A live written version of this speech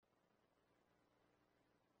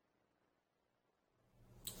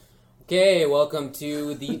Okay, welcome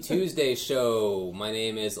to the Tuesday show. My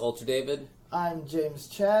name is Ultra David. I'm James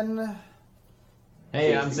Chen.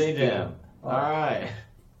 Hey, I'm CJam. Alright.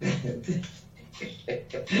 That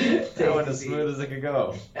went as smooth as it could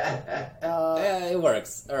go. Yeah, it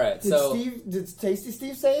works. Alright, Did Tasty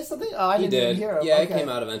Steve say something? Oh, I he didn't even did. hear him. Yeah, Okay. it came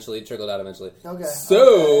out eventually. It trickled out eventually. Okay.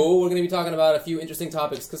 So, we're going to be talking about a few interesting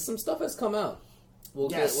topics because some stuff has come out. We're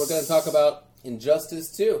going to talk about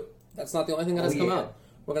Injustice 2. That's not the only thing that has come out.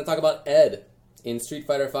 We're going to talk about Ed in Street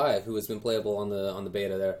Fighter V, who has been playable on the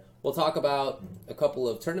beta there. We'll talk about a couple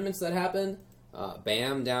of tournaments that happened.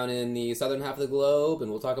 BAM down in the southern half of the globe,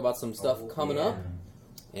 and we'll talk about some stuff coming up.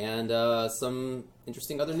 And some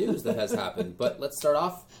interesting other news that has happened. But let's start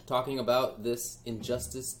off talking about this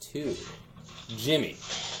Injustice 2. Jimmy,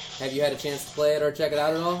 have you had a chance to play it or check it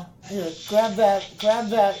out at all? Here, grab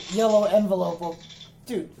that yellow envelope.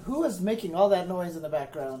 Dude, who is making all that noise in the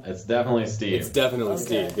background? It's definitely Steve. It's definitely Okay,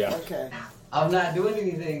 Steve, yeah. Okay. I'm not doing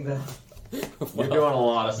anything though. You're doing a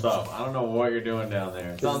lot of stuff. I don't know what you're doing down there.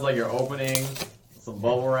 It sounds like you're opening some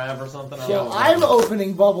bubble wrap or something. So I'm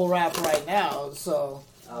opening bubble wrap right now, so...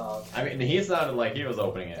 I mean, he sounded like he was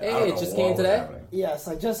opening it. Hey, I don't it know just what came was today? happening. Yes,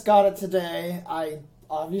 I just got it today. I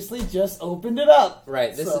obviously just opened it up.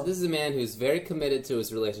 Right, this So- is a man who's very committed to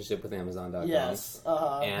his relationship with Amazon.com. Yes.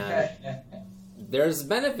 And there's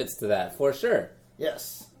benefits to that, for sure.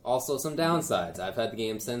 Yes. Also some downsides. I've had the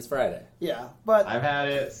game since Friday. Yeah, but I've had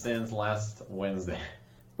it since last Wednesday.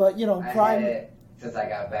 you know, I Prime... had it since I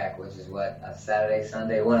got back, which is a Saturday,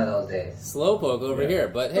 Sunday, one of those days. Slowpoke over here,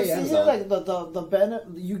 but But hey, see here, Amazon. like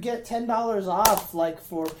you get $10 off, like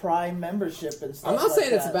for Prime membership and stuff. I'm not like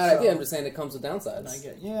saying it's a that, bad so- idea, I'm just saying it comes with I downsides.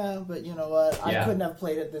 get, yeah, but you know what? I Yeah. couldn't have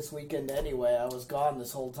played it this weekend anyway. I was gone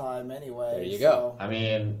this whole time anyway. There you go. I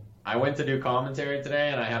mean, I went to do commentary today,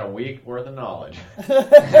 and I had a week worth of knowledge.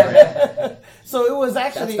 So it was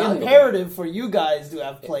actually That's valuable. imperative for you guys to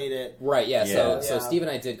have played it. Right, yeah. So Yeah. so Yeah. Steve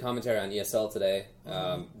and I did commentary on ESL today.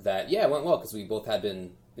 That it went well because we both had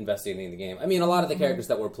been investigating the game. I mean, a lot of the characters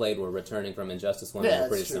that were played were returning from Injustice 1. Yeah, They were it's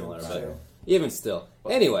pretty true, similar, it's but true. even still.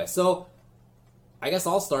 Anyway, so I guess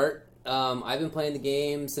I'll start. I've been playing the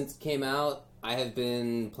game since it came out. I have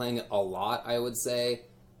been playing it a lot, I would say,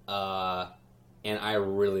 and I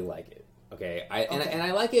really like it. Okay, and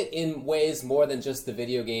I like it in ways more than just the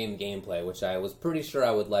video game gameplay, which I was pretty sure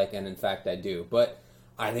I would like, and in fact I do. But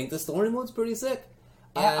I think the story mode's pretty sick.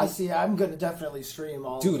 I And- see. I'm gonna definitely stream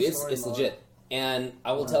all. dude, the it's story mode. legit. And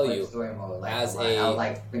I will When tell I played you, story mode, as I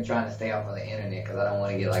was been trying to stay off of the internet because I don't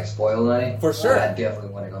want to get spoiled on it. For sure. But I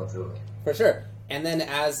definitely want to go through it. for sure. And then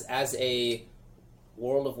as a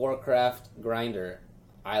World of Warcraft grinder,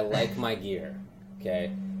 I like my gear.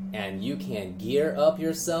 Okay, and you can gear up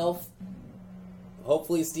yourself.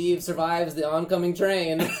 Hopefully, Steve survives the oncoming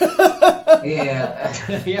train. Yeah.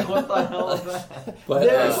 Yeah, what the hell is that? But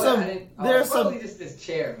There's Oh, some- I didn't- there's probably some- just this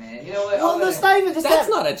chair, man. You know what? Well, that's not even just That's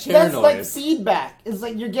that. not a chair That's noise. like feedback. It's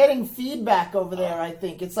like you're getting feedback over there. I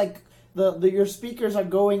think it's like your speakers are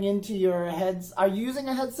going into your heads. Are you using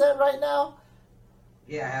a headset right now?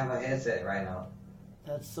 Yeah, I have a headset right now.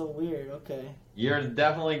 That's so weird. Okay. You're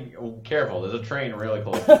definitely careful. There's a train really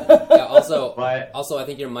close. yeah, also, But I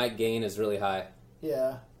think your mic gain is really high.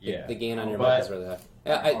 Yeah. yeah, The gain on your But- mic is really high.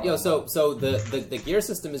 Yeah, so the gear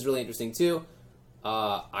system is really interesting too.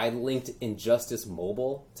 I linked Injustice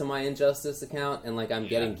Mobile to my Injustice account, and I'm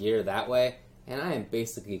getting gear that way, and I am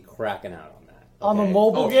basically cracking out on that. On a okay?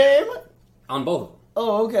 mobile Oh. game. On both of them.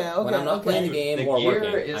 Oh, okay. Okay. When I'm not okay. playing the game The or gear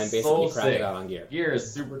working, is I'm basically so cracking sick. out on gear. Gear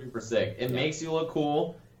is super duper sick. It Yeah. makes you look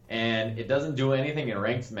cool, and it doesn't do anything in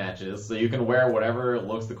ranked matches, so you can wear whatever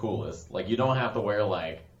looks the coolest. You don't have to wear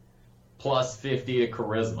plus 50 to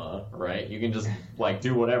charisma, right? You can just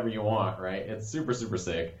do whatever you want, right? It's super super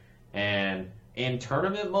sick. And in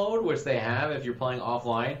tournament mode, which they have if you're playing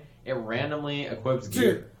offline, it randomly equips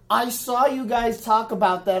gear. Dude, I saw you guys talk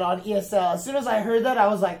about that on ESL. As soon as I heard that, I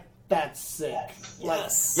was like, "That's sick."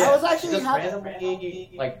 Yes. I was actually just happy.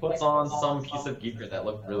 randomly puts on some piece of gear that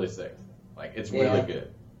looked really sick. It's Yeah. really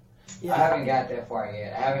good. I Yeah. haven't got that far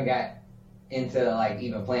yet. I haven't got into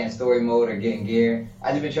even playing story mode or getting gear.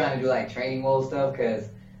 I just been trying to do training mode stuff because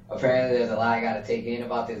apparently there's a lot I got to take in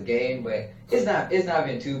about this game. But it's not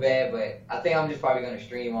been too bad. But I think I'm just probably gonna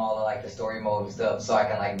stream all of the story mode and stuff so I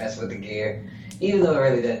can mess with the gear. Even though it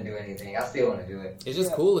really doesn't do anything, I still want to do it. It's just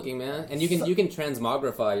Yeah. cool looking, man. And you can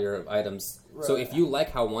transmogrify your items. So Right. if you like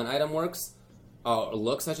how one item works, or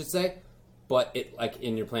looks, I should say, but it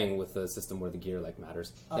and you're playing with the system where the gear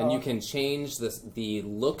matters, then you Oh. can change the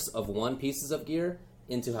looks of one pieces of gear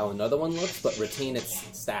into how another one looks, but retain its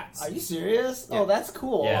stats. Are you serious? Yeah. Oh, that's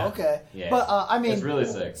cool. Yeah. Okay. Yeah. But, I mean... It's really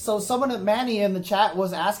sick. So someone, Manny in the chat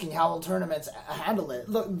was asking how will tournaments handle it.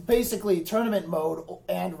 Look, basically, tournament mode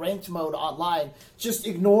and ranked mode online, just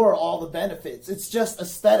ignore all the benefits. It's just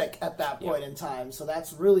aesthetic at that point in time. So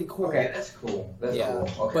that's really cool. Okay, that's cool. That's Yeah,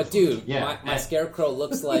 cool. Okay. but dude, Yeah. my Scarecrow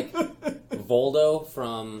looks like Voldo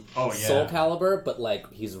from Oh, yeah. Soul Calibur, but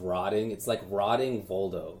like he's rotting. It's like rotting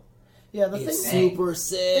Voldo. Yeah, the It's thing... super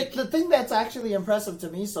sick. The thing that's actually impressive to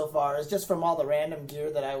me so far is just from all the random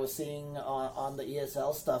gear that I was seeing on the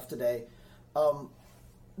ESL stuff today.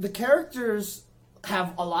 The characters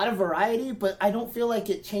have a lot of variety, but I don't feel like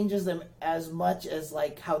it changes them as much as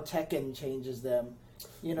like how Tekken changes them.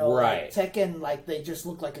 You know, Right. like Tekken, like they just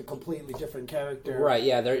look like a completely different character. Right?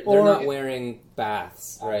 Yeah, they're Or- not wearing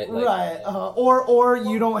baths, right? Like, Right. Or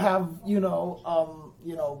you don't have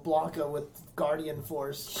Blanca with Guardian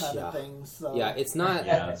Force kind Yeah. of things. So. Yeah, it's not.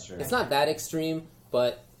 Yeah, that's true. It's not that extreme,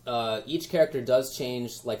 but each character does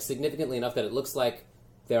change like significantly enough that it looks like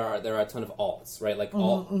there are a ton of alts, right? Like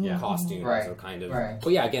alt Yeah. costumes Right. or kind of. Right.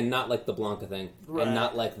 But yeah, again, not like the Blanca thing, Right. and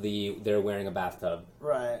not like they're wearing a bathtub.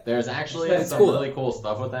 Right. There's actually It's some cool, really cool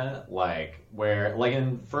stuff with that, like where, like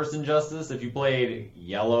in First Injustice, if you played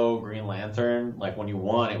yellow Green Lantern, like when you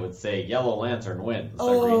won, it would say Yellow Lantern wins.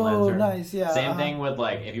 So Green Oh, Lantern. nice. Yeah. Same thing with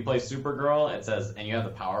like if you play Supergirl, it says, and you have the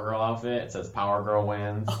Power Girl outfit, it says Power Girl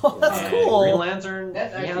wins. Oh, that's And cool. Green Lantern,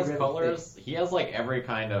 That's he actually has really colors. He has like every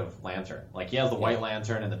kind of lantern. Like he has the white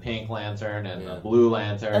lantern and the pink lantern and Yeah. the blue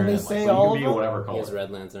lantern. And they like, say so all you of can be them? whatever He color. has Red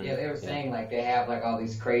Lantern. Yeah, they were saying like they have like all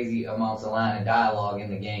these crazy amounts of line and dialogue in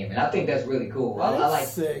the game, and I think that's really cool. I That's like,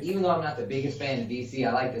 sick. even though I'm not the biggest fan of DC,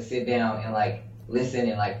 I like to sit down and like listen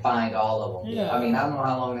and like find all of them. Yeah. I mean, I don't know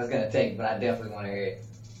how long that's gonna take, but I definitely want to hear it.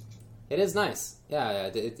 It is nice. Yeah,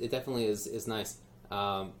 it definitely is nice.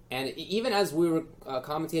 And even as we were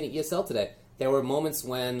commentating ESL today, there were moments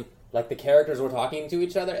when like the characters were talking to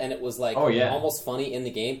each other, and it was like Oh, yeah. almost funny in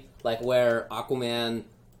the game, like where Aquaman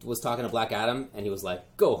was talking to Black Adam, and he was like,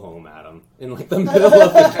 "Go home, Adam," in like the middle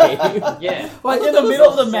of the game. Yeah. Like I in thought the that middle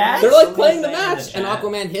of was the match? They're like Somebody playing the saying in the match, and chat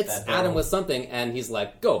Aquaman hits that they're- Adam with something, and he's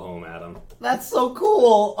like, "Go home, Adam." That's so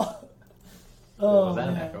cool. Oh, was that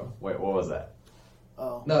an man. echo? Wait, what was that?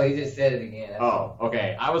 Oh. No, he just said it again. That's Oh,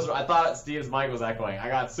 okay. I thought Steve's mic was echoing. I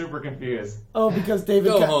got super confused. Oh, because David...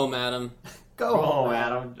 Go home, Adam. Go Go home, home, man.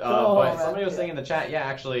 Adam. Go But home, somebody was Adam. saying in the chat, yeah,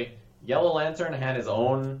 actually, Yellow Lantern had his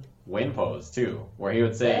own win pose too, where he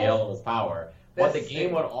would say Yeah. Yellow is power. But the That's game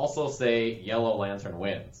sick. would also say Yellow Lantern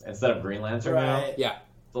wins instead of Green Lantern. You know? Right. Yeah.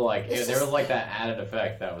 So like It's there just- was like that added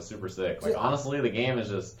effect that was super sick. Like Yeah. honestly, the game is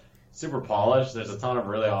just super polished. There's a ton of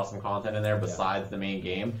really awesome content in there besides the main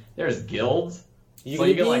game. There's guilds. You So can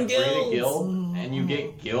you get be like in create a guilds. guild and you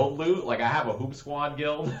get guild loot. Like I have a Hoop Squad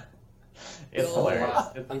guild. It's Oh, hilarious.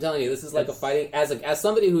 wow. It's- I'm telling you, this is like a It's- fighting as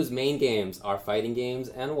somebody whose main games are fighting games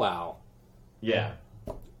and WoW. yeah.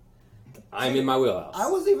 I'm in my wheelhouse. I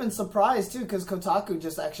was even surprised, too, because Kotaku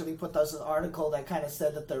just actually put us an article that kind of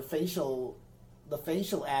said that the facial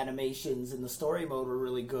animations in the story mode were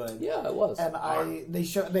really good. Yeah, it was. And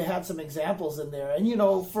they had some examples in there,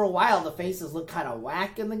 and for a while the faces look kind of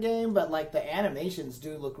whack in the game, but like the animations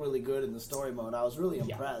do look really good in the story mode. I was really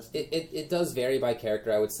impressed. It does vary by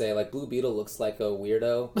character, I would say. Like Blue Beetle looks like a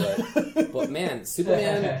weirdo, but man,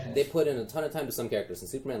 Superman, they put in a ton of time to some characters, and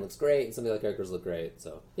Superman looks great, and some of the other characters look great.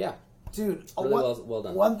 So yeah, Dude, really well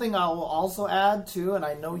done. One thing I will also add too, and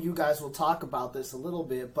I know you guys will talk about this a little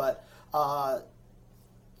bit, but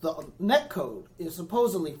the netcode is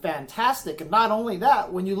supposedly fantastic, and not only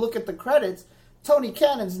that, when you look at the credits, Tony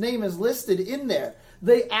Cannon's name is listed in there.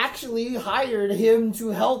 They actually hired him to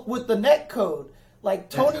help with the netcode. Like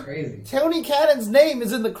That's crazy. Tony Cannon's name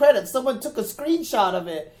is in the credits. Someone took a screenshot of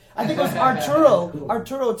it. I think it was Arturo. Cool.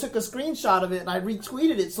 Arturo took a screenshot of it, and I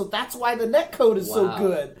retweeted it. So that's why the netcode is so Wow.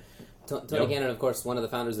 good. Tony Yep. Cannon, of course, one of the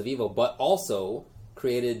founders of Evo, but also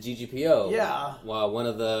created GGPO. Yeah. One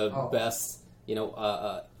of the Oh. best,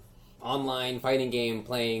 online fighting game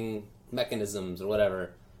playing mechanisms or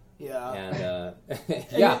whatever. Yeah. And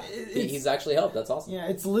it's- he's actually helped. That's awesome. Yeah,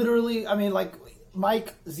 it's literally, I mean, like,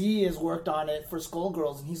 Mike Z has worked on it for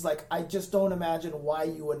Skullgirls, and he's like, I just don't imagine why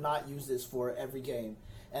you would not use this for every game.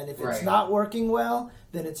 And if it's Right. not working well,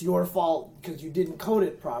 then it's your fault because you didn't code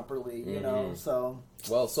it properly, you know? Mhm. So,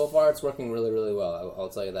 Well, so far it's working really, really well. I'll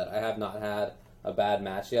tell you that. I have not had a bad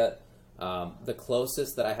match yet. The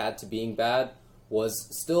closest that I had to being bad was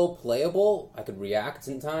still playable. I could react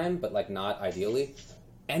in time, but like not ideally.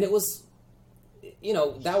 And it was,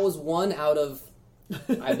 that was one out of.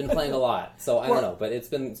 I've been playing a lot, so I don't know, but it's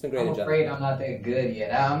been great I'm in general. afraid I'm not that good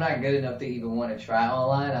yet. I'm not good enough to even want to try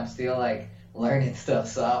online. I'm still like learning stuff,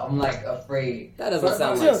 so I'm like afraid. That doesn't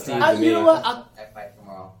sound Dude, like Steve to me. you know what? I fight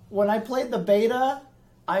tomorrow. When I played the beta,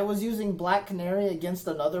 I was using Black Canary against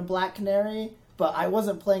another Black Canary, but I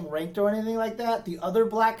wasn't playing ranked or anything like that. The other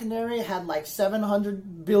Black Canary had like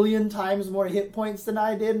 700 billion times more hit points than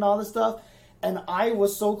I did and all this stuff. And I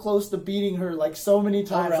was so close to beating her like so many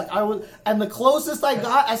times. Right. Like I was, and the closest I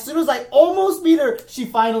got, as soon as I almost beat her, she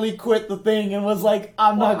finally quit the thing and was like,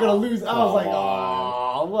 "I'm not gonna lose." I was like,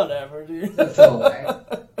 "Oh, whatever, dude." So,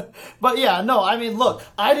 right? But yeah, no, I mean, look,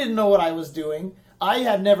 I didn't know what I was doing. I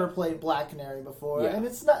had never played Black Canary before, Yeah. and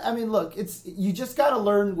it's not. I mean, look, it's you just got to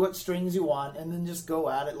learn what strings you want, and then just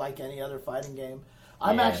go at it like any other fighting game.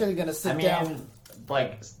 I'm Yeah. actually gonna sit down.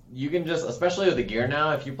 Like, you can just, especially with the gear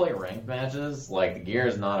now, if you play ranked matches, like, the gear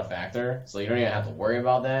is not a factor, so you don't even have to worry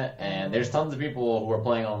about that. And there's tons of people who are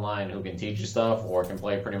playing online who can teach you stuff or can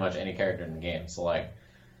play pretty much any character in the game. So, like,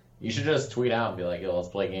 you should just tweet out and be like, yo, let's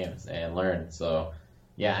play games and learn. So,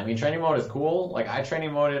 yeah, I mean, training mode is cool. Like, I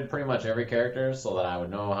training moded pretty much every character so that I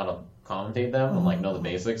would know how to commentate them and, like, know the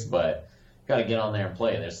basics, but got to get on there and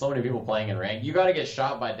play. There's so many people playing in rank. You got to get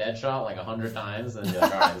shot by Deadshot like 100 times and be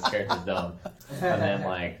like, all right, this character's dumb. And then,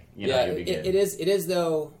 like, you know, you'll be good. It is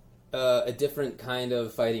though a different kind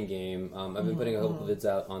of fighting game. I've been putting a couple vids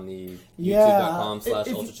out on the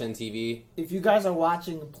youtube.com/UltraChenTV. If you guys are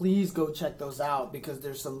watching, please go check those out because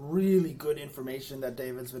there's some really good information that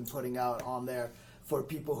David's been putting out on there for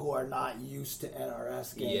people who are not used to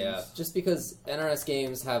NRS games. Yeah, just because NRS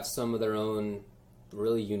games have some of their own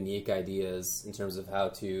really unique ideas in terms of how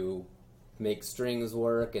to make strings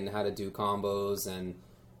work and how to do combos, and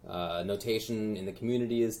notation in the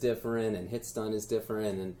community is different and hit stun is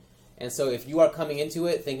different, and so if you are coming into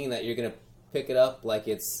it thinking that you're going to pick it up like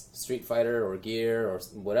it's Street Fighter or Gear or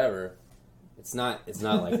whatever, it's not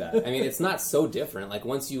like that. I mean, it's not so different. Like,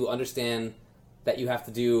 once you understand that you have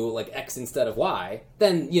to do like X instead of Y,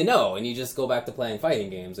 then you know, and you just go back to playing fighting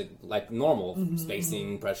games like normal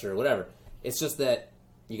spacing, pressure, whatever. It's just that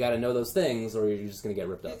you got to know those things, or you're just going to get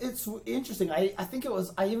ripped up. It's interesting. I think it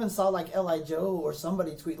was. I even saw like Li Joe or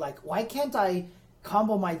somebody tweet like, "Why can't I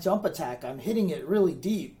combo my jump attack? I'm hitting it really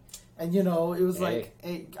deep." And you know, it was like,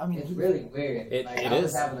 hey, I mean, It's really weird. It I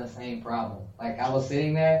was having the same problem. Like, I was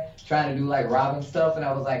sitting there trying to do like Robin stuff, and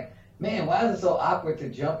I was like, man, why is it so awkward to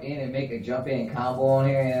jump in and make a jump in combo on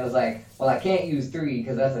here? And it was like, well, I can't use 3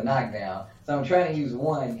 because that's a knockdown. So I'm trying to use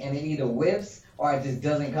 1, and it either whiffs or it just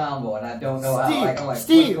doesn't combo, and I don't know how. Like, I'm like,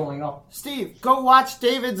 Steve, what's going on? Steve, go watch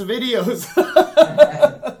David's videos.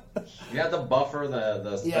 You have to buffer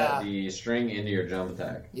the Yeah. string into your jump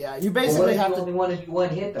attack. Yeah, you Well, what basically if have you to. only want to do 1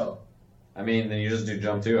 hit though? I mean, then you just do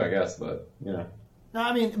jump 2, I guess, but, you know. No,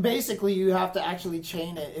 I mean, basically you have to actually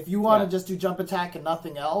chain it. If you want to Yeah. just do jump attack and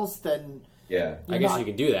nothing else, then Yeah. I guess you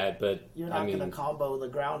can do that, but you're I not mean, going to combo the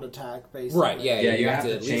ground attack, basically. right? Yeah, Yeah, you you have have to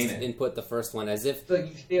to at chain least it. input the first one as if So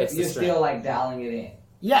you're the string. still like dialing it in.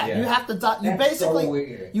 Yeah, Yeah. you have to. You That's basically so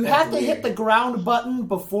weird. you That's have to hit weird. the ground button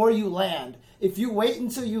before you land. If you wait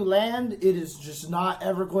until you land, it is just not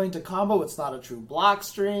ever going to combo. It's not a true block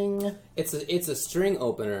string. it's a string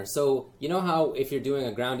opener. So you know how if you're doing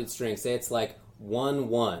a grounded string, say it's like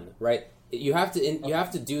 1-1, right? You have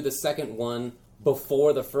to do the second one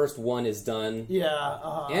before the first one is done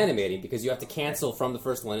Yeah. animating, because you have to cancel from the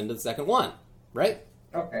first one into the second one, right?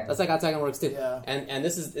 Okay. That's like how Tekken works too. Yeah. And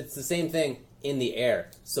it's the same thing in the air.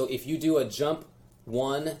 So if you do a jump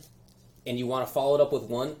 1 and you want to follow it up with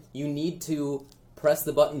 1, you need to press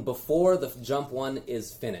the button before the jump 1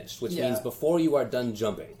 is finished, which Yeah. means before you are done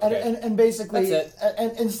jumping. And, Okay? and basically, That's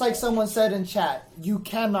and it's like someone said in chat, you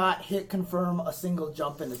cannot hit confirm a single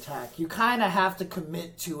jump and attack. You kind of have to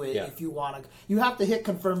commit to it Yeah. if you want to. You have to hit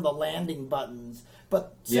confirm the landing buttons.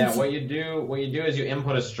 But Yeah, since what you do is you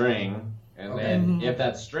input a string, and then if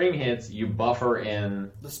that string hits, you buffer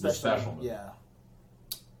in the special, move. yeah.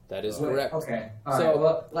 That is Wait, correct. Okay. All So- right.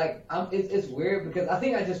 Well, like, it's weird because I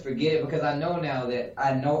think I just forget it because I know now that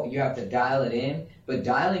I know you have to dial it in, but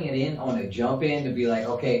dialing it in on a jump in to be like,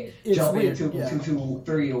 okay, It's jump weird, in 2, yeah. 2, 2,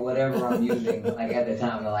 3 or whatever I'm using like at the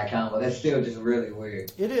time to like combo. That's still just really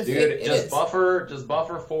weird. It is. Dude, It just is.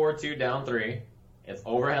 buffer forward 2, down 3. It's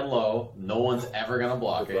overhead low. No one's ever gonna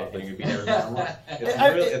block it, and you can beat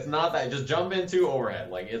everybody. It's not that. Just jump into overhead.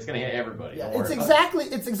 Like, it's gonna hit everybody. Yeah, Don't it's worry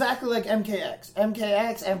about exactly like MKX,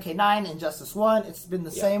 MK9, Injustice 1. It's been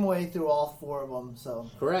the Yeah. same way through all 4 of them. So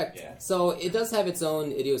Correct. Yeah. So it does have its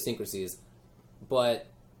own idiosyncrasies, but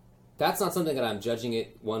that's not something that I'm judging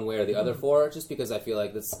it one way or the other for, just because I feel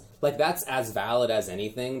like that's as valid as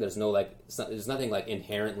anything. There's there's nothing like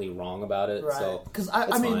inherently wrong about it. right, So because I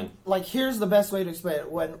it's mean, fine. like here's the best way to explain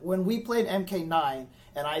it. When we played MK9,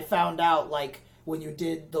 and I found out like when you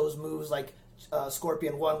did those moves like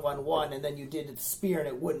Scorpion 111, and then you did the spear and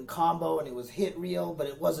it wouldn't combo and it was hit reel, but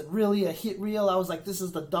it wasn't really a hit reel. I was like, this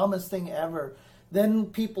is the dumbest thing ever. Then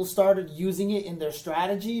people started using it in their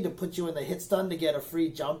strategy to put you in the hit stun to get a free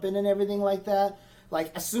jump in and everything like that.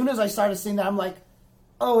 Like, as soon as I started seeing that, I'm like,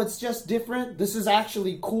 oh, it's just different. This is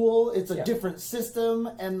actually cool. It's a different system,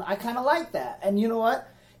 and I kind of like that. And you know what?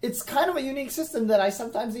 It's kind of a unique system that I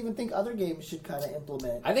sometimes even think other games should kind of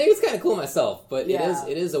implement. I think it's kind of cool myself, but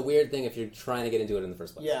it is a weird thing if you're trying to get into it in the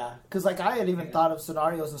first place. Yeah, because like I had even thought of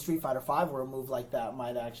scenarios in Street Fighter V where a move like that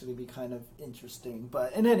might actually be kind of interesting.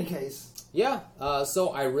 But in any case, yeah. So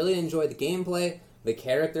I really enjoyed the gameplay. The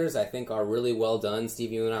characters I think are really well done.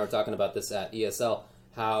 Steve, you and I were talking about this at ESL.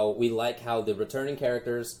 How we like how the returning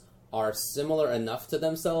characters are similar enough to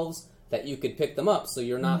themselves that you could pick them up, so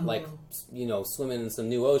you're not like, you know, swimming in some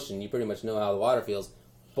new ocean. You pretty much know how the water feels.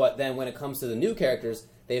 But then when it comes to the new characters,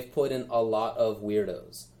 they've put in a lot of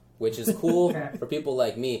weirdos, which is cool for people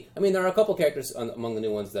like me. I mean, there are a couple characters among the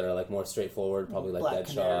new ones that are like more straightforward, probably like Black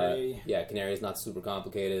Canary. Yeah, Canary's not super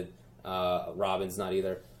complicated. Robin's not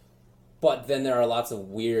either. But then there are lots of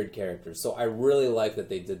weird characters, so I really like that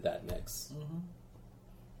they did that mix.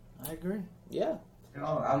 I agree. Yeah.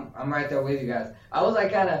 No, I'm right there with you guys. I was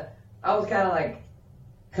kind of like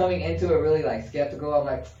coming into it really like skeptical. I'm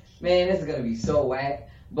like, man, this is gonna be so whack.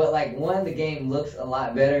 But like, one, the game looks a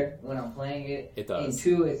lot better when I'm playing it. It does. And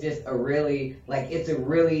two, it's just it's a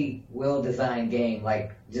really well designed game.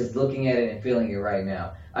 Like, just looking at it and feeling it right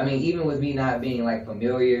now. I mean, even with me not being like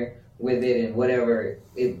familiar with it and whatever,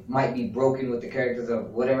 it might be broken with the characters or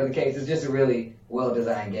whatever the case. It's just a really well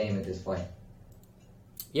designed game at this point.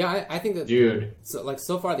 Yeah, I think that, Dude.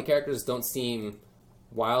 So far the characters don't seem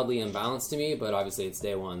wildly imbalanced to me, but obviously it's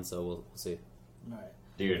day one, so we'll see. All right.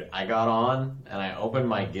 Dude, I got on and I opened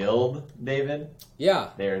my guild, David.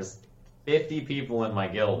 Yeah, There's 50 people in my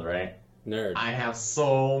guild, right? nerd. I have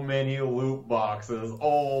so many loot boxes.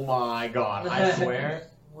 Oh my god, I swear.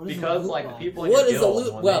 What is Because a loot like the box? people in What your is a guild,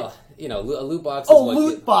 loot? when Well, you know, a loot box. Oh, is what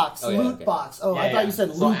loot box, yeah, loot okay. box. Oh, Yeah, I thought yeah. you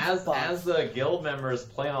said so loot as box. as the guild members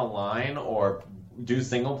play online or do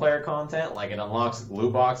single player content, like it unlocks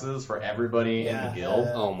loot boxes for everybody in the guild.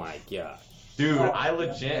 Oh my god. Dude, Oh, I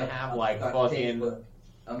legit have like fucking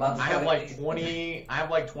I have like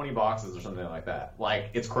 20 boxes or something like that.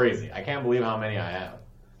 Like, it's crazy. I can't believe how many I have.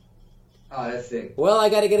 Oh, that's sick. Well, I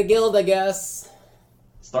gotta get a guild, I guess.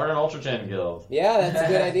 Start an Ultra Chen guild. Yeah, that's a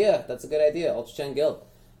good idea. That's a good idea. Ultra Chen Guild.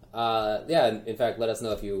 Yeah, in fact, let us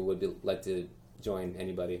know if you would like to join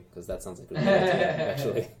anybody, because that sounds like a really good idea,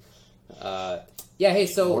 actually. Yeah, hey,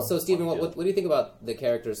 so Steven, what do you think about the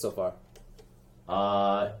characters so far?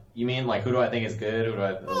 You mean like who do I think is good? Who do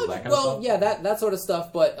I that kind of stuff? Yeah, that sort of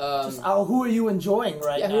stuff. But Who are you enjoying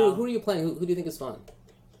right now? who are you playing? Who do you think is fun?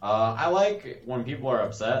 I like when people are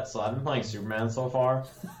upset, so I've been playing Superman so far,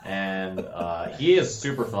 and he is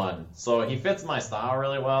super fun. So he fits my style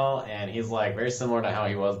really well, and he's like very similar to how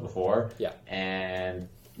he was before. Yeah. And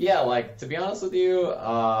yeah, like to be honest with you,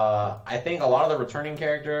 I think a lot of the returning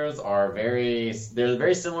characters are they're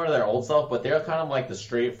very similar to their old self, but they're kind of like the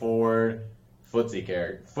straightforward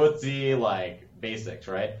footsie like basics,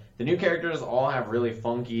 right? The new characters all have really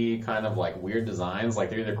funky kind of like weird designs, like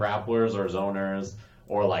they're either grapplers or zoners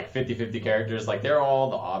or like 50-50 characters. Like they're all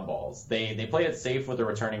the oddballs. They played it safe with the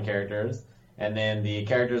returning characters, and then the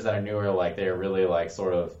characters that are newer, like they're really like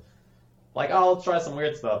sort of like, oh, let's try some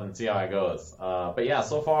weird stuff and see how it goes. But yeah,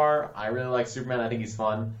 so far I really like Superman. I think he's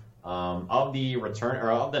fun. Of the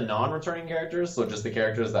non-returning characters, so just the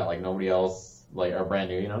characters that like nobody else like are brand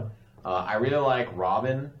new, you know. I really like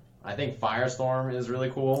Robin. I think Firestorm is really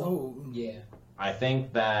cool. Oh, Yeah. I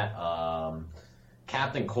think that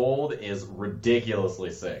Captain Cold is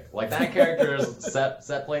ridiculously sick. Like that character's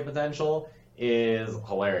set play potential is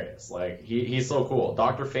hilarious. Like he's so cool.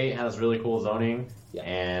 Dr. Fate has really cool zoning,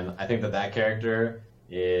 and I think that character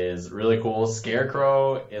is really cool.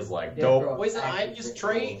 Scarecrow is like dope. Poison Ivy's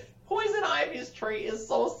trait is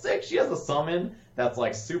so sick. She has a summon that's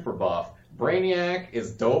like super buff. Brainiac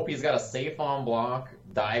is dope. He's got a safe on block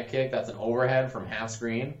dive kick that's an overhead from half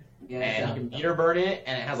screen. Yeah, And you can meter burn it,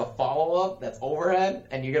 and it has a follow-up that's overhead,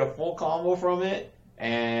 and you get a full combo from it.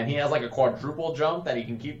 And he has like a quadruple jump that he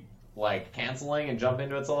can keep like canceling and jump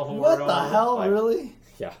into itself over what and the over. hell, Like, really?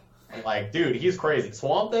 Yeah. Like, dude, he's crazy.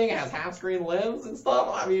 Swamp Thing has half-screen limbs and stuff.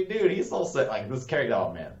 I mean, dude, he's so sick. Like, this character,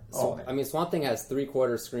 oh man. Oh, man. I mean, Swamp Thing has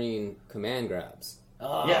 3/4 screen command grabs.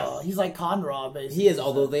 Oh, Yes. he's like Conrad, basically. He is,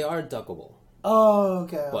 although they are duckable. Oh,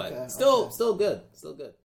 okay. But okay, still okay. good. Still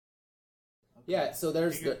good. Yeah, so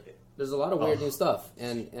there's a lot of weird new stuff,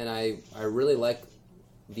 and I really like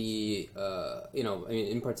the I mean,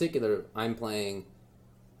 in particular, I'm playing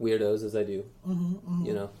weirdos as I do.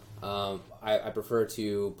 You know, I prefer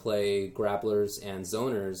to play grapplers and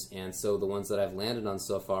zoners, and so the ones that I've landed on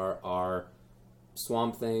so far are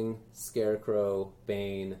Swamp Thing, Scarecrow,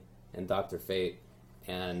 Bane, and Dr. Fate.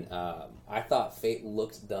 And I thought Fate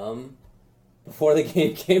looked dumb before the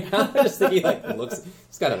game came out. I just think he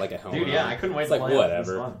he's got like a helmet. Dude, yeah, I couldn't wait it's to like play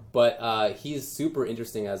whatever. It. But he's super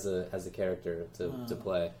interesting as a character to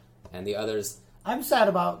play. And the others, I'm sad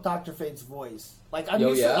about Dr. Fate's voice. Like I'm Yo,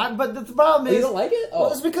 used yeah? to, but the problem is you don't like it?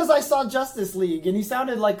 well, it's because I saw Justice League and he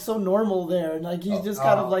sounded like so normal there, and like he's just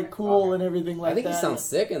kind of like cool and everything like that. I think he sounds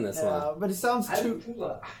sick in this one. but he sounds too.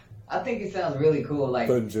 I think it sounds really cool. Like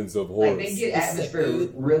Vengeance of Horus. Like they get atmosphere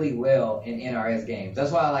really well in NRS games.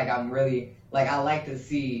 That's why I'm really I like to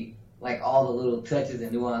see like all the little touches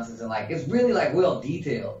and nuances, and like it's really like well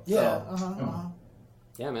detailed. Yeah. So,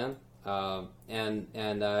 Yeah, man.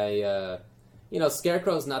 And I,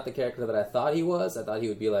 Scarecrow's not the character that I thought he was. I thought he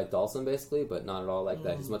would be like Dhalsim, basically, but not at all like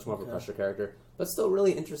that. He's much more of a pressure character, but still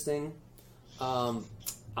really interesting.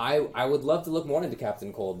 I would love to look more into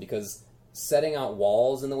Captain Cold, because setting out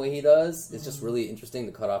walls in the way he does is just really interesting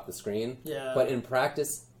to cut off the screen. Yeah. But in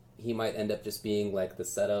practice, he might end up just being like the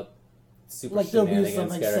setup super Like there'll be shenanigans some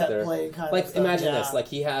like character. set play kind Like of stuff. imagine this, like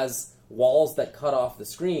he has walls that cut off the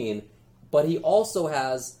screen, but he also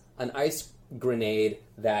has an ice grenade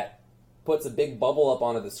that puts a big bubble up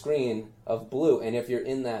onto the screen of blue, and if you're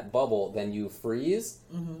in that bubble, then you freeze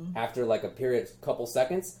after like a couple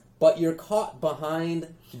seconds, but you're caught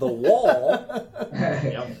behind the wall,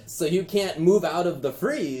 so you can't move out of the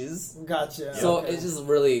freeze. Gotcha. So Okay. it's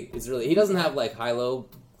really, he doesn't have like high-low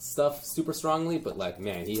stuff super strongly, but like,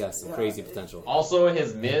 man, he has some crazy potential. Also,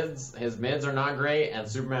 his mids are not great, and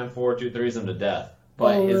Superman 423s him to death.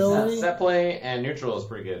 But Oh, his really? set play and neutral is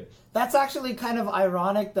pretty good. That's actually kind of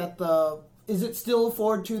ironic that is it still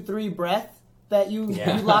 4-2-3 breath that you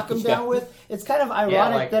lock him down with? It's kind of ironic Yeah,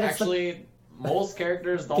 like that it's actually, most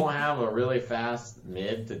characters don't have a really fast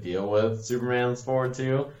mid to deal with Superman's forward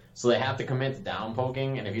 2, so they have to commit to down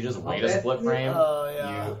poking. And if you just wait a split frame,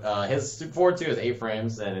 his forward 2 is 8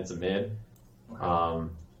 frames and it's a mid.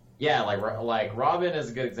 Yeah, like Robin is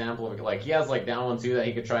a good example of like he has like down 1-2 that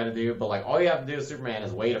he could try to do, but like all you have to do with Superman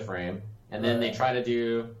is wait a frame, and then they try to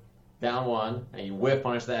do down 1, and you whip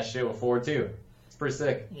punish that shit with forward 2. It's pretty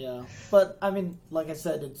sick. Yeah, but I mean, like I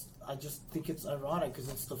said, I just think it's ironic because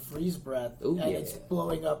it's the freeze breath Ooh, and yeah. it's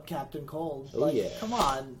blowing up Captain Cold. Oh, Like, yeah. come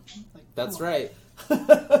on. Like, That's come right.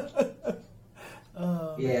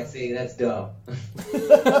 on. yeah, see, that's dumb.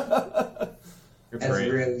 It's That's great.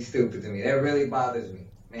 really stupid to me. That really bothers me,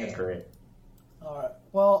 man. It's great. All right.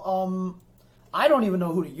 Well, I don't even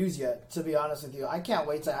know who to use yet, to be honest with you. I can't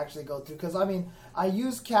wait to actually go through, because I mean, I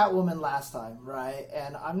used Catwoman last time, right?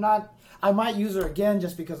 And I might use her again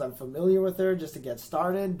just because I'm familiar with her, just to get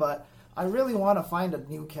started, but I really want to find a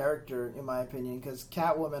new character, in my opinion, because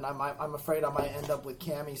Catwoman, I'm afraid I might end up with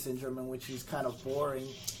Cammy syndrome, in which she's kind of boring.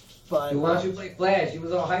 But Why don't you play Flash? He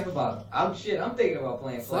was all hype about it. I'm thinking about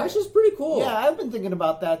playing Flash. Flash is pretty cool. yeah, I've been thinking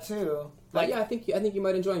about that too. But yeah, I think you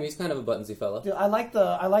might enjoy him. He's kind of a buttonsy fella. Dude, I like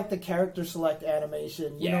the character select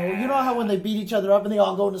animation. You Yeah. know how when they beat each other up and they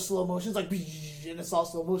all go into slow motion, it's like and it's all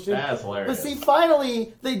slow motion. That's hilarious. But see,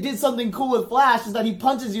 finally they did something cool with Flash, is that he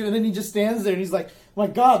punches you and then he just stands there and he's like, "My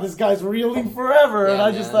God, this guy's reeling forever." Yeah, and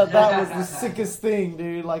I just man. thought that was the sickest thing,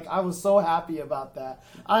 dude. Like, I was so happy about that.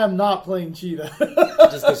 I am not playing Cheetah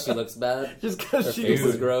Just because she looks bad. Just Her because she face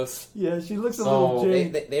is Dude. gross. she looks a So, little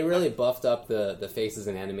jank. They really buffed up the faces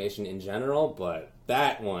in animation in general, but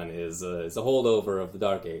that one is a holdover of the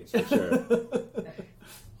Dark Age, for sure.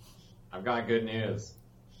 I've got good news.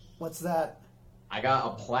 What's that? I got a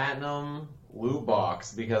platinum loot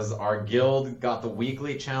box because our guild got the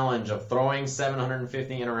weekly challenge of throwing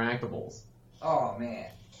 750 interactables. Oh man.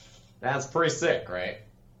 That's pretty sick, right?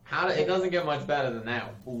 It doesn't get much better than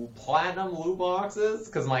that. Platinum loot boxes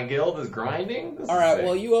because my guild is grinding. This All is right, sick.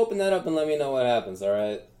 well, you open that up and let me know what happens. All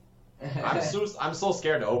right. I'm so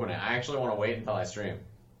scared to open it. I actually want to wait until I stream.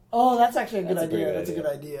 Oh, that's actually a good That's a great idea. That's a idea.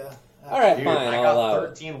 good idea. All right, Dude, fine. I I'll got allow it.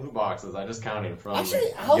 13 loot boxes. I just counted from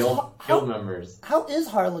Actually, how- guild members. How is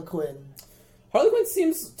Harlequin? Harley Quinn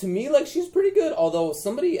seems to me like she's pretty good, although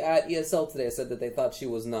somebody at ESL today said that they thought she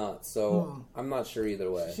was not, so I'm not sure either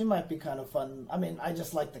way. She might be kind of fun. I mean, I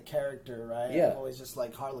just like the character, right? Yeah. I always just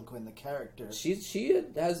like Harlequin, the character. She's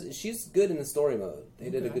good in the story mode. They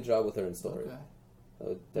did a good job with her in story. Okay. I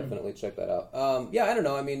would definitely check that out. Yeah, I don't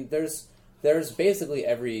know. I mean, there's basically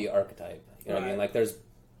every archetype. You know what I mean? Right. Like there's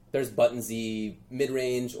there's button Z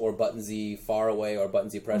mid-range or button Z far away or button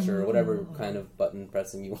Z pressure or whatever kind of button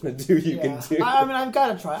pressing you want to do, you can do. I mean, I've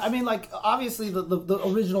got to try. I mean, like, obviously the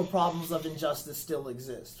original problems of Injustice still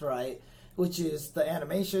exist, right? Which is the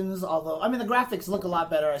animations, although, I mean, the graphics look a lot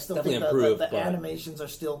better. I still Definitely think improved, the animations are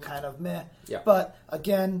still kind of meh. Yeah. But,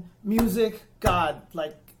 again, music, God,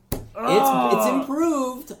 like... It's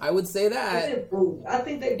improved. I would say that. It's improved. I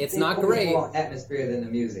think It's they not focus great. more on atmosphere than the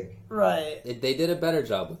music. Right. They did a better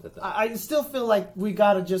job with it, though. I still feel like we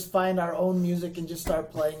gotta just find our own music and just start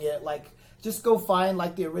playing it. Like, just go find,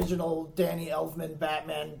 like, the original Danny Elfman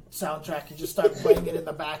Batman soundtrack and just start playing it in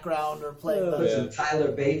the background or playing Put some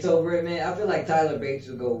Tyler Bates over it, man. I feel like Tyler Bates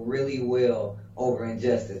would go really well over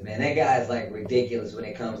Injustice, man. That guy's, like, ridiculous when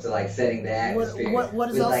it comes to, like, setting the atmosphere what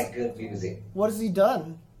is with, else? like, good music. What has he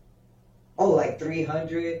done? Oh, like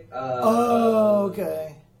 300?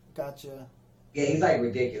 Okay. Gotcha. Yeah, he's, like,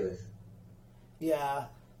 ridiculous. Yeah.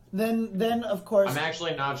 Then of course... I'm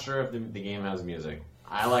actually not sure if the game has music.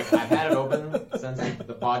 I've had it open since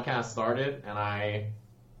the podcast started, and I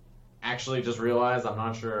actually just realized I'm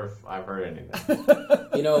not sure if I've heard anything.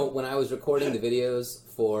 You know, when I was recording the videos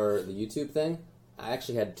for the YouTube thing, I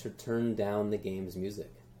actually had to turn down the game's music.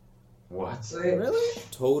 What? Really?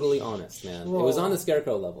 Totally honest, man. Whoa. It was on the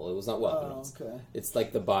Scarecrow level. It was not well. Oh, okay. It's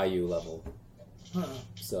like the Bayou level. Huh.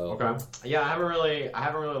 So Okay. Yeah, I haven't really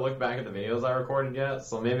looked back at the videos I recorded yet,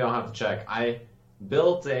 so maybe I'll have to check. I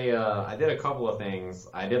did a couple of things.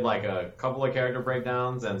 I did like a couple of character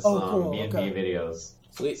breakdowns and some cool. B&B Okay. videos.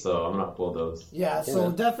 Sweet. So I'm gonna upload those. Yeah, so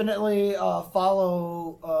Yeah. definitely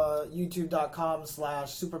follow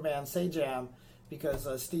youtube.com/SupermanSayJam because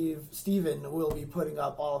Steven will be putting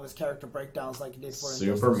up all of his character breakdowns like he did for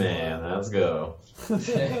Injustice. Superman, let's go.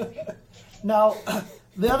 Now,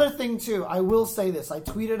 the other thing too, I will say this. I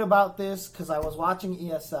tweeted about this because I was watching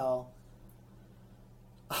ESL.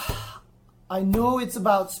 I know it's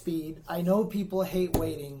about speed. I know people hate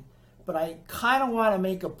waiting, but I kind of want to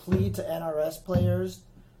make a plea to NRS players.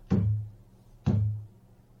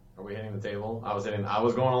 Are we hitting the table? I was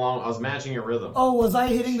going along. I was matching your rhythm. Oh, was I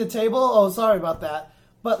hitting the table? Oh, sorry about that.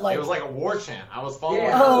 But like, It was like a war chant. I was following.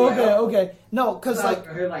 Yeah. oh, Yeah. okay. No, because like,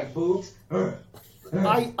 I heard, like, boots. I That's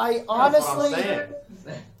what I'm honestly, saying.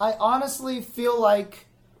 I honestly feel like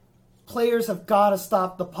players have got to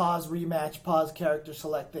stop the pause rematch, pause character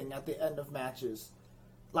selecting at the end of matches.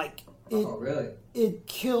 Like it, Oh, really? it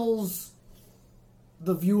kills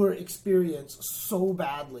the viewer experience so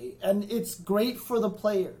badly, and it's great for the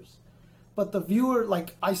players. But the viewer,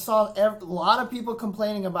 like I saw a lot of people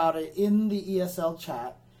complaining about it in the ESL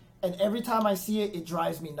chat, and every time I see it, it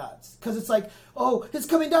drives me nuts. Because it's like, oh, it's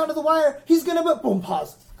coming down to the wire, he's gonna, boom,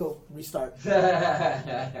 pause, go, restart.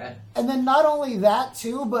 And then not only that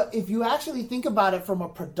too, but if you actually think about it from a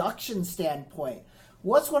production standpoint,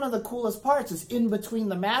 what's one of the coolest parts is in between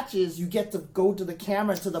the matches, you get to go to the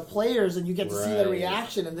camera to the players and you get to see their Right.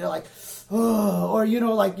 reaction and they're like, oh, or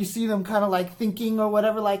like you see them kind of like thinking or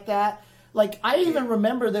whatever like that. Like I even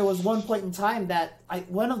remember there was one point in time that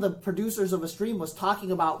one of the producers of a stream was talking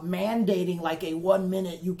about mandating like a 1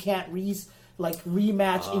 minute you can't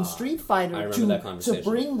rematch in Street Fighter I remember that to conversation.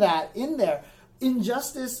 bring that in there.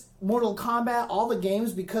 Injustice, Mortal Kombat, all the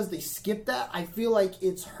games, because they skipped that, I feel like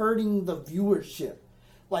it's hurting the viewership.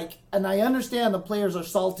 Like, and I understand the players are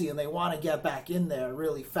salty and they want to get back in there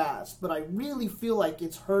really fast, but I really feel like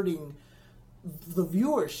it's hurting the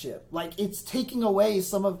viewership. Like, it's taking away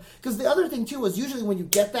some of... Because the other thing, too, is usually when you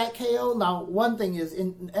get that KO... Now, one thing is,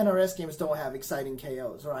 in NRS games don't have exciting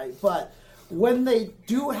KOs, right? But when they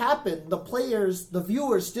do happen, the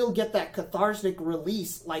viewers still get that cathartic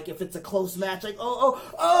release. Like, if it's a close match, like, oh,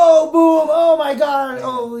 boom, oh my god,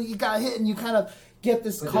 oh, you got hit, and you kind of get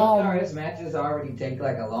this But calm... those RS matches already take,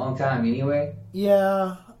 like, a long time anyway.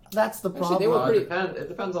 Yeah, that's the Actually, problem. they were pretty- It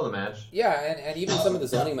depends on the match. Yeah, and even some of the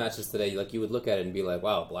zoning matches today, like you would look at it and be like,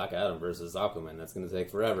 wow, Black Adam versus Aquaman, that's going to take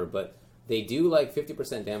forever. But they do like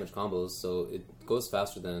 50% damage combos, so it goes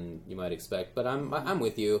faster than you might expect. But I'm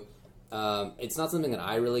with you. It's not something that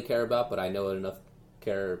I really care about, but I know enough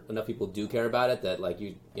people do care about it that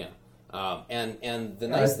and the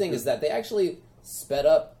nice thing is that they actually sped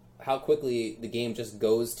up how quickly the game just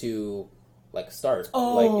goes to start.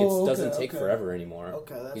 Oh, it doesn't take okay. forever anymore.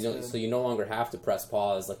 Okay, that's good. So you no longer have to press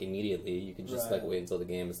pause immediately. You can just Right. wait until the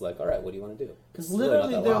game is like, all right, what do you want to do? Because It's really not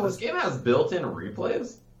literally that there long. was... This game has built-in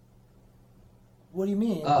replays. What do you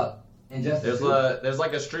mean? Injustice. There's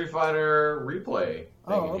like a Street Fighter replay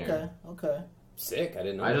thing in here. Okay. Sick. I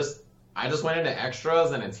didn't know. I just went into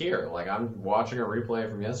extras and it's here. Like I'm watching a replay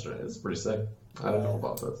from yesterday. It's pretty sick. I didn't know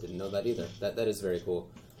about this. Didn't know that either. That is very cool.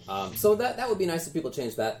 So that would be nice if people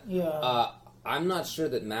change that. Yeah. I'm not sure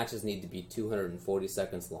that matches need to be 240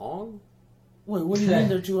 seconds long. Wait, what do you mean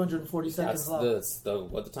they're 240 seconds long? That's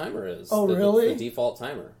what the timer is. Oh, the, really? The default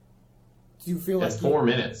timer. Do you feel That's like 4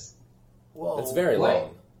 minutes. Whoa. It's very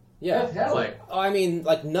long. Yeah. That's hell. Like, I mean,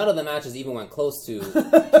 like, none of the matches even went close to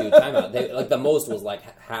timeout. Like, the most was, like,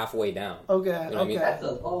 halfway down. Okay, You know what I mean? That's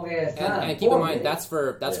a long ass time. And keep in 4 mind, minutes.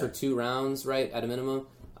 that's for 2 rounds, right, at a minimum.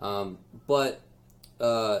 But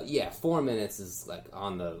 4 minutes is, like,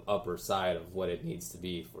 on the upper side of what it needs to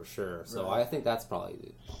be, for sure. So Right. I think that's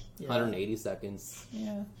probably 180 seconds.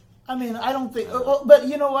 Yeah. I mean, I don't think... well, but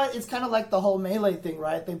you know what? It's kind of like the whole Melee thing,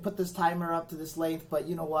 right? They put this timer up to this length, but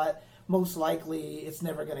you know what? Most likely, it's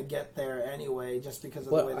never going to get there anyway, just because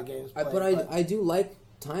of the way the game's played. But I do like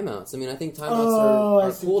timeouts. I mean, I think timeouts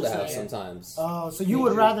are see cool what to you're have saying. sometimes. Oh, so you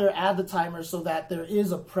would rather add the timer so that there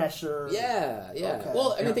is a pressure... Yeah. Okay.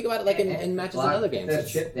 Well, I mean, think about it like in matches in other games.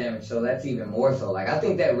 That's chip damage, so that's even more so. Like, I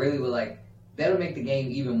think that really would, like, that'll make the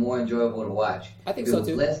game even more enjoyable to watch. I think If it so, was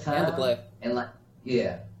too. Less time And to play. And, like,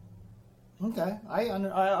 yeah. Okay, I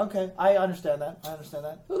understand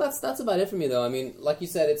that. Well, that's about it for me, though. I mean, like you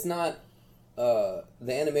said, it's not... the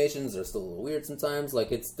animations are still a little weird sometimes.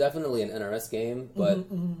 Like, it's definitely an NRS game, but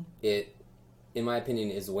it, in my opinion,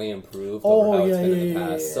 is way improved over how it's been in the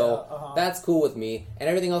past. So that's cool with me. And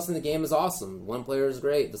everything else in the game is awesome. One player is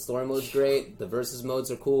great. The story mode's great. The versus modes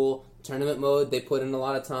are cool. Tournament mode, they put in a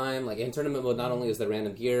lot of time. Like, in tournament mode, not only is there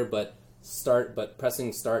random gear, but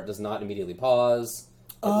pressing start does not immediately pause.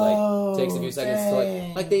 It takes a few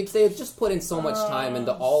seconds to they've just put in so much time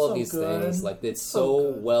into all of so these good. things. Like, it's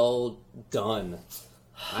so well done.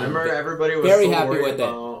 remember everybody was very so happy worried with it.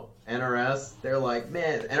 about NRS? They're like,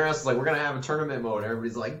 man, NRS is like, we're going to have a tournament mode.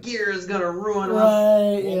 Everybody's like, gear is going to ruin us.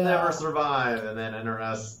 Right, We'll yeah. never survive. And then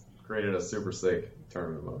NRS created a super sick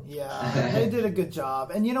tournament mode. Yeah, they did a good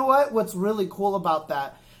job. And you know what? What's really cool about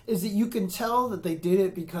that is that you can tell that they did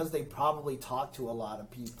it because they probably talked to a lot of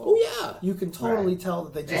people. Oh, yeah. You can totally tell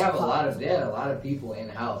that they just They had a talked. lot of people in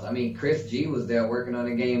house. I mean, Chris G was there working on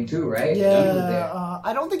the game too, right? He was Yeah, there.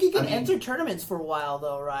 I don't think he can I mean- enter tournaments for a while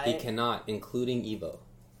though, right? He cannot, including Evo.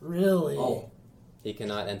 Really? Oh, He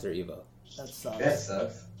cannot enter Evo. That sucks. that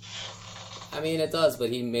sucks. I mean, it does, but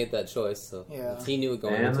he made that choice, so Yeah. he knew it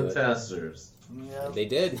going And into the it. testers. Yeah. They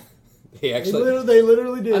did. They They actually...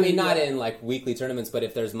 literally did. I mean, not yeah. in, like, weekly tournaments, but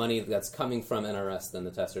if there's money that's coming from NRS, then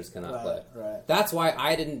the testers cannot play. Right. That's why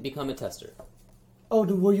I didn't become a tester. Oh,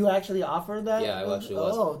 were you actually offered that? Yeah, I actually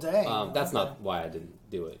was. Oh, dang. That's Okay. not why I didn't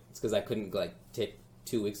do it. It's because I couldn't, like, take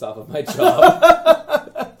 2 weeks off of my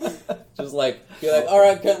job. Just, like, be like, all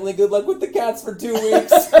right, Kentley, good luck with the cats for 2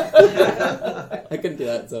 weeks. I couldn't do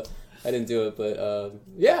that, so I didn't do it. But,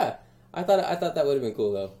 yeah, I thought that would have been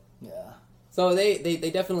cool, though. Yeah. So they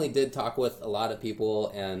definitely did talk with a lot of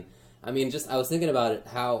people, and I mean, I was thinking about it,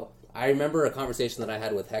 how I remember a conversation that I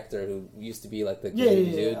had with Hector, who used to be like the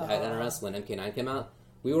community dude at NRS when MK9 came out.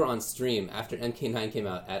 We were on stream after MK9 came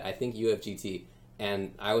out at, I think, UFGT,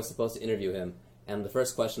 and I was supposed to interview him, and the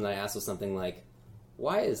first question that I asked was something like,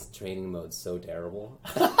 why is training mode so terrible?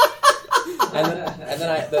 and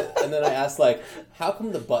then I asked, like, how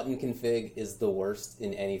come the button config is the worst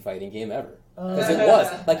in any fighting game ever? Because it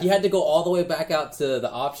was. Like, you had to go all the way back out to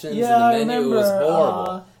the options Yeah, and the menu. It was remember,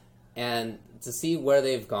 horrible. And to see where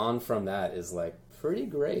they've gone from that is, like, pretty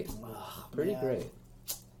great. Pretty man. great.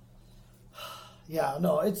 Yeah,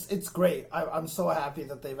 no, it's great. I'm so happy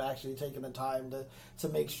that they've actually taken the time to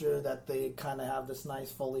make sure that they kind of have this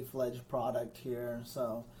nice, fully fledged product here.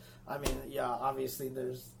 So, I mean, yeah, obviously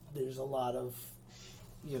there's a lot of,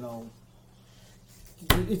 you know,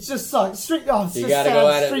 it just sucks. You gotta go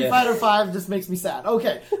at it, Street yeah. Fighter 5 just makes me sad.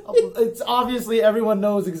 Okay, it's obviously everyone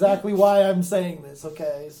knows exactly why I'm saying this.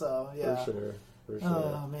 Okay, so yeah. For sure.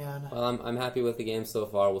 Oh man. Well, I'm happy with the game so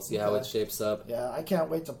far. We'll see how it shapes up. Yeah, I can't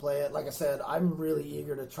wait to play it. Like I said, I'm really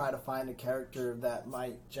eager to try to find a character that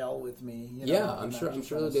might gel with me. You know, Yeah, in I'm that sure defense.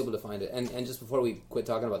 they'll be able to find it. And just before we quit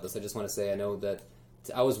talking about this, I just want to say I know that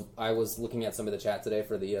I was looking at some of the chat today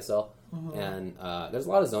for the ESL, and there's a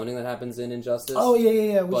lot of zoning that happens in Injustice. Oh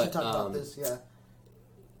yeah. We But, should talk about this. Yeah.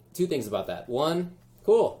 2 things about that. One,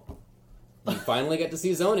 cool. You finally get to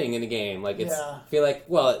see zoning in a game. Like, it's Yeah. I feel like,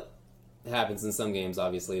 well, it happens in some games,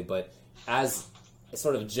 obviously, but as a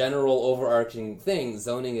sort of general overarching thing,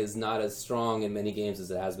 zoning is not as strong in many games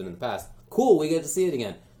as it has been in the past. Cool, we get to see it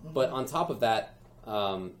again. But on top of that,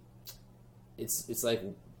 it's like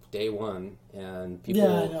day one, and Yeah,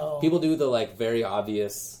 I know. people do the, like, very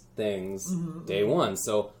obvious things day one.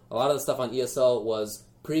 So a lot of the stuff on ESL was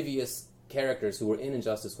previous characters who were in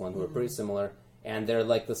Injustice 1 who were pretty similar, and they're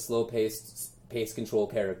like the slow-paced pace control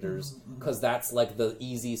characters because that's like the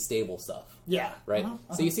easy, stable stuff, Yeah. right?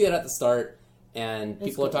 So you see it at the start, And It's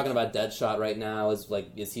people are good. talking about Deadshot right now.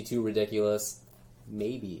 Is he too ridiculous?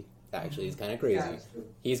 Maybe. Actually, he's kind of crazy.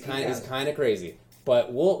 He's kind of crazy.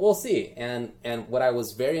 But we'll see. And what I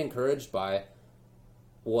was very encouraged by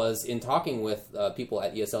was in talking with people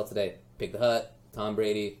at ESL today, Pig the Hut, Tom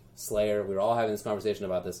Brady, Slayer. We were all having this conversation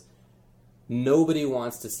about this. Nobody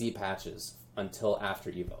wants to see patches until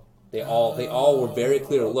after Evo. They all were very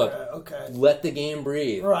clear. Look, let the game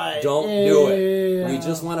breathe. Right. Don't do it. Yeah. We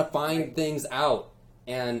just want to find things out.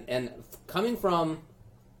 And coming from,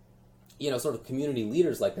 sort of community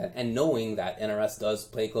leaders like that, and knowing that NRS does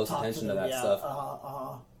pay close attention to that stuff,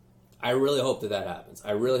 I really hope that happens.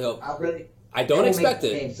 I really hope. I don't expect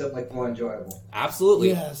it. Make the game so much more enjoyable. Absolutely.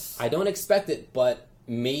 Yes. I don't expect it, but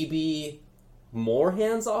maybe more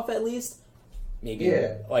hands off at least. Maybe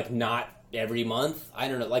not every month. I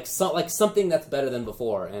don't know, like something that's better than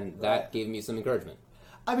before, and that gave me some encouragement.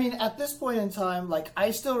 I mean, at this point in time, like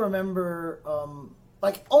I still remember,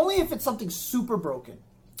 only if it's something super broken.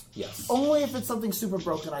 Yes. Only if it's something super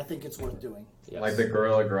broken, I think it's worth doing. Yes. Like the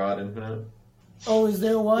Gorilla Grodd Infinite. Oh, is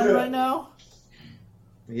there one right now?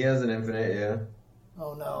 He has an Infinite, yeah.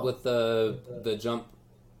 Oh no. With the jump,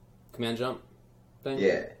 command jump thing.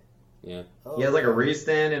 Yeah. Yeah. Oh. He has like a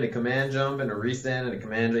restand and a command jump and a restand and a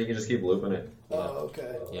command jump. You can just keep looping it. Oh,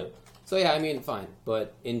 okay. Yeah. So yeah, I mean, fine,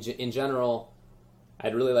 but in general,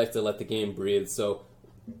 I'd really like to let the game breathe. So,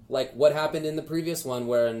 like what happened in the previous one,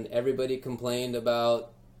 where everybody complained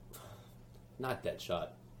about not Deadshot,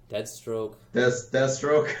 Deathstroke,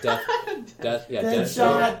 Deathstroke.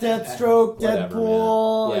 Deadshot, Deathstroke, Whatever,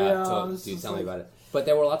 Deadpool. man. Dude, tell me about it. But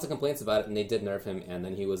there were lots of complaints about it, and they did nerf him, and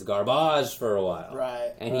then he was garbage for a while.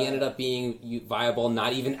 Right. And he ended up being viable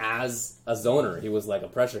not even as a zoner. He was like a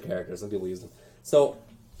pressure character. Some people used him. So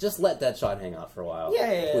just let Deadshot hang out for a while.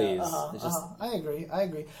 Yeah. Please. I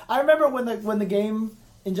agree. I remember when the game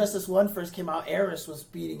Injustice 1 first came out, Eris was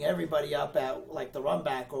beating everybody up at like the Run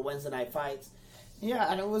Back or Wednesday Night Fights.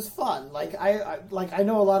 Yeah, and it was fun. Like I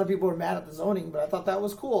know a lot of people were mad at the zoning, but I thought that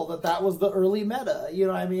was cool. That was the early meta. You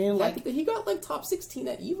know what I mean? Like he got like top 16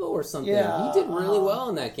 at Evo or something. Yeah, He did really well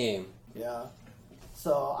in that game. Yeah.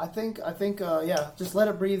 So I think just let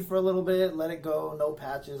it breathe for a little bit, let it go, no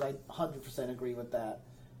patches. I 100% agree with that.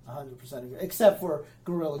 100% agree. Except for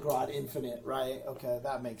Gorilla Grodd Infinite, right? Okay,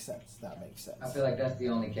 that makes sense. I feel like that's the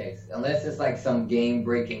only case. Unless it's like some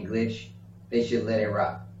game-breaking glitch, they should let it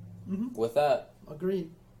rock. Mm-hmm. With that. Agreed.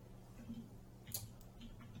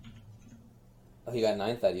 Oh, he got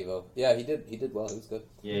 9th at Evo. Yeah, he did well. He was good.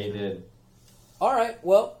 Yeah, he did. All right.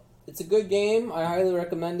 Well, it's a good game. I highly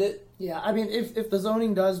recommend it. Yeah, I mean, if the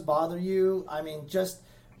zoning does bother you, I mean, just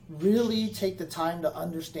really take the time to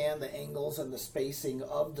understand the angles and the spacing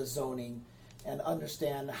of the zoning and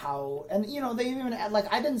understand how... And, they even...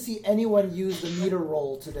 Like, I didn't see anyone use the meter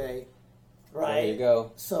roll today. Right. There you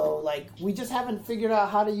go. So, we just haven't figured out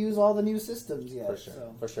how to use all the new systems yet.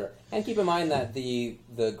 For sure. And keep in mind that the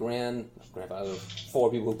grand final,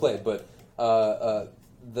 4 people who played, but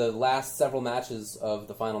the last several matches of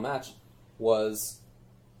the final match was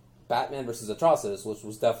Batman versus Atrocitus, which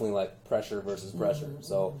was definitely like pressure versus pressure. Mm-hmm.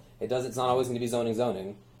 So it's not always going to be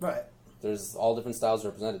zoning. Right. There's all different styles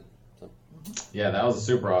represented. So. Yeah, that was a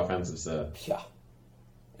super offensive set. Yeah.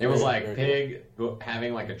 It was like Pig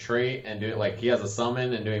having like a trait and doing like he has a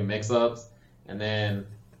summon and doing mix-ups, and then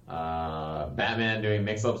Batman doing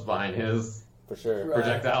mix-ups behind his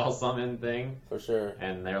projectile summon thing. For sure.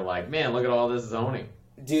 And they're like, man, look at all this zoning.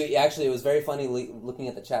 Dude, actually, it was very funny looking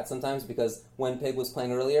at the chat sometimes because when Pig was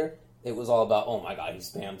playing earlier, it was all about, oh my god, he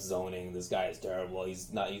spams zoning, this guy is terrible,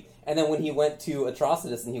 he's not... And then when he went to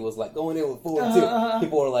Atrocitus and he was like, going in with 4-2,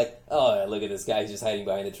 people were like, oh, look at this guy, he's just hiding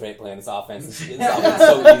behind the trait playing this offense. It's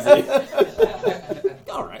so easy.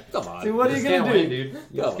 Alright, come on. Dude, what are you going to do? Win, dude.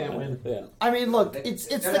 You just can't win. Yeah. I mean, look,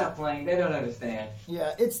 They're not playing, they don't understand.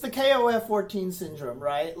 Yeah, it's the KOF 14 syndrome,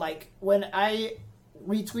 right? Like, when I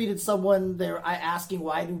retweeted someone there asking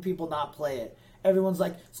why do people not play it, everyone's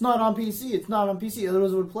like, it's not on PC,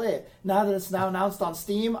 others would play it. Now that it's now announced on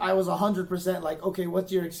Steam, I was 100% like, okay,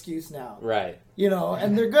 what's your excuse now? Right.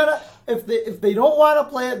 And they're gonna, if they don't want to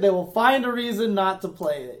play it, they will find a reason not to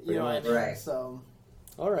play it. You know what I mean? Right. So,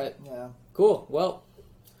 alright. yeah. Cool. Well,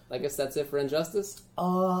 I guess that's it for Injustice.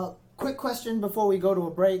 Quick question before we go to a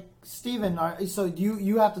break. Steven, so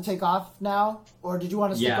you have to take off now? Or did you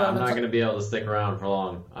want to stick around? Yeah, I'm not going to be able to stick around for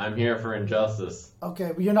long. I'm here for Injustice.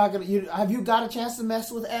 Okay, but you're not going to... Have you got a chance to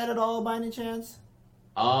mess with Ed at all by any chance?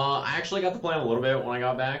 I actually got to play him a little bit when I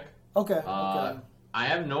got back. Okay. I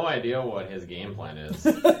have no idea what his game plan is.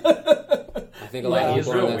 I think a lot of He's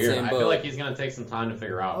people are in real that weird. same I boat. feel like he's going to take some time to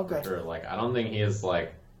figure out for sure. Like, I don't think he is,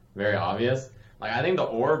 like, very obvious. Like, I think the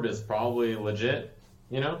orb is probably legit,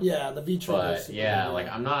 you know? Yeah, the V trigger. But, yeah,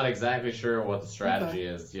 like, I'm not exactly sure what the strategy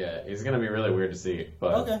is yet. He's going to be really weird to see.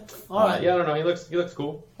 But, Okay, all right. Yeah, I don't know. He looks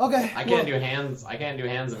cool. Okay. I can't do hands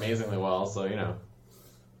amazingly well, so, you know.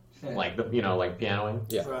 Like, like pianoing.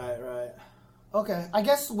 Yeah. Right. Okay, I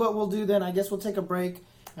guess what we'll do then, I guess we'll take a break,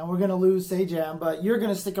 and we're going to lose Sajam, but you're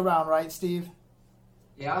going to stick around, right, Steve?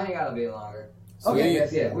 Yeah, I'll hang out a bit longer. Okay.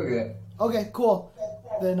 Yes, yeah, we're good. Okay, cool.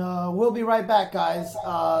 Then we'll be right back, guys.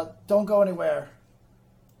 Don't go anywhere.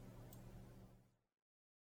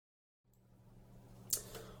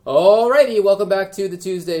 Alrighty, welcome back to the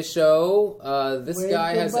Tuesday show. This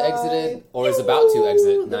guy has exited, or is about to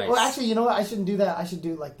exit. Nice. Well, actually, you know what? I shouldn't do that. I should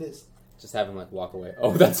do it like this. Just have him like walk away.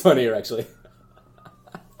 Oh, that's funnier actually.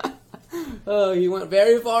 Oh, he went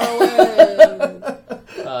very far away.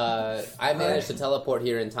 I managed to teleport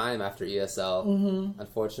here in time after ESL. Mm-hmm.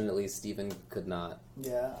 Unfortunately, Steven could not.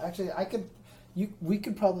 Yeah, actually, I could. We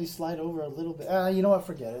could probably slide over a little bit. You know what?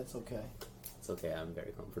 Forget it. It's okay. It's okay. I'm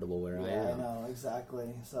very comfortable where I Yeah, am. I know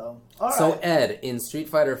exactly. So, all right. So Ed in Street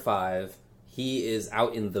Fighter V, he is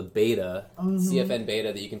out in the beta, CFN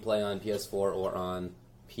beta that you can play on PS4 or on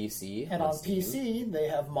PC. And on Steam. PC, they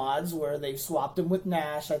have mods where they've swapped him with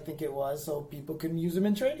Nash, I think it was, so people can use him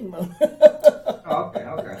in training mode.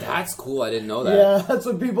 Okay. That's cool. I didn't know that. Yeah, that's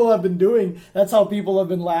what people have been doing. That's how people have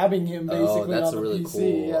been labbing him, basically, Oh, that's on the really PC.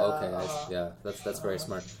 cool. Yeah. Okay, yeah, that's very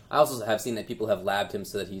smart. I also have seen that people have labbed him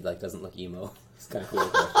so that he like doesn't look emo. It's kind of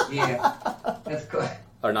cool. Yeah, that's cool.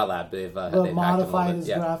 Or not labbed, they've But hacked him a modified little his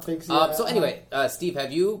bit. Yeah. graphics. Yeah. So anyway, Steve,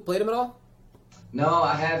 have you played him at all? No,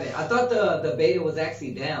 I haven't. I thought the beta was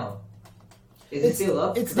actually down. Is it still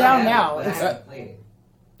up? It's 'Cause I down haven't, now. but I It's- haven't played it.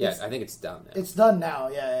 Yeah, I think it's down now. It's done now.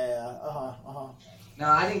 Yeah. Uh-huh. No,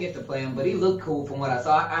 I didn't get to play him, but he looked cool from what I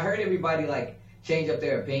saw. I heard everybody like change up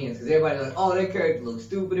their opinions because everybody was like, "Oh, that character looks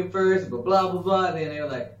stupid at first, but blah blah blah." And then they were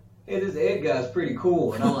like, "Hey, this Ed guy's pretty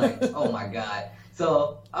cool," and I'm like, "Oh my god!"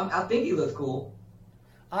 So I think he looks cool.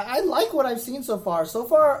 I like what I've seen so far. So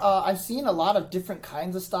far, I've seen a lot of different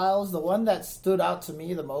kinds of styles. The one that stood out to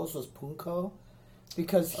me the most was Punko,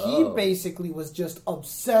 because he basically was just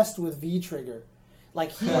obsessed with V-Trigger.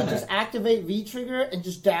 Like, he would just activate V-Trigger and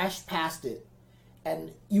just dash past it.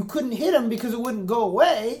 And you couldn't hit him because it wouldn't go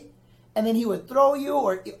away. And then he would throw you,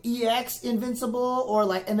 or EX invincible, or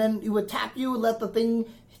like, and then he would tap you, let the thing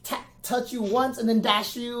touch you once, and then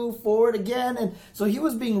dash you forward again. And so he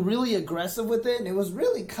was being really aggressive with it, and it was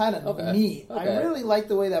really kind of neat. Okay. I really liked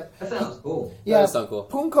the way that. That sounds cool. Yeah, That does sound cool.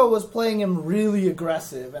 Punko was playing him really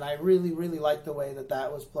aggressive, and I really, really liked the way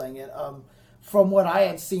that was playing it. From what I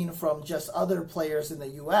had seen from just other players in the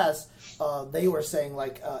U.S., they were saying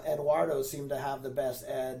like Eduardo seemed to have the best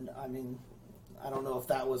Ed. I mean, I don't know if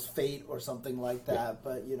that was fate or something like that,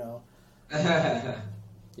 but you know.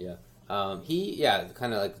 Yeah.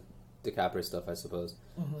 Kind of like DiCaprio stuff, I suppose.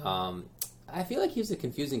 I feel like he's a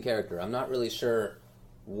confusing character. I'm not really sure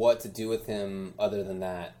what to do with him other than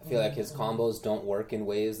that. I feel like his combos don't work in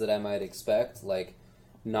ways that I might expect. Like,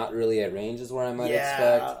 not really at range is where I might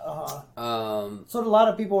expect. So a lot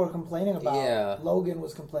of people were complaining about. Yeah. Logan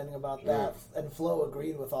was complaining about that, and Flo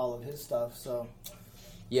agreed with all of his stuff. So.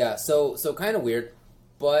 Yeah, so kind of weird,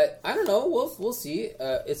 but I don't know. We'll see.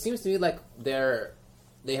 It seems to me like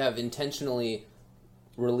they have intentionally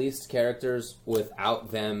released characters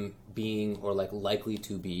without them being or like likely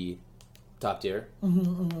to be top tier.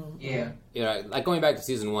 Yeah. You know, like going back to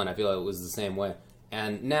season 1, I feel like it was the same way.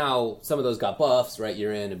 And now some of those got buffs, right?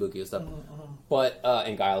 Yurin, Ibuki and stuff, but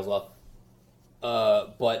and Guile as well.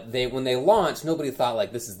 But when they launched, nobody thought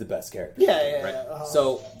like this is the best character. Yeah. Right.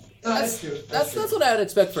 So. That's true. That's what I would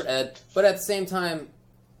expect for Ed, but at the same time,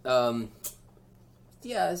 stuff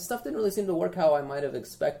didn't really seem to work how I might have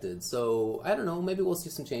expected. So I don't know. Maybe we'll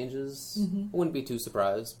see some changes. I wouldn't be too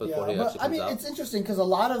surprised before he actually comes out. It's interesting because a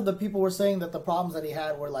lot of the people were saying that the problems that he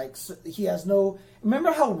had were like he has no.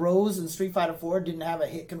 Remember how Rose in Street Fighter 4 didn't have a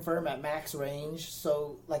hit confirm at max range,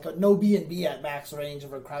 so like a no B&B at max range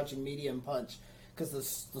of a crouching medium punch because the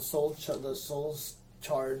soul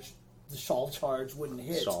charge wouldn't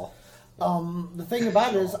hit. The thing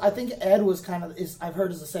about it is, I think Ed was I've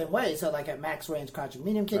heard is the same way. So like at max range, crouching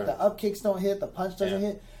medium kick, the up kicks don't hit, the punch doesn't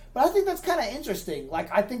hit. But I think that's kind of interesting.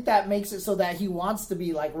 Like I think that makes it so that he wants to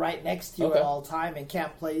be like right next to you at all time and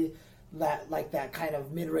can't play that kind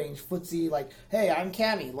of mid range footsie. Like, hey, I'm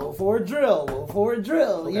Cammy, low forward drill.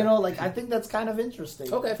 Okay. You know, like I think that's kind of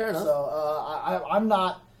interesting. Okay, fair enough. So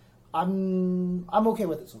I'm okay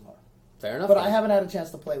with it so far. Fair enough. But I haven't had a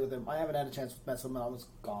chance to play with him. I haven't had a chance to mess with him. I was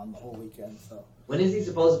gone the whole weekend. So When is he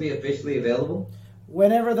supposed to be officially available?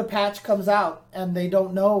 whenever the patch comes out, and they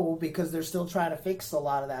don't know because they're still trying to fix a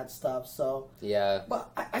lot of that stuff. So Yeah. but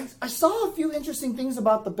I saw a few interesting things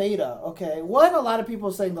about the beta. Okay, one, a lot of people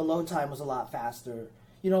are saying the load time was a lot faster.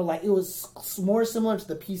 Like it was more similar to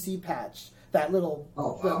the PC patch. That little,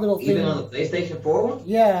 that little thing. Even on the PlayStation 4 one?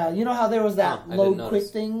 Yeah, you know how there was that I load didn't quick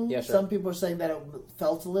notice. thing? Yeah, sure. Some people are saying that it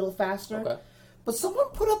felt a little faster. Okay. But someone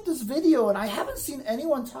put up this video, and I haven't seen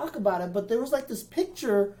anyone talk about it, but there was like this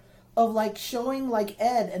picture of like showing like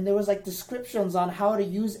Ed, and there was like descriptions on how to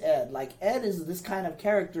use Ed. Like, Ed is this kind of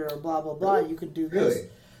character, or blah, blah, blah. You could do this. Really?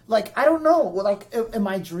 Like, I don't know. Like, am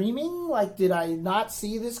I dreaming? Like, did I not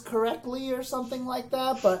see this correctly or something like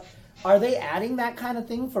that? But are they adding that kind of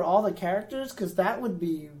thing for all the characters? Because that would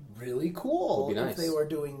be really cool Would be nice. if they were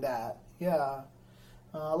doing that. Yeah.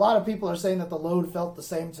 A lot of people are saying that the load felt the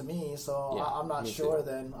same to me, so Yeah, I'm not me sure too.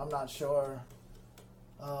 then. I'm not sure.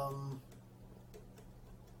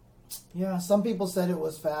 Yeah, some people said it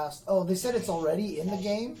was fast. Oh, they said it's already in the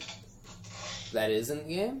game? That is in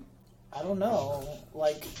the game? I don't know.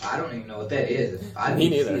 Like, I don't even know what that is. I Me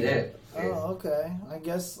didn't neither. see that. oh, okay. I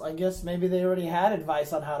guess maybe they already had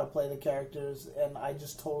advice on how to play the characters, and I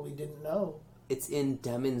just totally didn't know. It's in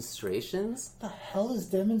demonstrations? What the hell is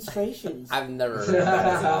demonstrations? I've never heard of that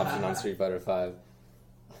as an option on Street Fighter 5.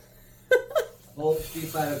 Old Street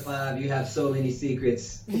Fighter 5, you have so many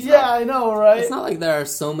secrets. Yeah, I know, right? It's not like there are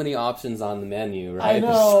so many options on the menu, right? I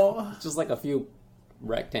know. It's just like a few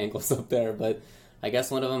rectangles up there, but I guess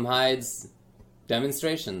one of them hides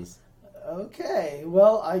demonstrations. Okay,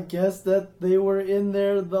 well, I guess that they were in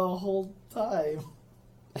there the whole time.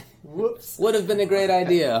 Whoops. Would have been a great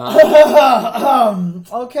idea, huh?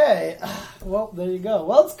 Okay, well, there you go.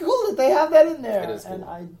 Well, it's cool that they have that in there. It is cool.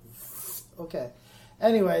 And okay.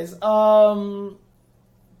 Anyways, but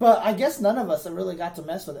I guess none of us have really got to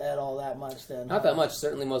mess with Ed all that much then. Not that much.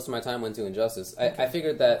 Certainly most of my time went to Injustice. I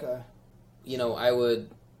figured that, Okay. I would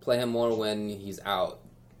play him more when he's out.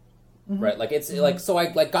 Mm-hmm. Right? Like, it's like, so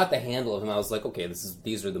I like got the handle of him. I was like, okay,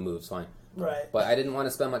 these are the moves, fine. Right. But I didn't want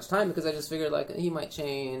to spend much time because I just figured, like, he might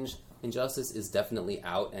change. Injustice is definitely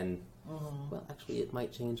out, and, well, actually, it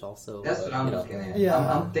might change also. That's but, what I'm looking at. Yeah.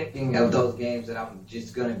 I'm thinking of those games that I'm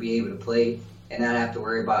just going to be able to play and not have to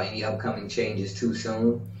worry about any upcoming changes too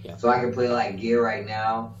soon. Yeah. So I can play like Gear right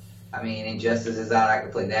now. I mean, Injustice is out. I can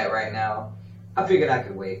play that right now. I figured I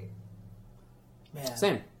could wait. Man.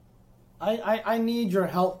 Same. I need your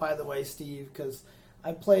help, by the way, Steve, because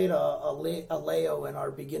I played a Leo in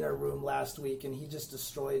our beginner room last week, and he just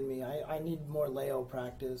destroyed me. I need more Leo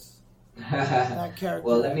practice. That character.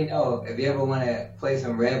 Well, let me know if you ever want to play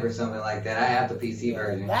some Rev or something like that. I have the PC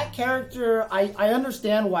version. That character, I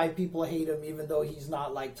understand why people hate him, even though he's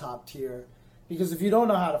not like top tier. Because if you don't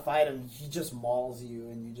know how to fight him, he just mauls you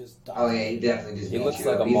and you just die. Oh yeah, he definitely just. He beats looks you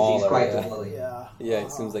like up. a He's mauler, quite yeah. the bully. Yeah. Yeah,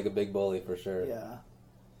 it seems like a big bully for sure. Yeah.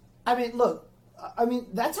 I mean, look. I mean,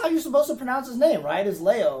 that's how you're supposed to pronounce his name, right? Is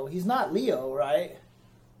Leo. He's not Leo, right?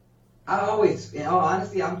 I always, in all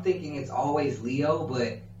honesty, I'm thinking it's always Leo,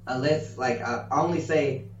 but unless, like, I only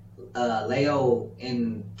say Leo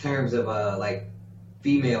in terms of, like,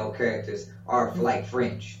 female characters are, like,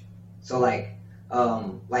 French. So, like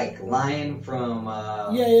Lion from...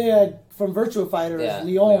 Yeah. From Virtua Fighter Yeah, is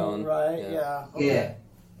Leon, Leon, right? yeah. Yeah. Okay. Yeah.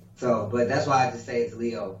 So, but that's why I just say it's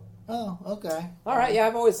Leo. Oh, okay. All right, yeah,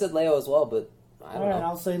 I've always said Leo as well, but I don't All right, know.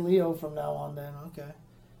 I'll say Leo from now on then. Okay.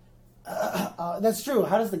 That's true.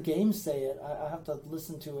 How does the game say it? I have to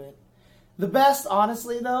listen to it. The best,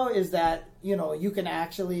 honestly, though, is that, you can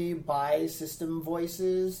actually buy system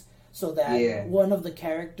voices so that one of the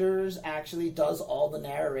characters actually does all the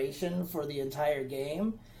narration for the entire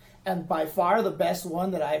game. And by far the best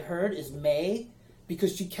one that I've heard is May,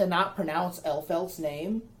 because she cannot pronounce Elfelt's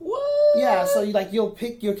name. What? Yeah, so you'll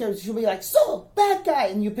pick your character. She'll be like, "So bad guy,"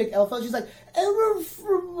 and you pick Elfeld. She's like, "Really?"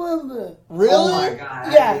 Oh my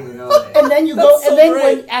god, Yeah. I didn't even know that. And then you That's go, so and then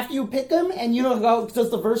great. after you pick him, and go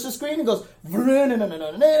does the versus screen, and goes,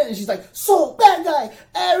 and she's like, "So bad guy."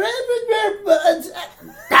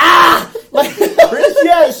 Like,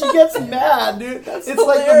 yeah, she gets mad, dude. That's it's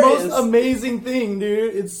like the hilarious. most amazing thing,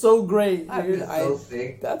 dude. It's so great, dude. That's so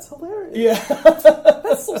sick. That's hilarious. Yeah.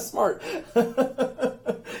 That's so smart.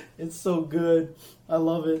 It's so good. I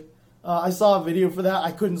love it. I saw a video for that.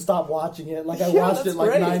 I couldn't stop watching it. Like, I Yeah, watched it that's like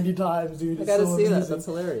great. 90 times, dude. I It's gotta so see that. amazing. That's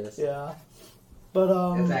hilarious. Yeah. But,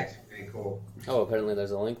 That's actually pretty cool. Oh, apparently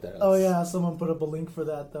there's a link there. oh yeah, someone put up a link for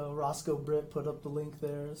that, though. Roscoe Britt put up the link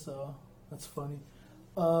there, so that's funny.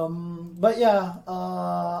 But yeah,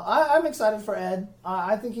 I'm excited for Ed.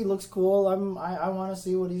 I think he looks cool. I want to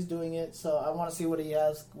see what he's doing it, so I want to see what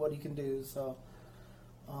he can do, so.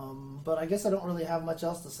 But I guess I don't really have much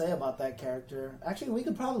else to say about that character. Actually, we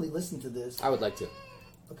could probably listen to this. I would like to.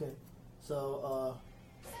 Okay, so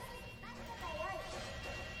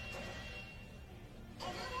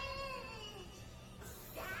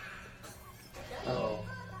Oh,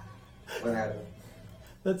 what happened?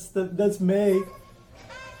 that's May.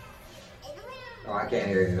 Oh, I can't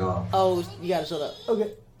hear it at all. Oh, you gotta shut up.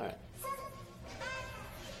 Okay. All right.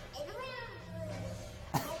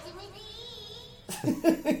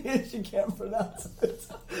 She can't pronounce it.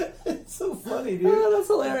 It's so funny, dude. Oh, that's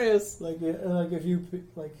hilarious. Like if you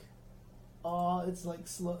like, oh, it's like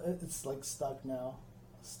slow. It's like stuck now.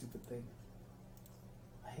 Stupid thing.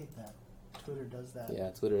 I hate that. Twitter does that. Yeah,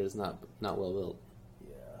 Twitter is not well built.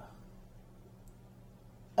 Yeah.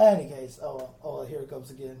 Any case, oh, here it comes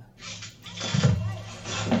again.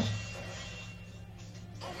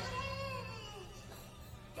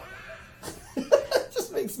 It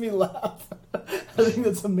just makes me laugh. I think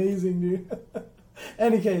that's amazing, dude.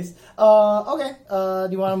 Any case, okay. Do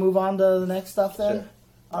you want to move on to the next stuff then? Sure.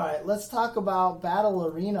 All right, let's talk about Battle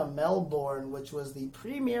Arena Melbourne, which was the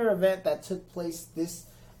premier event that took place this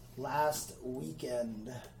last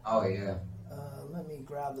weekend. Oh yeah. Let me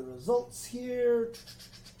grab the results here.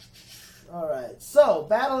 All right, so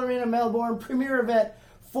Battle Arena Melbourne premier event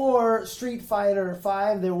for Street Fighter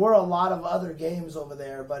V. There were a lot of other games over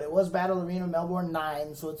there, but it was Battle Arena Melbourne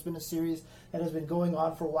 9, so it's been a series that has been going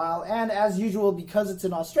on for a while. And as usual, because it's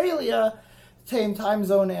in Australia, same time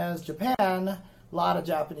zone as Japan, a lot of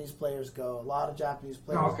Japanese players go. A lot of Japanese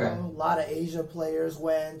players go. A lot of Asia players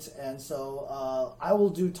went. And so I will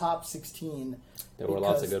do top 16. There were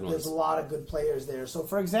lots of good ones. There's a lot of good players there. So,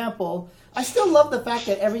 for example, I still love the fact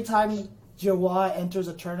that every time Jawa enters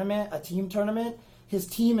a tournament, a team tournament, his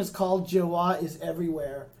team is called Jawa is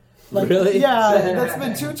Everywhere. Like, really? Yeah, that's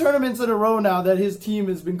been 2 tournaments in a row now that his team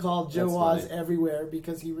has been called Jawa's Everywhere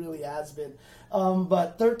because he really has been.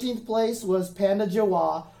 But 13th place was Panda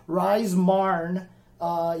Jawa, Rise Marn,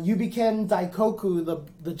 Yubiken Daikoku,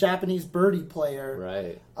 the Japanese birdie player,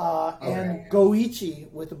 Right. and Goichi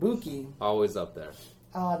with Ibuki. Always up there.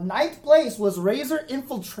 9th place was Razor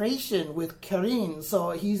Infiltration with Karin,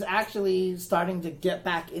 so he's actually starting to get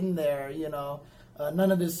back in there, you know.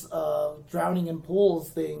 None of this drowning in pools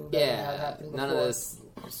thing that had happened before. None of this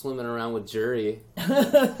swimming around with jury. Pick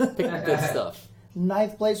the good stuff.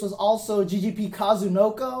 9th place was also GGP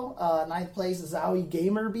Kazunoko. 9th place is Zowie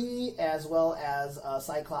Gamerby, as well as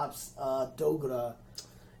Cyclops Dogra.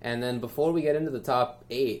 And then before we get into the top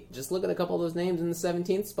 8, just look at a couple of those names in the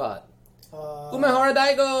 17th spot. Umehara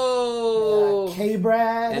Daigo! Yeah,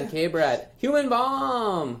 K-Brad. And K-Brad. Human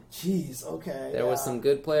Bomb! Jeez, okay. There was some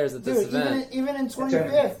good players at this event. Even in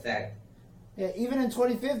 25th. Yeah, even in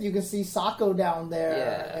 25th, you can see Sako down there.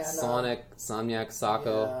 Yeah, and, Sonic, Samyak,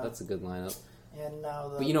 Sako. Yeah. That's a good lineup. And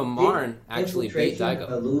now But you know, Marn actually beat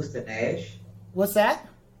Daigo. Lose to Nash? What's that?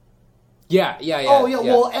 Yeah. Oh,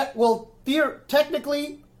 yeah. Well,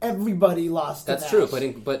 technically, everybody lost to That's Nash. true,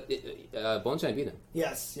 but Bonchan beat him.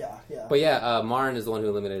 Yes, yeah. But yeah, Marn is the one who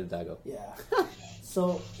eliminated Daigo. Yeah.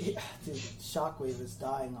 So, dude, Shockwave is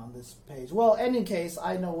dying on this page. Well, any case,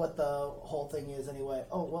 I know what the whole thing is anyway.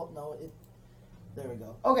 Oh, well, no, there we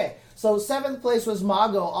go. Okay, so 7th place was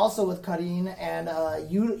Mago, also with Karin, and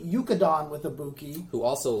Yukadon with Ibuki. Who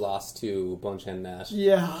also lost to Bonchan Nash.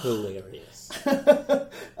 Yeah. Hilarious.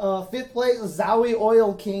 5th place was Zowie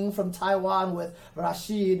Oil King from Taiwan with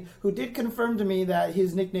Rashid, who did confirm to me that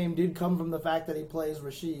his nickname did come from the fact that he plays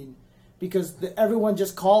Rashid. Because everyone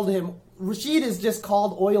just called him... Rashid is just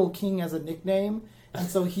called Oil King as a nickname, and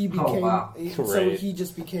so he became... So he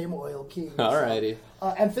just became Oil King. Alrighty.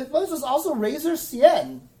 And 5th place was also Razor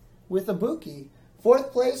Cien with Ibuki.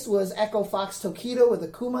 4th place was Echo Fox Tokido with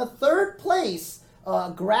Akuma. 3rd place,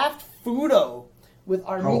 Graft Fudo with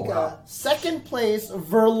Armika. Oh, wow. 2nd place,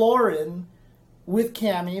 Verloren with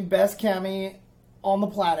Cammy. Best Cammy on the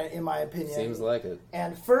planet, in my opinion. Seems like it.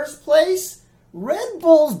 And 1st place, Red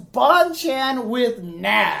Bull's Bonchan with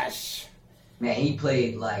Nash. Man, he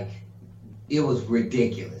played it was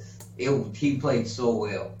ridiculous. He played so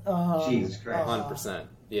well. Jesus Christ. 100%.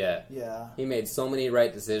 Yeah. Yeah. He made so many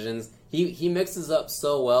right decisions. He mixes up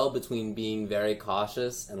so well between being very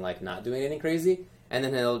cautious and not doing anything crazy, and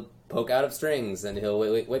then he'll poke out of strings and he'll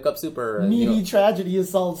wake up super. And, Meaty tragedy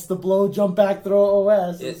assaults, the blow, jump back, throw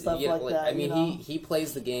OS, and stuff like that. I mean, he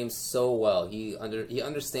plays the game so well. He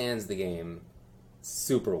understands the game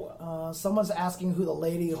super well. Someone's asking who the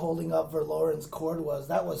lady holding up Verloren's cord was.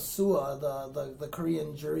 That was Sua, the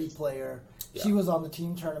Korean jury player. Yeah. She was on the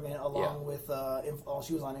team tournament along with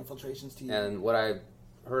she was on Infiltration's team. And what I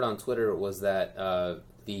heard on Twitter was that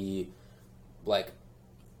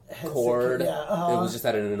cord. Yeah, It was just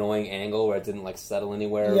at an annoying angle where it didn't like settle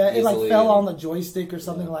anywhere. Yeah, it easily. like fell on the joystick or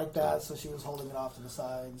something like that, so she was holding it off to the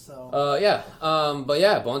side. So but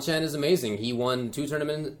yeah, Bonchan is amazing. He won 2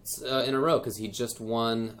 tournaments in a row because he just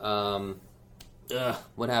won.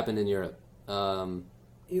 What happened in Europe?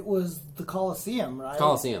 it was the Coliseum, right?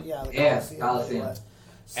 Coliseum. Yeah, the Yeah, Coliseum. Coliseum.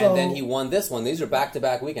 So, And then he won this one. These are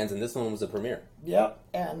back-to-back weekends, and this one was a premiere. Yep,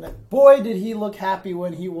 and boy, did he look happy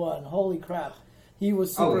when he won. Holy crap. He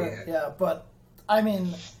was super, Oh, yeah. yeah, but, I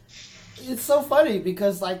mean, it's so funny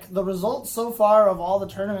because, like, the results so far of all the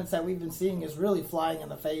tournaments that we've been seeing is really flying in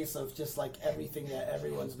the face of just, like, everything that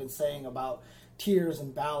everyone's been saying about tiers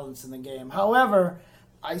and balance in the game. However,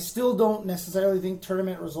 I still don't necessarily think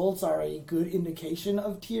tournament results are a good indication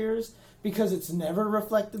of tiers because it's never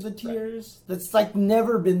reflected the tiers. That's, like,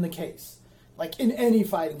 never been the case. Like, in any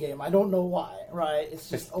fighting game. I don't know why, right? It's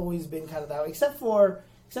just always been kind of that way. Except for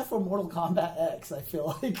Mortal Kombat X, I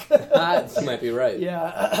feel like. You might be right.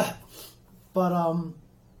 Yeah. But,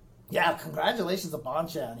 yeah, congratulations to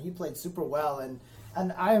Bonchan. He played super well, and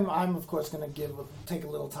I'm of course going to take a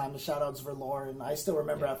little time to shout out Verloren. I still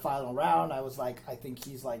remember at Final Round, I was like, I think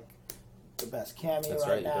he's like the best Cammy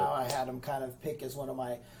right now. I had him kind of pick as one of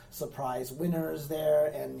my surprise winners there,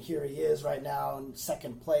 and here he is right now in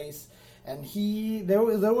second place. And there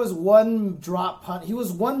was one drop punish. He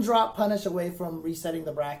was one drop punish away from resetting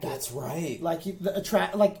the bracket. That's right. Like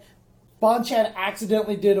Bonchan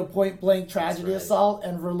accidentally did a point blank tragedy assault,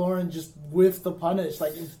 and Verloren just whiffed the punish.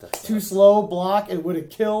 Like too slow block, it would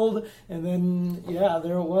have killed. And then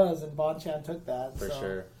there it was, and Bonchan took that For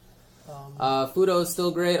sure. Fudo is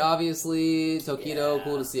still great, obviously. Tokido,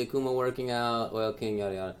 cool to see Akuma working out. Well, King,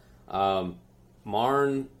 yada yada.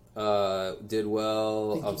 Marn did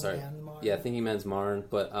well. Thinking I'm sorry. Man Marn. Yeah, Thinking Man's Marn,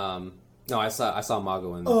 but no, I saw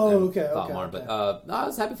Mago and thought Marn, but no, I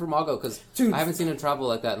was happy for Mago because I haven't seen him travel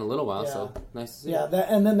like that in a little while, so nice to see. Yeah,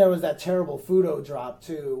 and then there was that terrible Fudo drop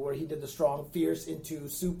too, where he did the strong fierce into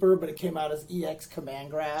super, but it came out as EX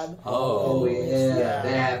command grab. Oh yeah, that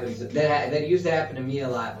happens. That used to happen to me a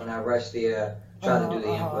lot when I rushed the try to do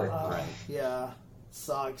the input. Right. Yeah,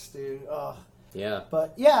 sucks, dude. Yeah.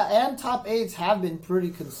 But yeah, and top 8s have been pretty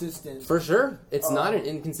consistent. For sure. It's not an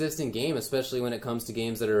inconsistent game, especially when it comes to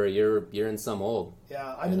games that are a year and some old.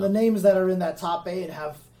 Yeah, I mean, the names that are in that top 8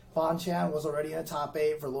 have Bonchan was already in a top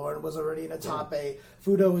 8, Verloren was already in a top 8,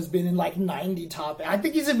 Fudo has been in like 90 top 8. I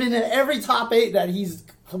think he's been in every top 8 that he's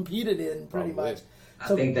competed in, pretty much.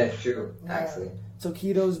 I think that's true, actually.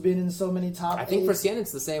 Tokido's been in so many top 8s. I think for Cien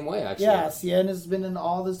it's the same way, actually. Yeah, Cien has been in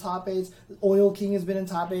all his top 8s. Oil King has been in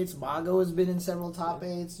top 8s. Mago has been in several top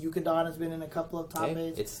 8s. Yukadon has been in a couple of top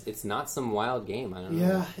 8s. It's not some wild game. I don't know.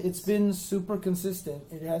 Yeah, it's been super consistent.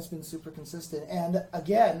 It has been super consistent. And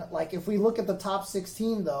again, like if we look at the top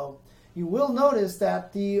 16, though, you will notice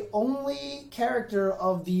that the only character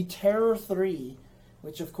of the Terror 3,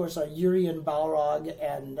 which of course are Urien, Balrog,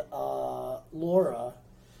 and Laura,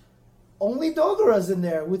 only Dogura's in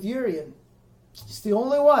there with Urien. He's the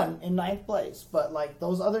only one in 9th place. But, like,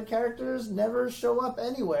 those other characters never show up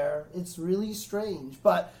anywhere. It's really strange.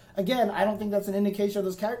 But, again, I don't think that's an indication of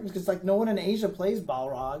those characters because, like, no one in Asia plays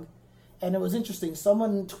Balrog. And it was interesting.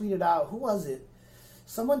 Someone tweeted out, who was it?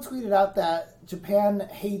 Someone tweeted out that Japan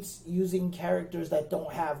hates using characters that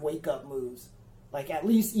don't have wake-up moves. Like, at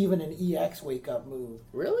least even an EX wake-up move.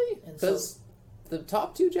 Really? Because the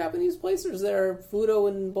top 2 Japanese placers there are Fudo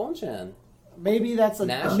and Bonchan. Maybe that's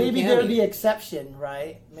maybe they're the exception,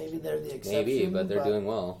 right? Maybe they're the exception. Maybe, but they're doing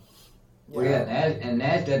well. Yeah. Well, yeah,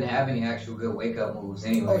 Nash doesn't have any actual good wake-up moves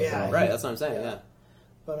anyway. Oh, yeah. Right, that's what I'm saying, yeah.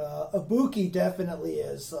 But Ibuki definitely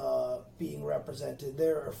is being represented.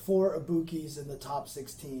 There are 4 Ibukis in the top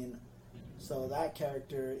 16. So that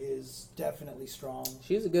character is definitely strong.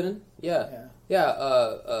 She's a good one. Yeah.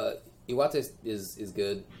 Iwate is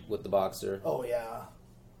good with the boxer. Oh, yeah.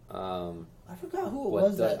 I forgot who it but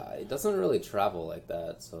was that... It doesn't really travel like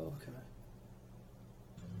that, so... Okay.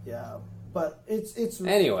 Yeah, but it's...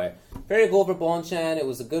 Anyway, very cool for Bonchan. It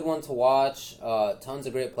was a good one to watch. Tons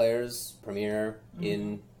of great players premiere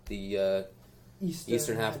in the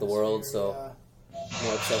eastern half of the world, so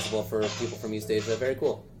more accessible for people from East Asia. Very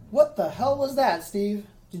cool. What the hell was that, Steve?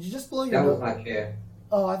 Did you just blow your nose? That was my chair.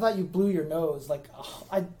 Oh, I thought you blew your nose. Like,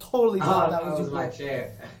 I totally thought that was my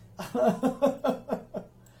chair.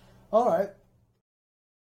 All right.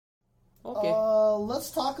 Okay.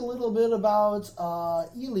 Let's talk a little bit about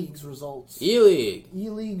E-League's results. E-League.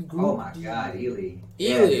 E-League Group Oh my D. God, E-League.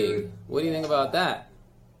 E-League. What do you think about that?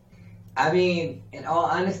 I mean, in all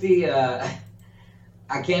honesty,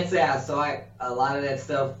 I can't say I saw a lot of that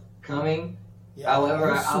stuff coming. Yeah,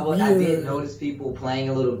 However, I did notice people playing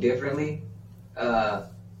a little differently.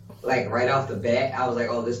 like right off the bat, I was like,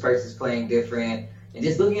 oh, this person's playing different. And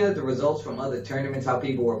just looking at the results from other tournaments, how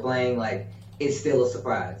people were playing, like, it's still a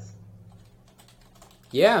surprise.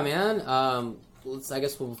 Yeah, man.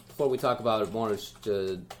 Before we talk about it more,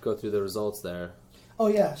 to go through the results there. Oh,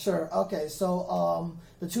 yeah, sure. Okay, so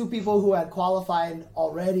the two people who had qualified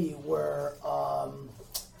already were,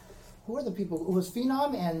 who were the people? It was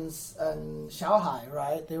Phenom and Xiaohai,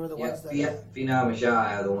 right? They were the ones that... Yeah, Phenom and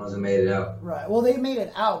Xiaohai are the ones that made it out. Right. Well, they made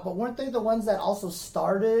it out, but weren't they the ones that also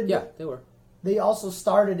started? Yeah, they were. They also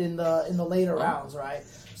started in the later rounds, right?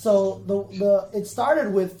 So it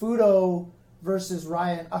started with Fudo versus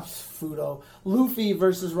Ryan. Luffy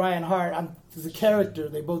versus Ryan Hart. The character.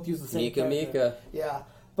 They both use the same character. Mika. Yeah,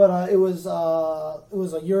 but it was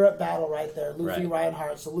a Europe battle right there. Luffy, right. Ryan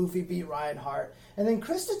Hart. So Luffy beat Ryan Hart, and then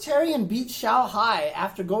Christatarian beat Xiaohai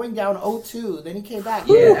after going down 0-2. Then he came back.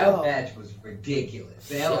 Yeah, that match was ridiculous.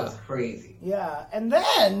 That was crazy. Yeah, and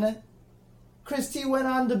then Chris T went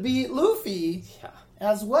on to beat Luffy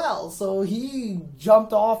as well. So he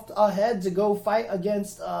jumped off ahead to go fight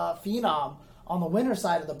against Phenom on the winner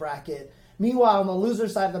side of the bracket. Meanwhile, on the loser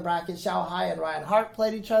side of the bracket, Xiaohai and Ryan Hart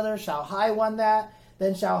played each other. Xiaohai won that.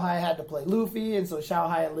 Then Xiaohai had to play Luffy, and so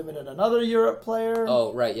Xiaohai eliminated another Europe player.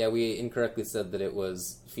 Oh, right, yeah, we incorrectly said that it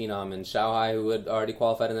was Phenom and Xiaohai who had already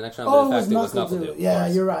qualified in the next round, but in fact it was NuckleDu. Yeah,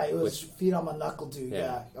 you're right. It was Phenom and NuckleDu.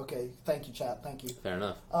 Yeah. Okay. Thank you, chat. Thank you. Fair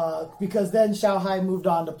enough. Because then Xiaohai moved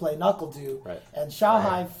on to play NuckleDu. Right. And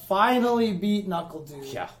Xiaohai finally beat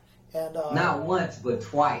NuckleDu. Yeah. And not once, but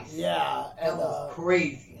twice. Yeah. That was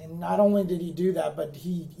crazy. And not only did he do that, but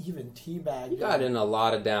he even teabagged He got in a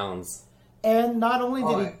lot of downs. And not only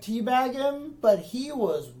did he teabag him, but he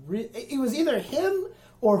was... it was either him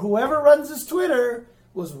or whoever runs his Twitter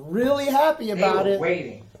was really happy about it.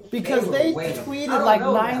 Waiting. Because they tweeted like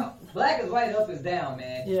 9... Black is white, up is down,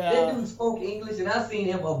 man. Yeah. That dude spoke English, and I've seen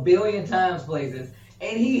him a billion times places,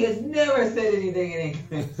 and he has never said anything in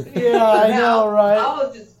English. Yeah, I know, right?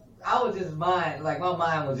 I was just my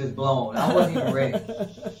mind was just blown. I wasn't even ready.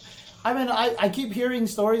 I mean, I keep hearing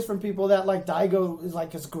stories from people that like Daigo is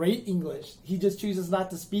like his great English. He just chooses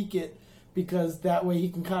not to speak it because that way he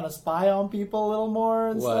can kind of spy on people a little more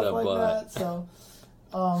and stuff like that. So,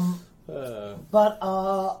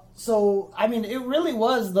 so I mean, it really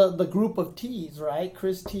was the group of T's, right?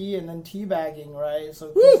 Chris T and then teabagging, right? So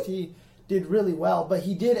Chris T did really well, but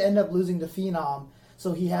he did end up losing to Phenom,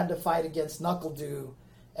 so he had to fight against NuckleDu.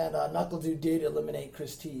 And NuckleDu did eliminate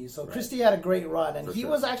Chris T. So Chris T had a great run, and he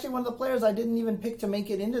was actually one of the players I didn't even pick to make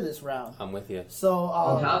it into this round. I'm with you. So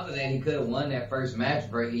on top of that, he could have won that first match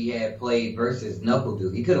where he had played versus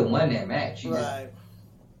NuckleDu. He could have won that match. Right.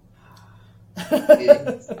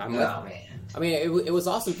 Man. I mean, it was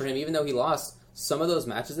awesome for him, even though he lost. Some of those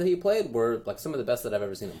matches that he played were like some of the best that I've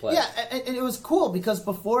ever seen him play. Yeah, and it was cool because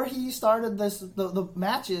before he started the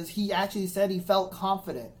matches, he actually said he felt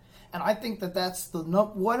confident. And I think that's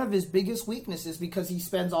one of his biggest weaknesses because he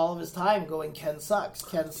spends all of his time going, Ken sucks.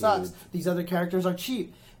 These other characters are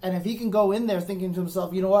cheap. And if he can go in there thinking to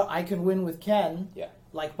himself, you know what, I can win with Ken,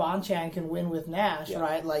 like Bonchan can win with Nash,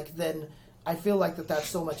 right? Like, then I feel like that's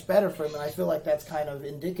so much better for him. And I feel like that's kind of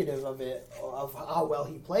indicative of how well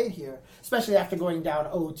he played here, especially after going down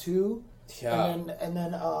 0-2. Yeah. And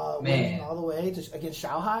then winning all the way against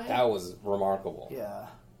Xiaohai. That was remarkable. Yeah.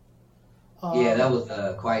 Yeah, that was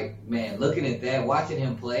looking at that, watching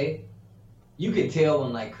him play, you could tell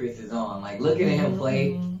when like Chris is on. Like looking at him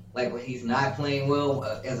play, like when he's not playing well,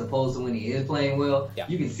 as opposed to when he is playing well,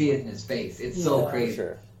 you can see it in his face. It's so crazy.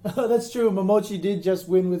 Sure. That's true. Momochi did just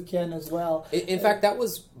win with Ken as well. In fact, that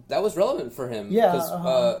was relevant for him. Yeah.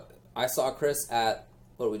 Because I saw Chris at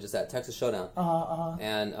Texas Showdown.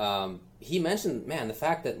 And he mentioned, man, the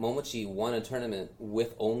fact that Momochi won a tournament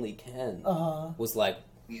with only Ken was like,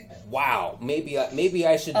 wow, maybe I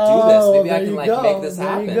should do this. Maybe I can make this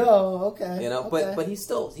happen. There you go. Okay. You know, but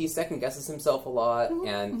he second guesses himself a lot,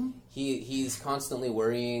 and he's constantly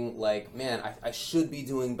worrying. Like, man, I should be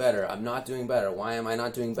doing better. I'm not doing better. Why am I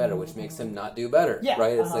not doing better? Which makes him not do better. Yeah.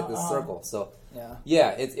 Right? It's like this circle. So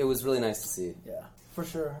it was really nice to see. Yeah, for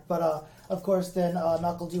sure. But of course, then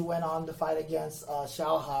NuckleDu went on to fight against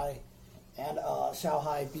Xiaohai. And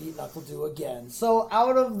Xiaohai beat NuckleDu again. So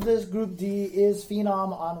out of this Group D is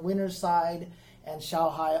Phenom on winner's side and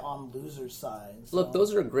Xiaohai on loser's side. So. Look,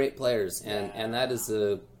 those are great players, and that is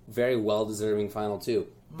a very well-deserving final too.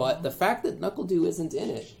 But the fact that NuckleDu isn't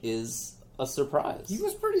in it is a surprise. He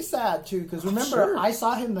was pretty sad too, because remember, I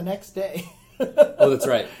saw him the next day. Oh, that's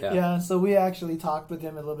right. Yeah. So we actually talked with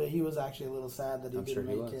him a little bit. He was actually a little sad that he didn't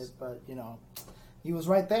make it, but you know. He was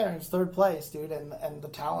right there in third place, dude, and the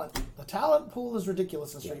talent pool is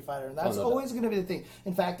ridiculous in Street Fighter, and that's always going to be the thing.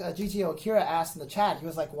 In fact, GTO Akira asked in the chat, he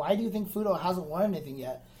was like, "Why do you think Fudo hasn't won anything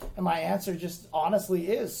yet?" And my answer just honestly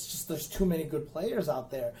is just there's too many good players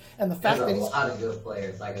out there, and the fact that there's a lot of good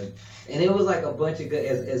players, and it was like a bunch of good.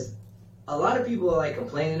 As a lot of people are like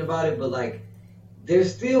complaining about it, but like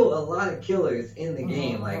there's still a lot of killers in the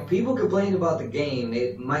game. Like people complain about the game,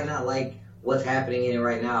 they might not like what's happening in it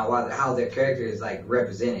right now, how their character is like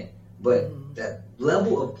represented. But the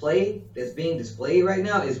level of play that's being displayed right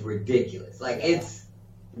now is ridiculous. Like it's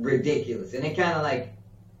ridiculous, and it kind of like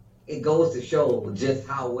it goes to show just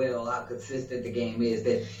how consistent the game is.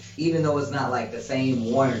 That even though it's not like the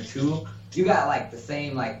same one or two, you got like the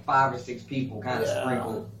same like 5 or 6 people kind of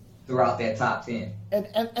sprinkled throughout that top 10.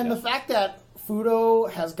 And the fact that Fudo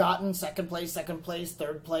has gotten second place,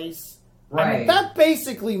 third place. Right. I mean, that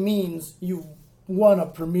basically means you've won a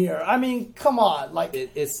premiere. I mean, come on, like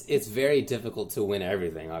it's very difficult to win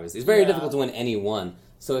everything. Obviously, it's very difficult to win any one.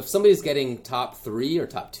 So if somebody's getting top 3 or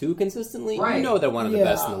top 2 consistently, you know they're one of the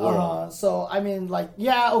best in the world. So I mean, like,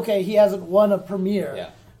 okay, he hasn't won a premiere,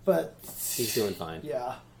 but he's doing fine.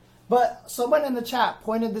 Yeah, but someone in the chat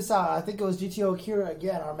pointed this out. I think it was GTO Akira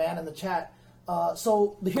again, our man in the chat.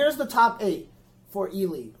 So here's the top 8 for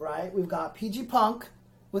E-League, right? We've got PG Punk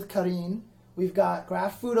with Karin. We've got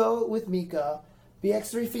Graf Fudo with Mika.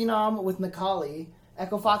 BX3 Phenom with Nakali.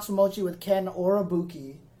 Echo Fox Mochi with Ken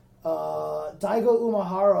Orabuki. Daigo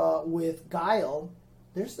Umahara with Guile.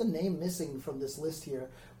 There's the name missing from this list here.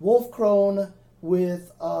 Wolf Crone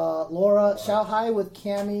with Laura. Xiaohai with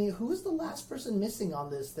Cammy. Who is the last person missing on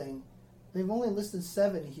this thing? They've only listed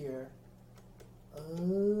 7 here.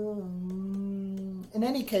 In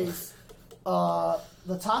any case,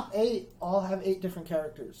 the top 8 all have 8 different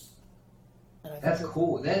characters. And that's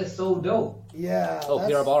cool. That is so dope. Yeah. Oh,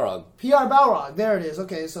 PR Balrog. PR Balrog. There it is.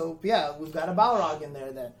 Okay, so yeah, we've got a Balrog in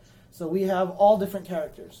there then. So we have all different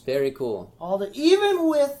characters. Very cool. Even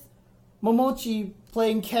with Momochi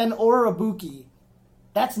playing Ken Orabuki,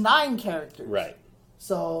 that's 9 characters. Right.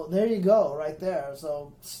 So there you go, right there.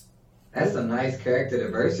 So that's a nice character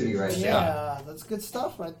diversity right there. Yeah, that's good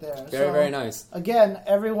stuff right there. Very, very nice. Again,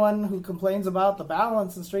 everyone who complains about the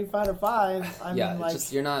balance in Street Fighter V, I mean, like,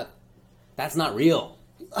 just you're not. That's not real.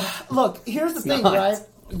 Look, here's the thing, right?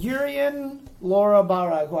 Urien, Laura,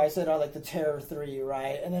 Balrog, who I said are like the Terror 3,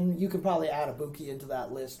 right? And then you could probably add Ibuki into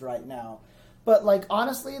that list right now. But, like,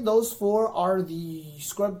 honestly, those 4 are the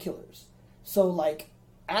scrub killers. So, like,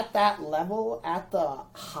 at that level, at the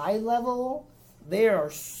high level, they are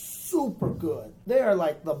super good. They are,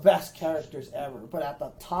 like, the best characters ever. But at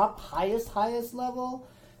the top, highest level,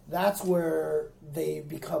 that's where they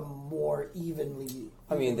become more evenly.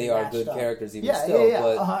 I mean, they are good characters even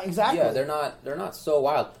but exactly. Yeah, they're not so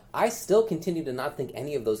wild. I still continue to not think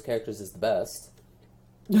any of those characters is the best.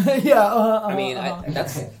 I mean,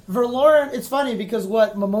 that's Verloren. It's funny because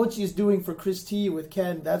what Momochi is doing for Chris T with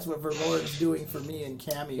Ken, that's what Verloren is doing for me and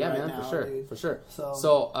Cammy right now. For sure.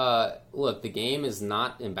 So, look, the game is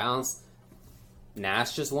not imbalanced.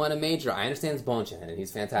 Nash just won a major. I understand it's Bonchan and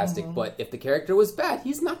he's fantastic, but if the character was bad,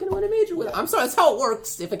 he's not going to win a major with it. I'm sorry, that's how it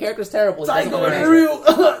works. If a character's terrible, he doesn't win a major.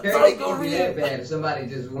 Daigo Ryu. Bad if somebody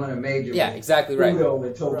just won a major. Yeah, exactly right. Fudo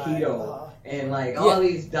and Tokido and like all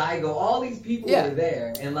these Daigo, all these people were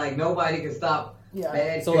there, and like nobody could stop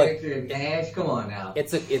bad character and Nash. Come on now.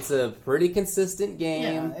 It's a pretty consistent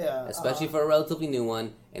game, especially for a relatively new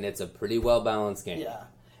one, and it's a pretty well balanced game. Yeah.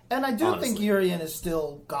 And I do think Urien is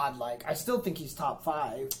still godlike. I still think he's top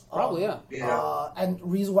 5. Probably, and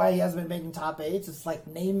reason why he hasn't been making top 8s, it's like,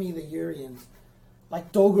 name me the Uriens.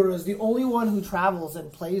 Like, Dogura is the only one who travels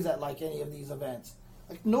and plays at, like, any of these events.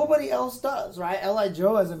 Like, nobody else does, right? L.I.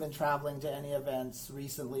 Joe hasn't been traveling to any events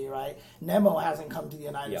recently, right? Nemo hasn't come to the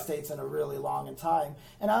United States in a really long time.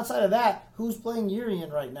 And outside of that, who's playing Urien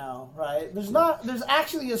right now, right? There's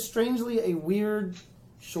actually a weird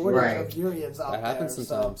shortage of Uriens out there. That happens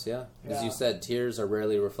sometimes, As you said, tiers are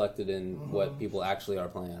rarely reflected in what people actually are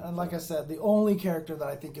playing. And like I said, the only character that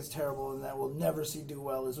I think is terrible and that we'll never see do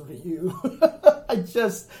well is Ryu. I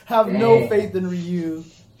just have no faith in Ryu.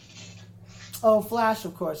 Oh, Flash,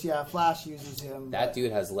 of course. Yeah, Flash uses him. That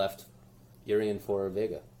dude has left Urien for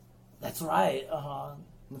Vega. That's right.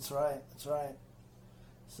 That's right.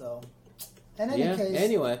 So, in any case.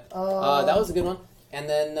 Anyway, that was a good one. And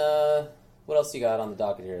then... what else you got on the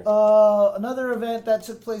docket here? Another event that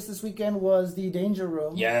took place this weekend was the Danger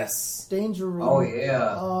Room. Yes. Danger Room. Oh,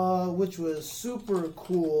 yeah. Which was super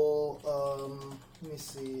cool. Let me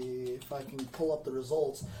see if I can pull up the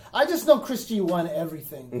results. I just know Chris G won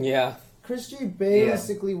everything. Yeah. Chris G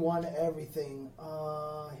basically won everything.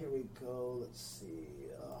 Here we go. Let's see.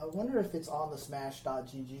 I wonder if it's on the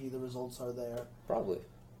Smash.gg. The results are there. Probably.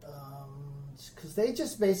 Because they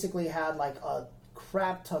just basically had like a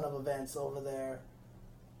crap ton of events over there.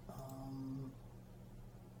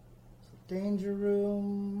 Danger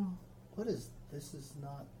Room. What is this? Is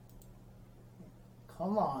not.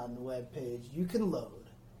 Come on, webpage. You can load.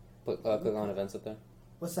 Click on events up there.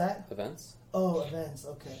 What's that? Events. Oh, events.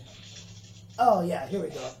 Okay. Oh yeah, here we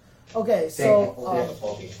go. Okay,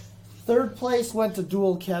 so third place went to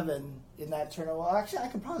Dual Kevin in that tournament. Well, actually, I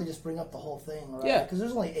could probably just bring up the whole thing, right? Yeah. Because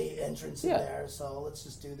there's only 8 entrants in there, so let's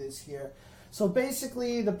just do this here. So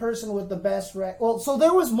basically, the person with the best so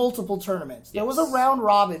there was multiple tournaments. There was a round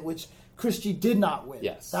robin, which Chris G did not win.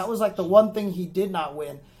 Yes. That was like the one thing he did not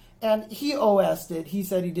win. And he OS'd it. He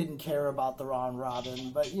said he didn't care about the round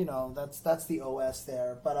robin, but that's the OS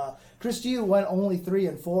there. But Chris G went only 3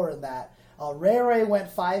 and 4 in that. Ray Ray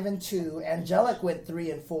went 5 and 2. Angelic went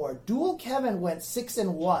 3 and 4. Dual Kevin went 6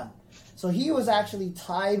 and 1. So he was actually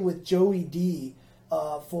tied with Joey D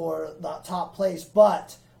for the top place,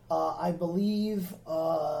 but I believe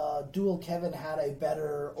Dual Kevin had a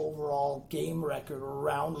better overall game record or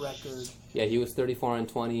round record. Yeah, he was 34 and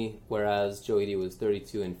 20, whereas Joey D was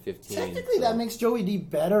 32 and 15. Technically, that makes Joey D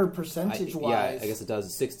better percentage-wise. Yeah, I guess it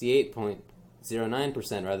does.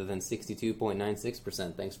 68.09% rather than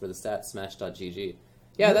 62.96%. Thanks for the stats, Smash.gg.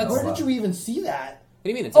 Yeah, that's. Where did you even see that? What do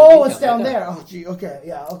you mean? It's it's down there. Oh, gee. Okay,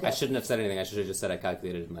 yeah, okay. I shouldn't have said anything. I should have just said I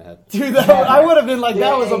calculated it in my head. Dude, I would have been like,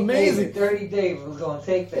 that was amazing. 30 days was going to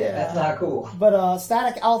take that. Yeah. That's not cool. But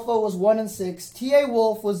Static Alpha was 1 and 6. TA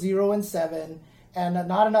Wolf was 0 and 7. And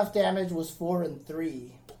Not Enough Damage was 4 and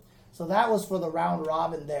 3. So that was for the round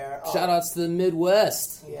robin there. Shoutouts to the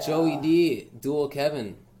Midwest. Yeah. Joey D, Dual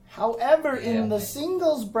Kevin. However, in the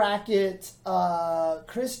singles bracket,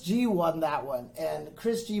 Chris G won that one, and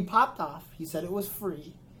Chris G popped off. He said it was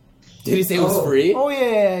free. Did he say it was free? Oh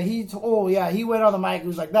yeah, he went on the mic. He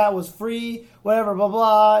was like, "That was free, whatever, blah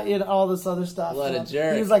blah," and all this other stuff. What a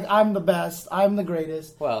jerk! He was like, "I'm the best. I'm the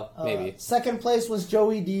greatest." Well, maybe. Second place was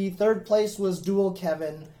Joey D. Third place was Dual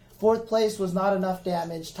Kevin. Fourth place was Not Enough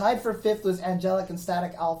Damage. Tied for fifth was Angelic and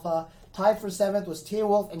Static Alpha. Tied for 7th was Tia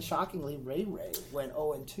Wolf, and shockingly, Ray Ray went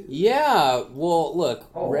 0-2. Yeah, well, look,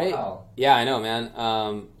 Ray. Wow. Yeah, I know, man.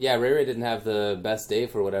 Ray Ray didn't have the best day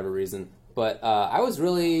for whatever reason, but I was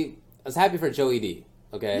happy for Joey D.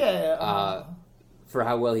 Okay, for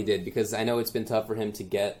how well he did, because I know it's been tough for him to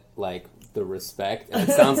get like the respect, and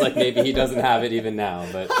it sounds like maybe he doesn't have it even now,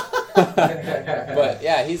 but but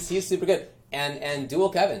yeah, he's super good. And Dual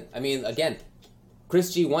Kevin. I mean, again,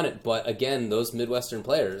 Chris G won it, but again, those Midwestern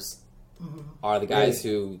players are the guys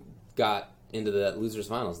who got into the losers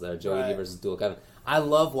finals there. Joey D versus Dual Kevin. I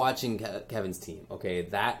love watching Kevin's team. Okay,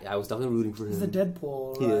 that I was definitely rooting for him. He's the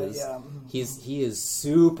Deadpool. He right? is. Yeah. He is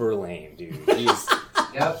super lame, dude. He's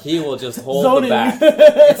Yep. he will just hold Zoning. the back.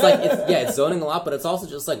 It's zoning a lot, but it's also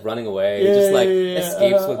just like running away. He just like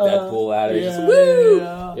escapes with Deadpool out of it. Just woo!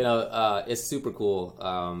 Yeah. It's super cool.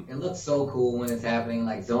 It looks so cool when it's happening.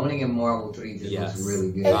 Like zoning in Marvel 3 just looks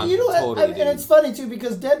really good. And you know what? Totally, and it's funny too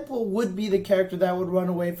because Deadpool would be the character that would run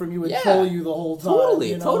away from you and troll you the whole time.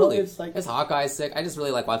 Totally. It's like his Hawkeye's sick. I just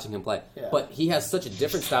really like watching him play. Yeah. But he has such a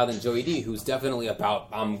different style than Joey D, who's definitely about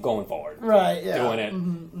I'm going forward, right? Yeah, doing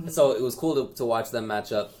it. So it was cool to watch them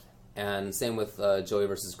match up. And same with Joey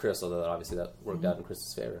versus Chris, although obviously that worked out in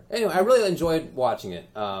Chris's favor. Anyway, I really enjoyed watching it.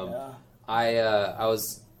 I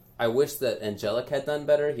wish that Angelic had done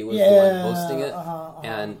better. He was the one hosting it,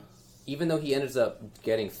 and even though he ended up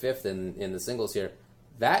getting 5th in the singles here,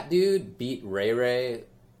 that dude beat Ray Ray.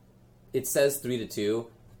 It says 3-2,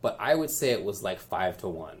 but I would say it was like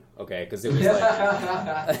 5-1. Okay, because it was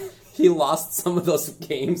like he lost some of those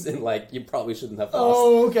games in like you probably shouldn't have lost.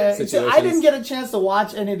 Oh, okay. So situations. I didn't get a chance to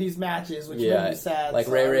watch any of these matches, which made me sad. Like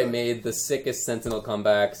Ray Ray made the sickest Sentinel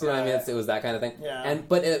comebacks. You know what I mean? It was that kind of thing. Yeah.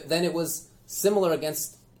 But then it was similar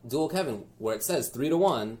against Dual Kevin, where it says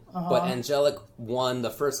 3-1, but Angelic won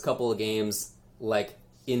the first couple of games like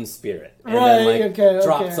in spirit, and then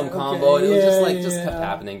dropped some combo, and it was just kept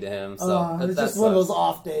happening to him. So it's just one of those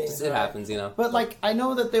off days. It happens, you know. But like I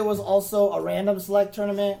know that there was also a random select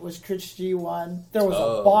tournament which Chris G won. There was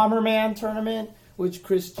a Bomberman tournament which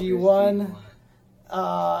Chris G won.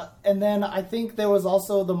 And then I think there was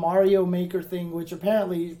also the Mario Maker thing, which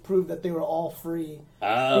apparently proved that they were all free.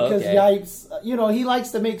 Oh, because Yipes, he likes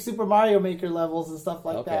to make Super Mario Maker levels and stuff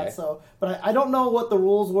like that. So, but I don't know what the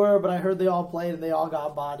rules were, but I heard they all played and they all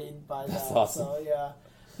got bodied by that. That's awesome. So yeah.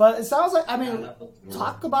 But it sounds like,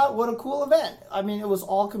 talk about what a cool event. I mean, it was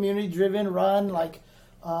all community driven, run, like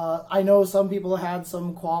I know some people had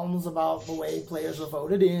some qualms about the way players are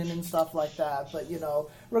voted in and stuff like that, but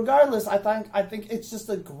regardless, I think it's just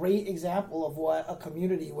a great example of what a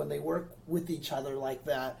community, when they work with each other like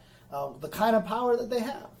that, the kind of power that they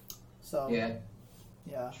have. So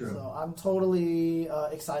yeah, True. so I'm totally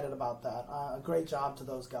excited about that. Great job to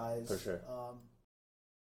those guys. For sure.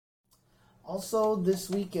 Also, this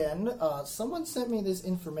weekend, someone sent me this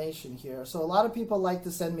information here. So a lot of people like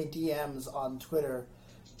to send me DMs on Twitter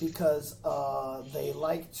because they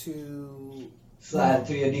like to... Slide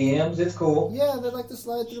through your DMs, it's cool. Yeah, they like to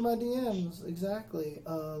slide through my DMs. Exactly.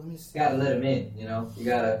 Let me see. Gotta let them in, You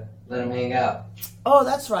gotta let them hang out. Oh,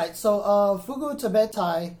 that's right. So Fugu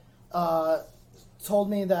Tabetai told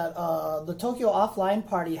me that the Tokyo Offline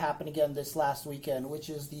Party happened again this last weekend, which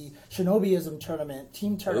is the Shinobiism tournament,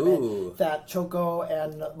 team tournament that Choco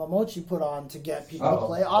and Momochi put on to get people to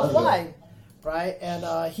play offline, right?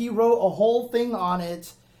 And he wrote a whole thing on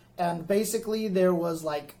it, and basically there was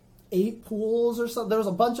like 8 pools or something. There was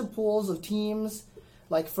a bunch of pools of teams.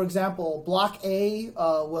 Like, for example, Block A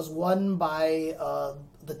was won by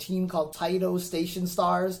the team called Taito Station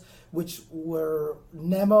Stars, which were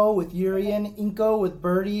Nemo with Urien, Inko with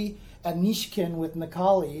Birdie, and Nishkin with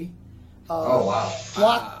Nakali. Oh,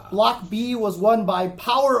 wow. Block B was won by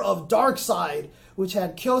Power of Darkside, which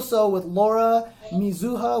had Kyoso with Laura,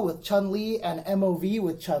 Mizuha with Chun-Li, and MOV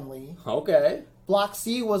with Chun-Li. Okay. Block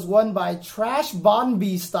C was won by Trash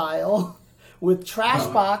Bonbi Style, with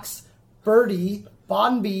Trashbox, Birdie,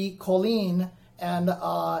 Bonbi, Colleen, and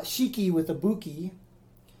Shiki with Ibuki.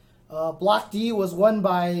 Block D was won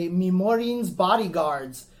by Mimorin's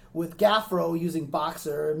Bodyguards, with Gaffro using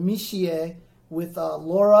Boxer, Michie with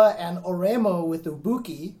Laura, and Oremo with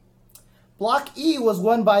Ibuki. Block E was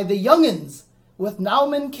won by the Youngins, with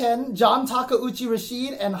Nauman Ken, John Takauchi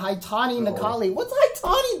Rashid, and Haitani Nakali. What's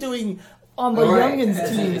Haitani doing on the Youngins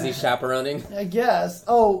team? Is he chaperoning? I guess.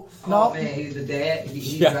 Oh, no. Oh, man, he's the dad.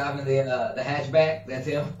 He's driving the hatchback. That's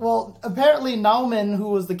him. Well, apparently Nauman, who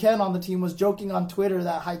was the Ken on the team, was joking on Twitter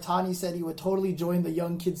that Haitani said he would totally join the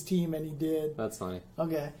young kids team, and he did. That's funny.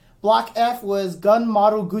 Okay. Block F was Gun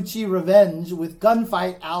Maruguchi Revenge with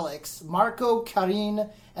Gunfight Alex, Marco Karin,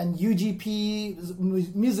 and UGP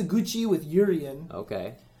Mizuguchi with Urien.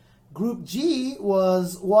 Okay. Group G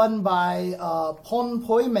was won by Pon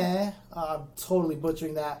Poime, totally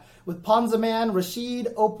butchering that, with Ponzaman, Rashid,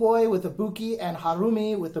 Opoi with Ibuki, and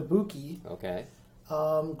Harumi with Ibuki. Okay.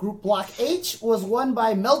 Group Block H was won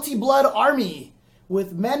by Melty Blood Army,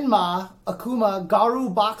 with Menma, Akuma,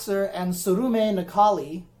 Garu Boxer, and Surume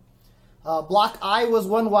Nakali. Block I was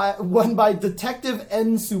won by Detective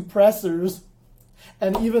N Suppressors.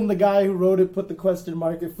 And even the guy who wrote it put the question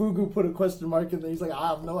mark. If Fugu put a question mark in there, he's like, I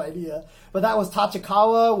have no idea. But that was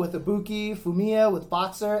Tachikawa with Ibuki, Fumiya with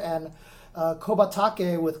Boxer, and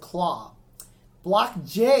Kobatake with Claw. Block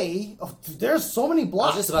J, there's so many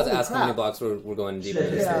blocks. I was just about to ask crap. how many blocks we're going deeper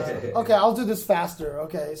into. Yeah. Okay, I'll do this faster.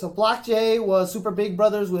 Okay, so Block J was Super Big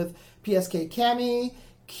Brothers with PSK Kami,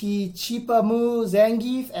 Kichipamu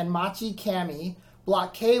Zangief, and Machi Kami.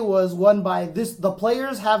 Block K was won by The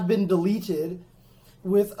Players Have Been Deleted,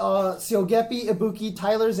 with Seogepi Ibuki,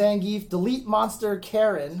 Tyler Zangief, Delete Monster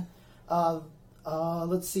Karen.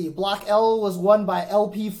 Let's see. Block L was won by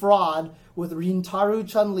LP Fraud, with Rintaro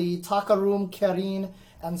Chun-Li, Takarum Karin,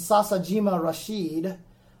 and Sasajima Rashid.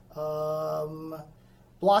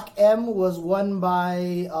 Block M was won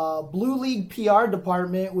by Blue League PR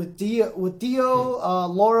Department with Dio,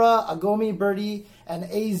 Laura, Agomi Birdie, and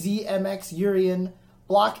AZMX Urien.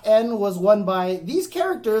 Block N was won by these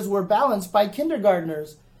characters were balanced by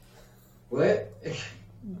kindergartners. What?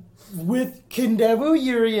 With Kindevu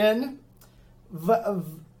Urien,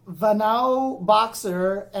 Vanao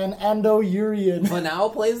Boxer, and Ando Urien.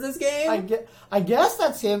 Vanao plays this game? I guess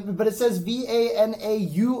that's him, but it says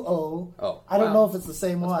Vanauo. Oh, I don't know if it's the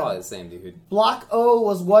same That's one. probably the same dude. Block O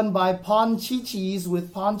was won by Ponchichis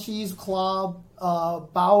with Ponchis, Claw,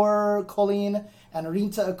 Bauer, Colleen, and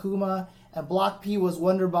Rinta Akuma. And Block P was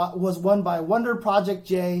won by Wonder Project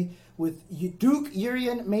J with Duke,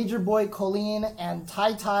 Urien, Major Boy, Colleen, and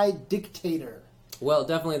Tai Tai Dictator. Well,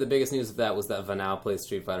 definitely the biggest news of that was that Vanao plays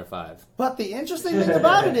Street Fighter V. But the interesting thing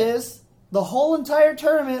about it is the whole entire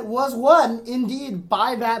tournament was won, indeed,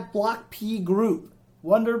 by that Block P group.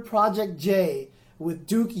 Wonder Project J with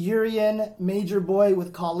Duke, Urien, Major Boy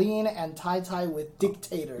with Colleen, and Tai Tai with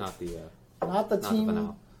Dictator. Not the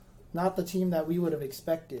team. Not the team that we would have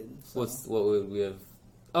expected. So. What would we have?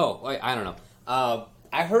 Oh, I don't know.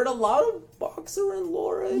 I heard a lot of Boxer and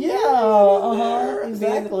Laura.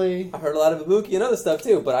 Exactly. I heard a lot of Ibuki and other stuff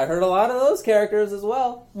too, but I heard a lot of those characters as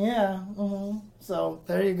well. Yeah. So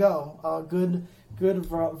there you go. Good good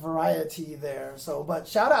variety there. So, but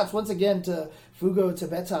shout outs once again to Fugo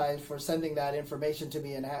Tibetai for sending that information to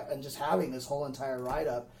me and just having this whole entire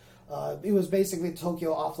write-up. It was basically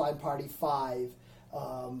Tokyo Offline Party 5.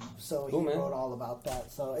 So he wrote all about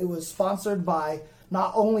that. So it was sponsored by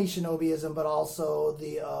not only Shinobiism, but also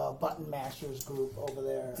the Button Mashers group over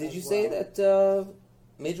there. Did you say that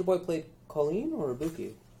Major Boy played Colleen or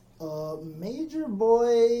Ibuki? Major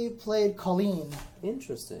Boy played Colleen.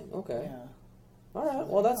 Interesting. Okay. Yeah. All right.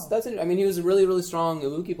 Well, that's it. I mean, he was a really, really strong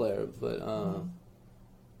Ibuki player, but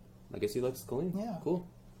I guess he likes Colleen. Yeah. Cool.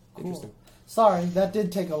 Interesting. Sorry, that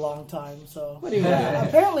did take a long time. So What do you mean?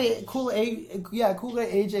 apparently, Cool Guy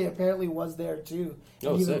AJ apparently was there too.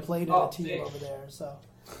 Oh, He even sick. played in a team over there. So.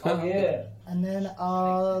 Oh yeah. And then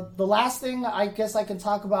the last thing I guess I can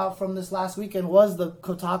talk about from this last weekend was the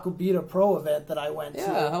Kotaku Beta Pro event that I went to.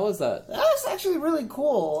 Yeah, how was that? That was actually really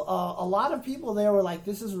cool. A lot of people there were like,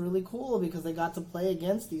 this is really cool because they got to play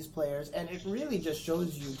against these players, and it really just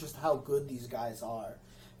shows you just how good these guys are.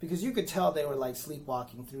 Because you could tell they were like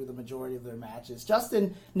sleepwalking through the majority of their matches.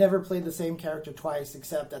 Justin never played the same character twice,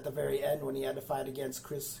 except at the very end when he had to fight against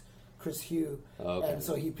Chris Hugh, Okay. and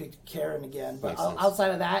so he picked Karen again. But Makes sense. outside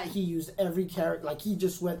of that, he used every character. Like, he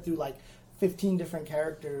just went through like 15 different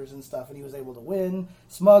characters and stuff, and he was able to win.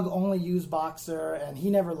 Smug only used Boxer, and he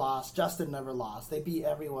never lost. Justin never lost. They beat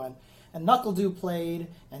everyone. And NuckleDu played,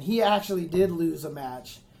 and he actually did lose a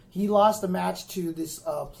match. He lost a match to this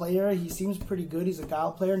player. He seems pretty good. He's a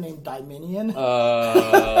Guile player named Diminion. What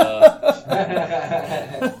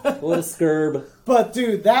a scurb. But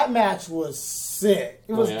dude, that match was sick.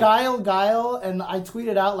 It was yeah? Guile, and I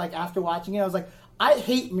tweeted out like after watching it, I was like, I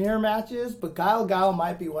hate mirror matches, but Guile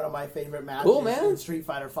might be one of my favorite matches Cool, man. in Street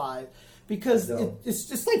Fighter V. Because it's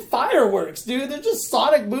just like fireworks, dude. There's just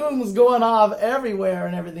sonic booms going off everywhere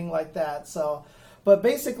and everything like that. So, but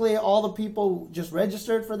basically, all the people just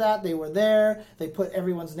registered for that. They were there. They put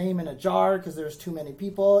everyone's name in a jar because there's too many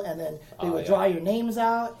people, and then they would draw your names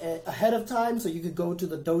out ahead of time, so you could go to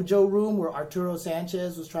the dojo room where Arturo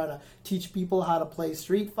Sanchez was trying to teach people how to play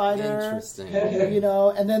Street Fighter. Interesting. You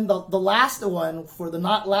know, and then the last one for the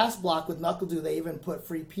not last block with NuckleDu, they even put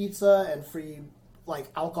free pizza and free like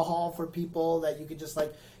alcohol for people that you could just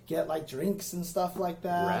like get like drinks and stuff like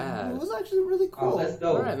that. Rad. It was actually really cool. Oh, that's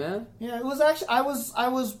dope. All right, man. Yeah, it was actually I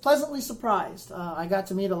was pleasantly surprised. I got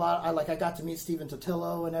to meet a lot. I got to meet Steven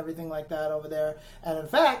Totillo and everything like that over there. And in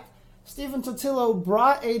fact, Steven Totillo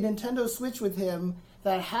brought a Nintendo Switch with him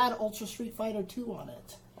that had Ultra Street Fighter 2 on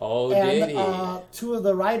it. Oh, did he? And two of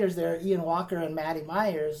the writers there, Ian Walker and Matty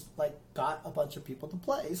Myers, like got a bunch of people to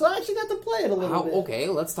play. So I actually got to play it a little bit. Okay,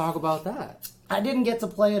 let's talk about that. I didn't get to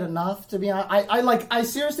play it enough, to be honest. I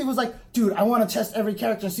seriously was like, dude, I want to test every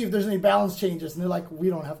character and see if there's any balance changes. And they're like, we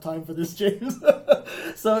don't have time for this, James.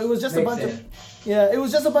 So it was just it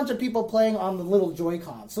was just a bunch of people playing on the little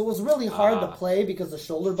Joy-Con. So it was really hard to play because the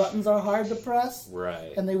shoulder buttons are hard to press.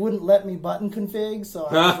 Right. And they wouldn't let me button config, so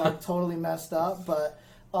I was like totally messed up. But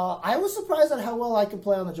I was surprised at how well I could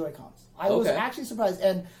play on the Joy-Cons. I was actually surprised.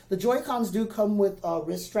 And the Joy-Cons do come with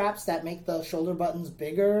wrist straps that make the shoulder buttons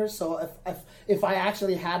bigger. So if I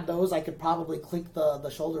actually had those, I could probably click the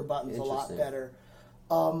shoulder buttons a lot better.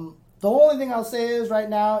 The only thing I'll say is right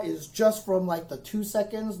now is just from like the 2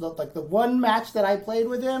 seconds, the one match that I played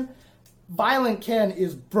with him, Violent Ken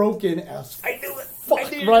is broken as fuck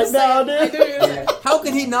right now, dude. How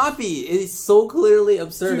could he not be? It's so clearly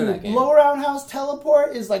absurd in that Dude, game. low roundhouse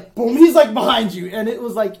teleport is like boom, he's like behind you, and it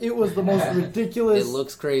was the most ridiculous. It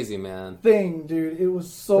looks crazy, man. Thing, dude. It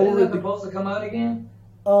was so When is that ridiculous. supposed to come out again?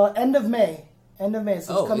 End of May. So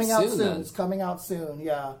it's coming it's out soon, soon. then. It's coming out soon.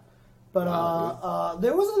 Yeah. But Wow,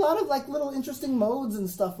 there was a lot of like little interesting modes and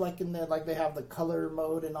stuff like in there. Like they have the color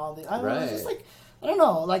mode and all the. I don't know. It's just like I don't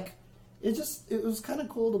know. Like it was kind of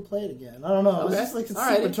cool to play it again. I don't know. It was just like it's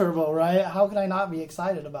Super Turbo, right? How could I not be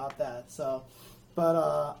excited about that? So,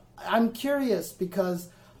 but I'm curious because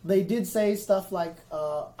they did say stuff like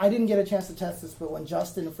I didn't get a chance to test this, but when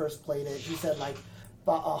Justin first played it, he said like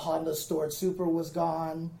Honda's stored super was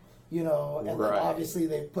gone. You know, and then obviously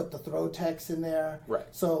they put the throw text in there. Right.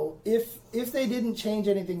 So if they didn't change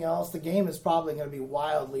anything else, the game is probably going to be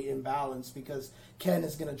wildly imbalanced because Ken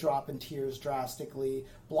is going to drop in tiers drastically.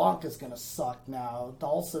 Blanc is going to suck now.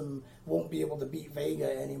 Dhalsim won't be able to beat Vega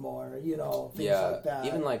anymore. You know, things like that.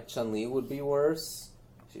 Even like Chun-Li would be worse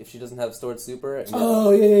if she doesn't have stored super. And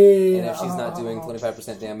yeah. And if she's not doing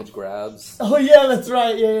 25% damage grabs. Oh yeah, that's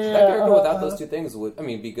right. Yeah. That character without those two things would,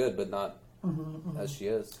 be good, but not as she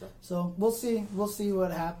is. So we'll see. We'll see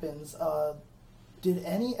what happens. Did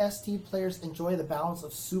any ST players enjoy the balance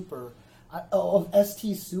of super? Of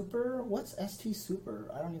ST Super? What's ST Super?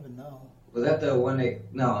 I don't even know. Was that the one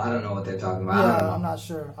that? No, I don't know what they're talking about. I don't Yeah, know.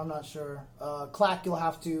 I'm not sure. Clack, you'll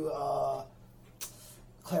have to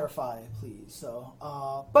clarify, please. So,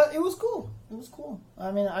 but it was cool. It was cool.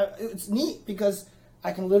 I mean, it's neat because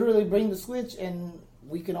I can literally bring the Switch and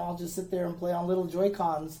we can all just sit there and play on little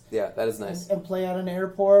Joy-Cons. Yeah, that is nice. And play at an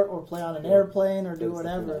airport or play on an airplane or do That's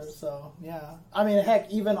whatever. nice. So, yeah. I mean, heck,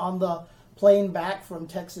 even on the plane back from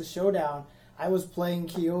Texas Showdown, I was playing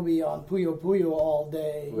Kyobi on Puyo Puyo all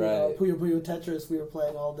day. You know, Right. Puyo Puyo Tetris we were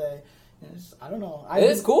playing all day. And I don't know. It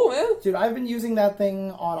is cool, man. Dude, I've been using that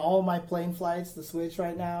thing on all my plane flights, the Switch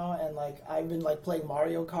right now, and like I've been like playing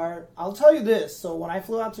Mario Kart. I'll tell you this, so when I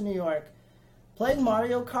flew out to New York, playing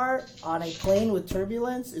Mario Kart on a plane with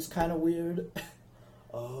turbulence is kind of weird.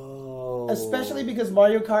 Oh. Especially because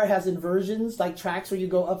Mario Kart has inversions, like tracks where you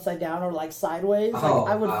go upside down or like sideways. Like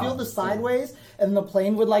I would feel the sideways, and the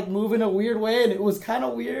plane would like move in a weird way, and it was kind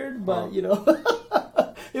of weird, but you know,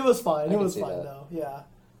 it was fine. It was fine though, yeah.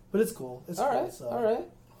 But it's cool. It's all cool, right. so. All right.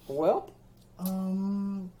 Well.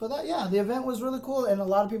 But the event was really cool, and a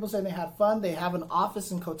lot of people saying they had fun. They have an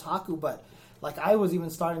office in Kotaku, but like I was even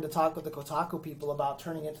starting to talk with the Kotaku people about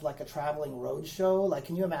turning it to like a traveling road show. Like,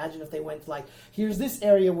 can you imagine if they went to like, here's this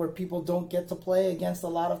area where people don't get to play against a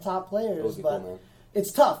lot of top players, but cool, man.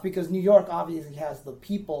 It's tough because New York obviously has the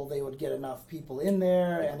people. They would get enough people in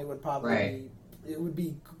there, and it would probably it would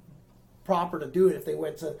be proper to do it if they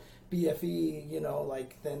went to BFE, you know,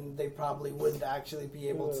 like then they probably wouldn't actually be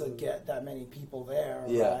able to get that many people there,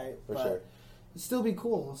 right? For but sure. it'd still be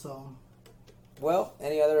cool. So, well,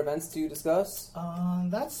 any other events to discuss?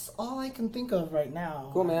 that's all I can think of right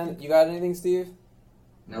now. Cool, man. You got anything, Steve?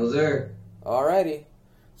 No, sir. Alrighty.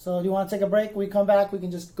 So, do you want to take a break? We come back, we can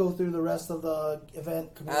just go through the rest of the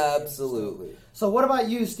event. Absolutely. So, what about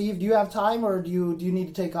you, Steve? Do you have time, or do you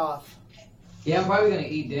need to take off? Yeah, I'm probably gonna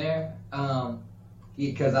eat dinner.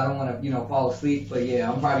 Because I don't want to, fall asleep. But yeah,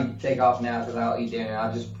 I'm probably take off now because I'll eat dinner.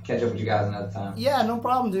 I'll just catch up with you guys another time. Yeah, no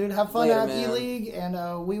problem, dude. Have fun Later, at man. E-League,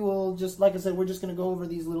 and we will just, like I said, we're just going to go over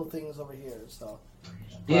these little things over here. So,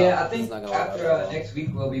 Yeah, I it's think not gonna after work out. next week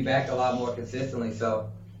we'll be back a lot more consistently. So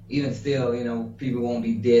even still, people won't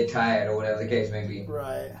be dead tired or whatever the case may be.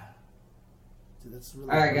 right. Dude, that's really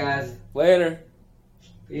All right, cool. guys. Later.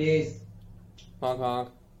 Peace. Honk honk.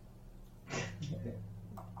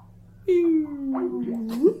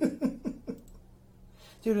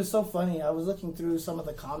 Dude, it's so funny. I was looking through some of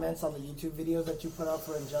the comments on the YouTube videos that you put up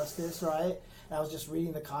for Injustice, right? And I was just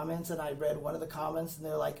reading the comments, and I read one of the comments, and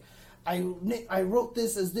they're like, I wrote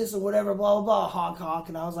this as this or whatever, blah, blah, blah, honk, honk.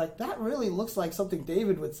 And I was like, that really looks like something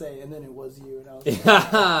David would say. And then it was you. And I was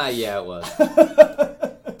like, Yeah, it was.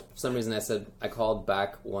 For some reason I called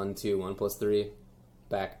back 1 2 1 plus 3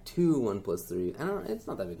 back to 1 plus 3. I don't know, it's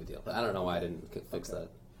not that big of a deal. But I don't know why I didn't fix that.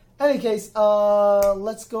 any case,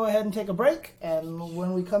 let's go ahead and take a break. And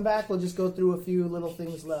when we come back, we'll just go through a few little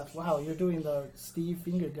things left. Wow, you're doing the Steve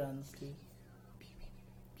finger guns, dude.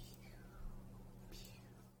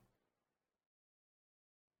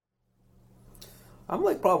 I'm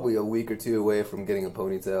like probably a week or two away from getting a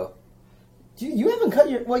ponytail. You haven't cut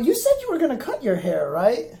your... Well, you said you were going to cut your hair,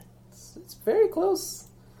 right? It's very close.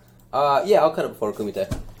 Yeah, I'll cut it before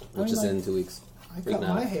Kumite, which is like- in 2 weeks. I Week cut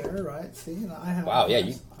now. my hair, right? See, I have... Wow, yeah,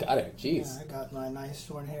 you got it. Jeez. Yeah, I got my nice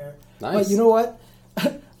short hair. Nice. But you know what?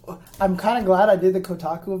 I'm kind of glad I did the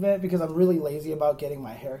Kotaku event because I'm really lazy about getting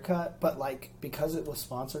my hair cut. But, like, because it was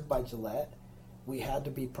sponsored by Gillette, we had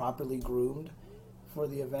to be properly groomed for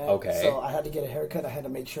the event. Okay. So I had to get a haircut. I had to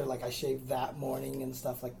make sure, like, I shaved that morning and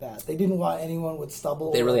stuff like that. They didn't want anyone with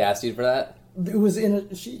stubble. They really asked you for that? It was in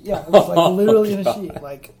a sheet. Yeah, it was, like, Oh, literally in a God. sheet.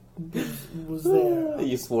 Like, it was there.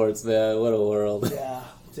 You sports, man. What a world. Yeah,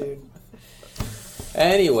 dude.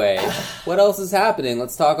 Anyway, what else is happening?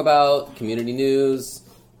 Let's talk about community news.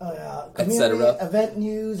 Community, cetera. event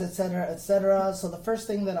news, etc., etc. So the first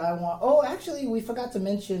thing that I want... Oh, actually, we forgot to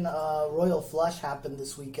mention Royal Flush happened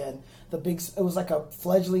this weekend. It was like a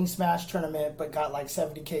fledgling Smash tournament, but got like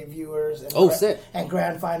 70K viewers. And Sick. And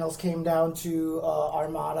grand finals came down to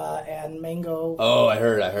Armada and Mango. Oh, I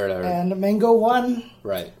heard. And Mango won,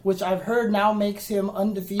 Right. which I've heard now makes him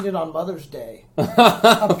undefeated on Mother's Day.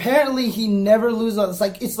 Apparently, he never loses.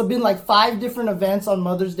 It's been like 5 different events on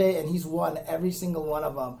Mother's Day, and he's won every single one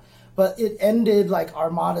of them. But it ended like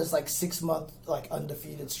Armada's 6-month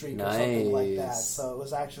undefeated streak or something like that. Nice. So it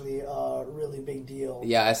was actually a really big deal.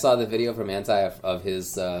 Yeah, I saw the video from Anti of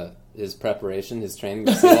his his preparation, his training.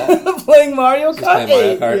 Did you see that? Playing Mario Kart. Just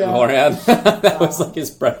playing Mario Kart Yeah. beforehand. That was like his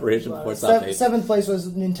preparation before top 8. Seventh place was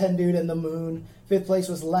Nintendo and the Moon. Fifth place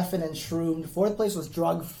was Leffen and Shroomed. Fourth place was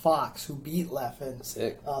Drug Fox, who beat Leffen.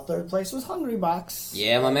 Sick. Third place was Hungry Box.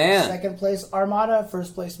 Yeah, my man. Second place Armada.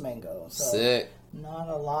 First place Mango. So Sick. not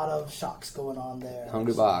a lot of shocks going on there.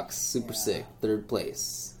 Hungry Box, super sick. Third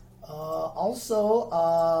place. Also,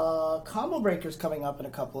 Combo Breaker's coming up in a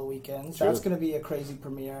couple of weekends. True. That's going to be a crazy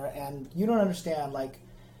premiere, and you don't understand. Like,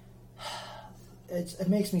 it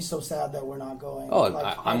makes me so sad that we're not going. Oh,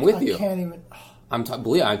 like, I'm with you. I can't even.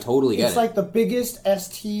 Believe I totally get It's it. like the biggest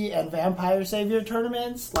ST and Vampire Savior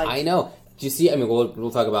tournaments. Like, I know. Do you see? I mean,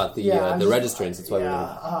 we'll talk about the registrants. That's why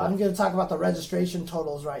I'm going to talk about the registration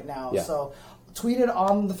totals right now. Yeah. So, tweeted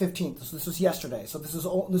on the 15th. So this was yesterday. So this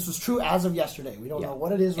was true as of yesterday. We don't know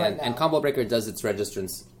what it is right now. And Combo Breaker does its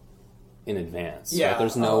registrants in advance. Yeah. Right?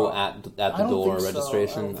 There's no at the door think so.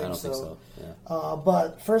 registration. I don't think so. Yeah.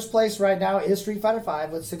 But first place right now is Street Fighter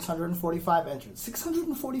V with 645 entrants.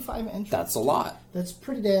 645 entrants. That's a lot. That's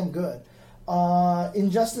pretty damn good.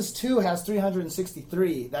 Injustice 2 has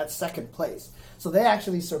 363. That's second place. So they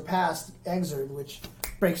actually surpassed Exerd, which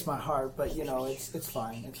breaks my heart. But it's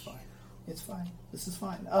fine. It's fine. It's fine. This is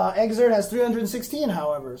fine. Exerd has 316,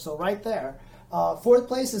 however. So right there. Fourth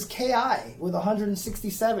place is KI with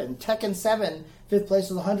 167. Tekken 7, fifth place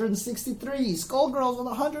with 163. Skullgirls with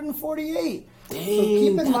 148. Dang, so keep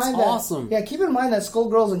in that's mind awesome. keep in mind that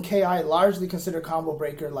Skullgirls and KI largely consider Combo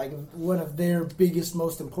Breaker like one of their biggest,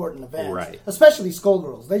 most important events. Right. Especially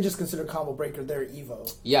Skullgirls. They just consider Combo Breaker their Evo.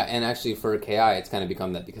 Yeah, and actually for KI, it's kind of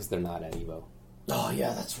become that because they're not at Evo. Oh,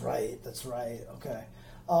 yeah, that's right. Okay.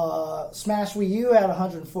 Smash Wii U had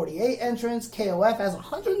 148 entrants. KOF has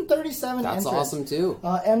 137 entrants. That's awesome, too.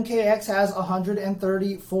 MKX has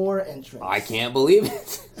 134 entrants. I can't believe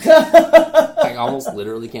it. I almost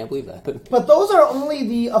literally can't believe that. But those are only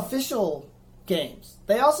the official games.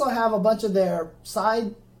 They also have a bunch of their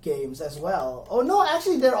side games as well. Oh, no,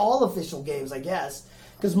 actually, they're all official games, I guess.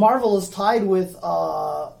 Because Marvel is tied with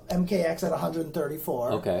MKX at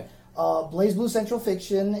 134. Okay. BlazBlue Central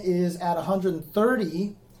Fiction is at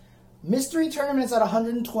 130. Mystery Tournament's at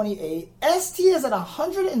 128. ST is at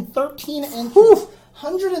 113 entrants.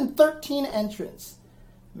 113 entrants.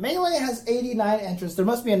 Melee has 89 entrants. There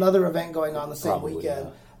must be another event going on the same Probably, weekend.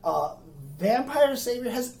 Vampire Savior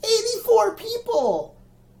has 84 people.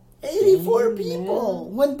 84 people.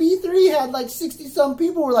 Man. When B3 had like 60-some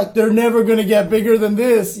people, were like, they're never going to get bigger than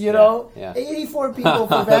this, you know? Yeah. 84 people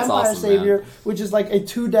for That's Vampire awesome, Savior, man. which is like a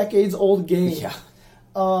 2 decades old game. Yeah.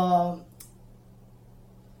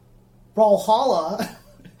 Brawlhalla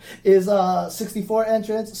is 64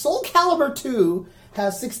 entrants. Soul Calibur 2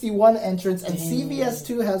 has 61 entrants, and CVS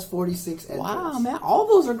 2 has 46 entrants. Wow, man. All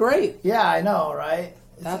those are great. Yeah, I know, right?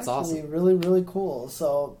 That's actually awesome. Really, really cool.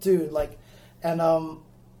 So, dude,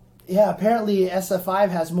 yeah, apparently SF5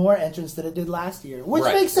 has more entrants than it did last year, which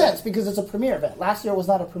Right, makes sense right. because it's a premiere event. Last year was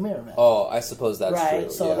not a premiere event. Oh, I suppose that's right,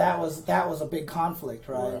 true. so yeah. that was a big conflict,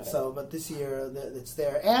 right? Right. So, but this year it's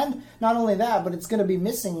there, and not only that, but it's going to be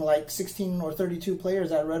missing like 16 or 32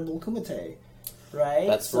 players at Red Bull Kumite, right?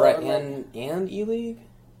 That's So, right. like, And E-League?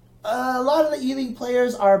 a lot of the E-League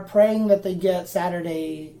players are praying that they get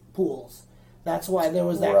Saturday pools. That's why there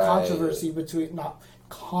was that Right. controversy between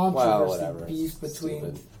whatever. beef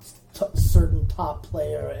between Stupid. certain top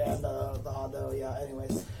player and the Hado. Yeah.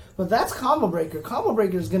 Anyways, but that's Combo Breaker. Combo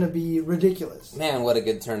Breaker is going to be ridiculous. Man, what a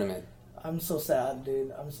good tournament. I'm so sad,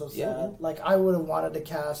 dude. I'm so sad. Yeah. Like, I would have wanted to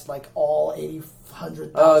cast like all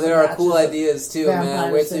 100,000. Oh, there are cool matches of ideas too, man.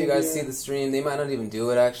 Vampire Wait till you guys Savior. see the stream. They might not even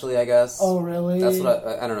do it, actually, I guess. Oh, really? That's what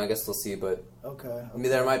I don't know. I guess we'll see, but Okay. I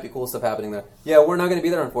mean, there might be cool stuff happening there. Yeah, we're not going to be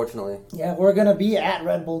there, unfortunately. Yeah, we're gonna be at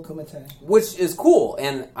Red Bull Kumite. Which is cool,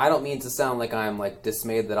 and I don't mean to sound like I'm like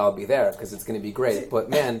dismayed that I'll be there because it's going to be great.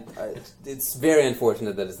 But man, it's very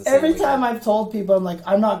unfortunate that it's the same. Every weekend. time I've told people, I'm like,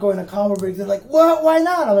 I'm not going to Combo Break, they're like, what? Why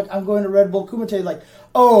not? I'm like, I'm going to Red Bull Kumite. Like,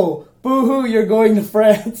 oh, boo-hoo, you're going to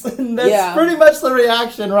France. And that's Yeah. pretty much the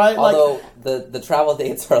reaction, right? Although the travel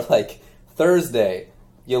dates are like Thursday,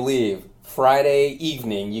 you leave. Friday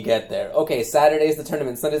evening, you get there. Okay, Saturday's the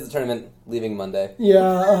tournament. Sunday's the tournament. Leaving Monday.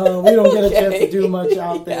 Yeah, we don't get a chance to do Okay. much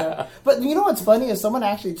out there. Yeah. But you know what's funny is someone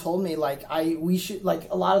actually told me we should like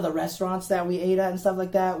a lot of the restaurants that we ate at and stuff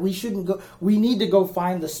like that. We shouldn't go. We need to go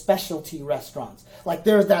find the specialty restaurants. Like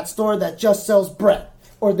there's that store that just sells bread,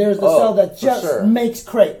 or there's the cell that for just sure. makes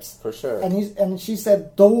crepes. For sure. And she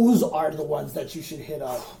said those are the ones that you should hit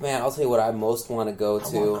up. Man, I'll tell you what I most want to go I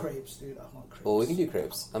to. want crepes, dude. I want crepes. Well, we can do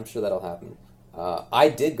crepes. I'm sure that'll happen. I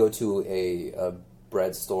did go to a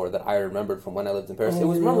bread store that I remembered from when I lived in Paris. Oh, It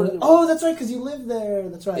was remembered. Oh, that's right, because you lived there.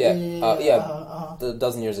 That's right. Yeah. A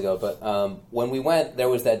dozen years ago. But when we went, there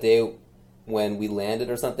was that day when we landed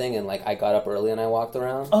or something, and like I got up early and I walked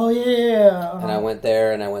around. Oh yeah. And I went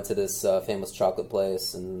there, and I went to this famous chocolate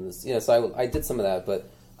place, and this, so I did some of that. But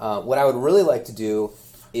what I would really like to do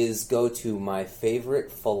is go to my favorite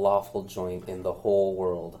falafel joint in the whole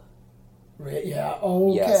world. Yeah.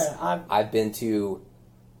 Okay. Yes, I've been to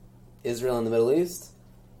Israel and the Middle East,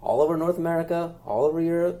 all over North America, all over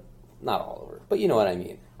Europe. Not all over, but you know what I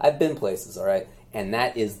mean. I've been places, all right? And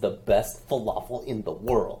that is the best falafel in the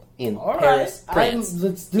world. In Paris, France.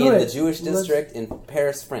 Let's do it. In the Jewish district in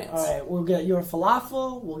Paris, France. All right, we'll get your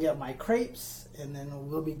falafel, we'll get my crepes, and then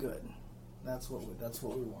we'll be good. That's what we want. That's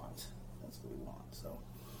what we want. So,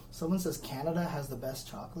 someone says Canada has the best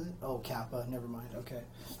chocolate. Oh, Kappa. Never mind. Okay.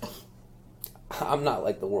 I'm not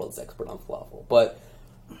like the world's expert on falafel, but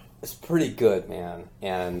it's pretty good, man.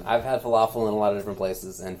 And I've had falafel in a lot of different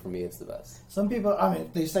places, and for me, it's the best. Some people, I mean,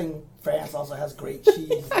 they're saying France also has great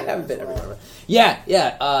cheese. I haven't been everywhere.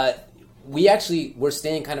 Yeah. We're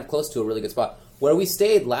staying kind of close to a really good spot. Where we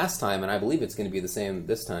stayed last time, and I believe it's going to be the same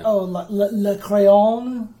this time. Oh, Le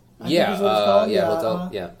Crayon? Hotel.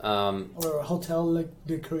 Or Hotel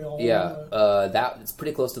de Crayon. It's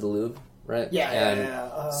pretty close to the Louvre, right?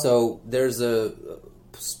 Yeah. So there's a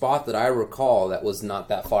spot that I recall that was not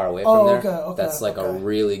that far away from there. Okay, that's like a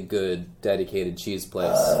really good dedicated cheese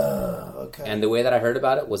place. Okay. And the way that I heard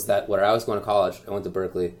about it was that where I was going to college, I went to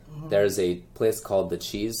Berkeley. Mm-hmm. There's a place called the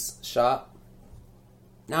Cheese Shop.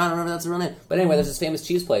 No, I don't remember if that's the real name. But anyway, there's this famous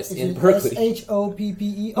cheese place in Berkeley. Shoppe?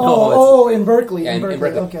 In Berkeley. In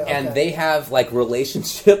Berkeley. Okay. And they have like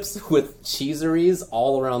relationships with cheeseries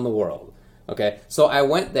all around the world. Okay? So I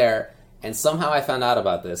went there, and somehow I found out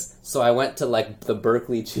about this. So I went to like the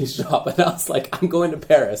Berkeley cheese shop, and I was like, I'm going to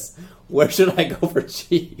Paris. Where should I go for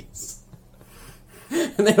cheese?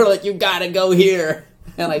 And they were like, you gotta go here.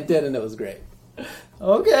 And I did, and it was great.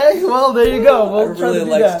 Okay, well, there you go. We'll try to do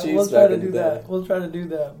that. We'll try to do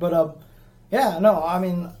that. But, I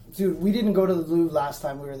mean, dude, we didn't go to the Louvre last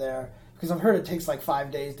time we were there because I've heard it takes like 5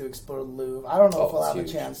 days to explore the Louvre. I don't know if we'll have a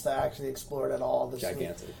chance to actually explore it at all this week.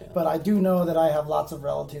 Yeah. But I do know that I have lots of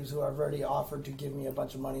relatives who have already offered to give me a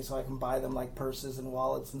bunch of money so I can buy them like purses and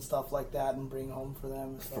wallets and stuff like that and bring home for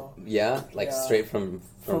them. So, straight from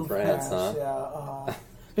France, huh? Yeah.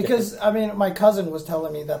 Because, I mean, my cousin was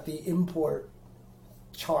telling me that the import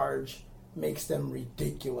charge makes them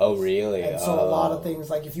ridiculous. Oh, really? And so a lot of things,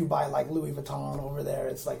 like if you buy like Louis Vuitton over there,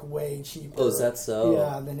 it's like way cheaper. Oh, is that so?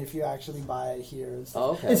 Yeah, than if you actually buy it here. And stuff.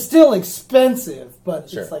 Oh, okay. It's still expensive,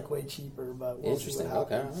 but it's like way cheaper. But we'll Interesting. See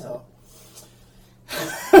what happens, Okay. So.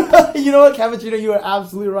 You know what, Cappuccino? You are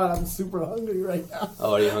absolutely right. I'm super hungry right now.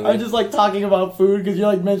 Oh, are you hungry? I'm just like talking about food because you're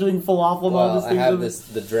like mentioning falafel and all this thing. I have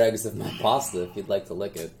the dregs of my pasta. If you'd like to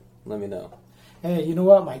lick it, let me know. Hey, you know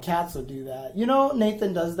what? My cats will do that. You know,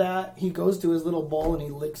 Nathan does that. He goes to his little bowl and he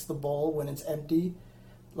licks the bowl when it's empty.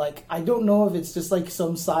 Like, I don't know if it's just like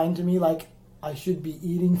some sign to me, like, I should be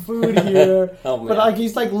eating food here. But like,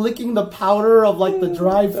 he's like licking the powder of like the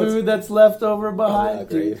dry food that's left over behind.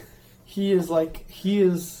 Dude, he puts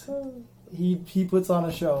on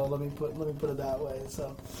a show. Let me put it that way.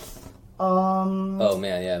 So, oh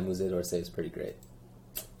man, yeah, Musée d'Orsay is pretty great.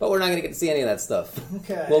 But we're not going to get to see any of that stuff.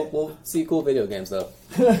 Okay. We'll see cool video games, though.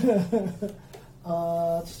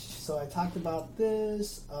 So I talked about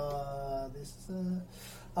this.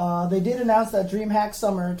 They did announce that DreamHack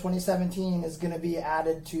Summer 2017 is going to be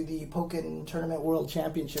added to the Pokken Tournament World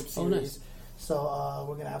Championship Series. Oh, nice. So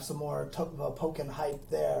we're going to have some more Pokken hype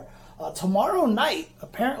there. Tomorrow night,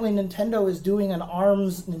 apparently Nintendo is doing an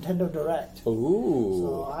ARMS Nintendo Direct. Ooh.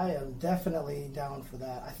 So I am definitely down for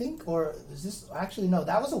that. I think, or is this, actually no,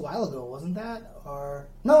 that was a while ago, wasn't that? Or,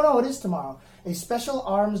 no, it is tomorrow. A special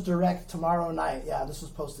ARMS Direct tomorrow night. Yeah, this was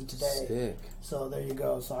posted today. Sick. So there you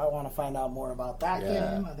go. So I want to find out more about that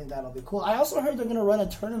game. I think that'll be cool. I also heard they're going to run a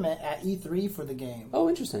tournament at E3 for the game. Oh,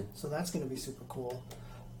 interesting. So that's going to be super cool.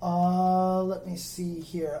 Let me see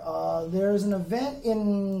here. There's an event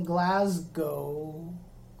in Glasgow.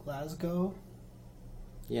 Glasgow?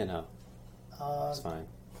 Yeah, no. It's fine.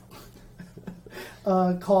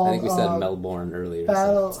 Called, I think we said Melbourne earlier,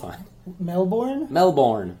 so it's fine. Melbourne?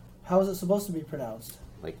 Melbourne. How is it supposed to be pronounced?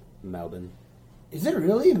 Like Melbourne. Is it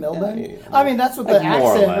really Melbourne? Yeah. I mean, that's what the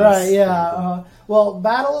accent, right? Yeah. Well,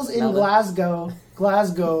 Battles in Glasgow.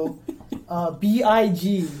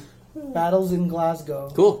 BIG. Battles in Glasgow.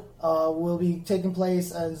 Cool. Will be taking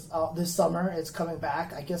place as this summer. It's coming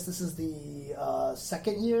back. I guess this is the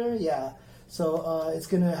second year. Yeah. So it's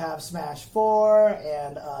going to have Smash 4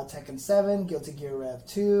 and Tekken 7, Guilty Gear Rev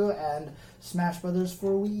 2, and Smash Brothers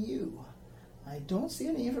for Wii U. I don't see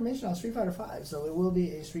any information on Street Fighter 5, so it will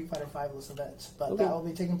be a Street Fighter 5-less event. But that will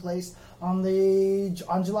be taking place on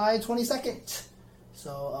July 22nd.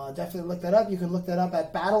 So definitely look that up. You can look that up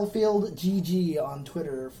at Battlefield GG on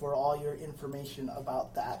Twitter for all your information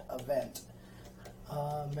about that event.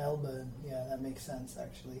 Melbourne, yeah, that makes sense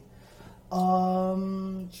actually.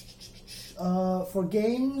 For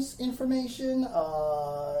games information,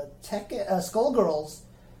 Skullgirls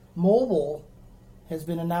Mobile has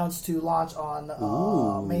been announced to launch on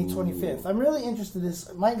May 25th. I'm really interested in this.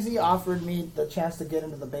 Mike Z offered me the chance to get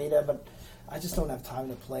into the beta, but I just don't have time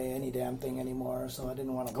to play any damn thing anymore, so I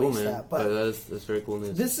didn't want to waste that. But that's very cool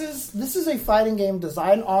news. This is a fighting game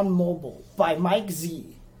designed on mobile by Mike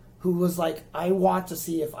Z, who was like, I want to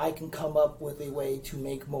see if I can come up with a way to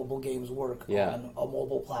make mobile games work on a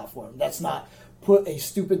mobile platform. That's not put a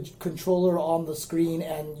stupid controller on the screen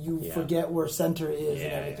and you forget where center is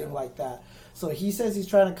and everything like that. So he says he's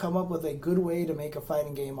trying to come up with a good way to make a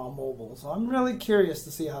fighting game on mobile. So I'm really curious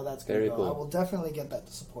to see how that's going to go. Cool. I will definitely get that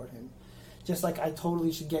to support him. Just like I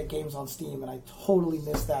totally should get games on Steam, and I totally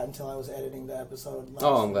missed that until I was editing the episode.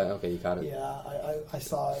 I'm glad. Okay, you got it. Yeah, I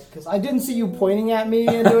saw it, because I didn't see you pointing at me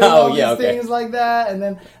and doing all these things like that, and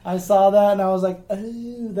then I saw that, and I was like,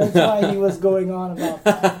 that's why he was going on about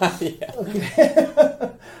that. Okay.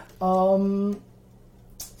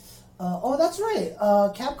 That's right.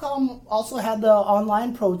 Capcom also had the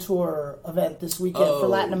Online Pro Tour event this weekend for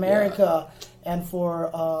Latin America. Yeah. And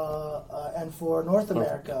for North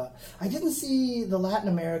America. I didn't see the Latin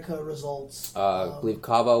America results. I believe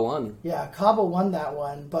Cabo won. Yeah, Cabo won that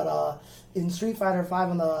one. But in Street Fighter V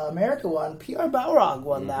on the America one, PR Balrog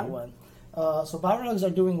won that one. So Balrogs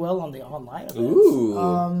are doing well on the online events.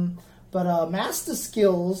 Ooh. But Master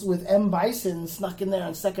Skills with M. Bison snuck in there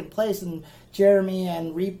in second place, and Jeremy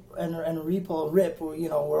and Rip,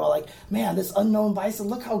 we're all like, man, this unknown Bison,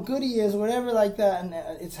 look how good he is, whatever like that. And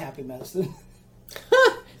it's Happy Medicine.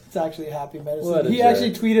 It's actually Happy Medicine. He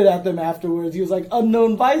actually tweeted at them afterwards. He was like,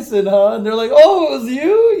 unknown Bison, huh? And they're like, oh, it was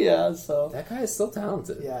you? Yeah, so. That guy is so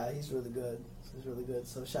talented. Yeah, he's really good.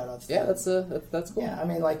 So shout out to him. That's cool. Yeah, I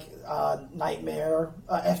mean, like Nightmare,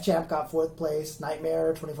 F-Champ got 4th place. Nightmare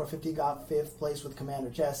 2450 got 5th place with Commander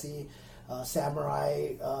Jesse.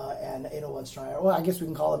 Samurai and 801 Strider. Well, I guess we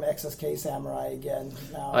can call him XSK Samurai again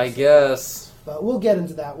now. I guess. But we'll get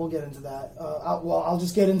into that. I'll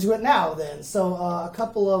just get into it now then. So a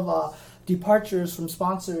couple of departures from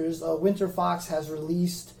sponsors. Winter Fox has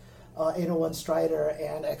released 801 Strider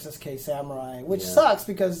and XSK Samurai, which sucks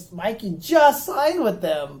because Mikey just signed with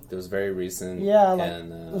them. It was very recent. Yeah,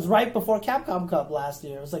 it was right before Capcom Cup last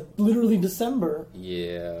year. It was like literally December.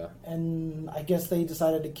 Yeah. And I guess they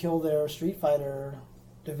decided to kill their Street Fighter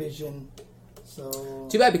division. So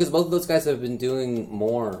too bad, because both of those guys have been doing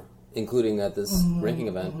more, including at this ranking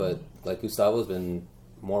event. But like Gustavo's been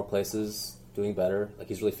more places, doing better. Like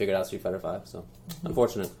he's really figured out Street Fighter V. So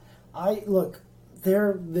unfortunate.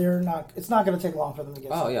 They're not. It's not going to take long for them to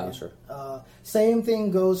get. Oh yeah, sure. Same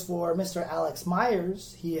thing goes for Mr. Alex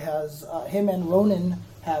Myers. He has him and Ronan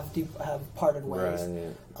have parted ways. Right,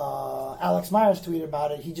 yeah. Alex Myers tweeted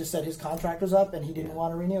about it. He just said his contract was up and he didn't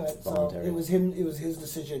want to renew it. Voluntary. So it was him. It was his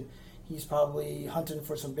decision. He's probably hunting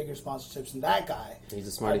for some bigger sponsorships than that guy. He's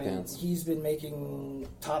a smarty pants. He's been making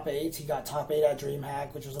top 8s. He got top 8 at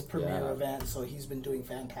DreamHack, which was a premier event. So he's been doing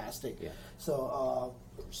fantastic. Yeah. So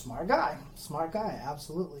smart guy,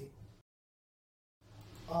 absolutely.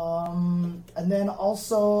 And then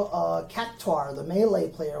also Cactuar, the Melee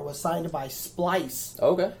player, was signed by Splice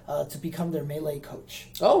to become their Melee coach.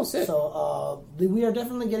 Oh, sick. So we are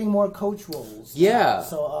definitely getting more coach roles. Yeah.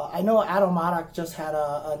 So I know Adam Madak just had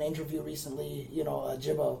an interview recently,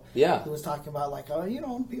 Jimbo. Yeah. Who was talking about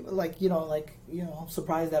people I'm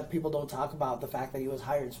surprised that people don't talk about the fact that he was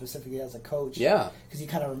hired specifically as a coach. Yeah. Because he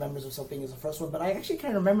kind of remembers himself being as the first one. But I actually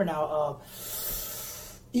kind of remember now,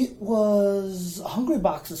 it was Hungry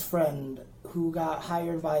Box's friend who got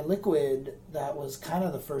hired by Liquid that was kind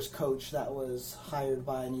of the first coach that was hired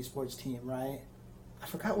by an esports team, right? I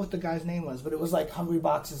forgot what the guy's name was, but it was like Hungry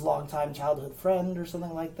Box's longtime childhood friend or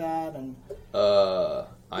something like that. And I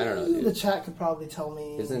don't know. The chat could probably tell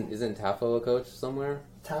me. Isn't Tafo a coach somewhere?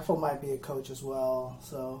 Tafo might be a coach as well.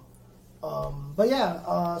 So, but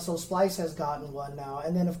yeah, so Splice has gotten one now,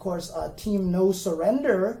 and then of course Team No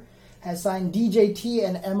Surrender has signed DJT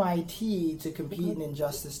and MIT to compete in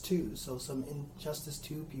Injustice 2. So some Injustice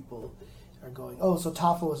 2 people are going. Oh, so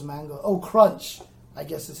Tafo is Mango. Oh, Crunch, I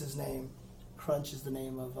guess is his name. Crunch is the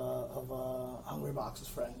name of Hungry Box's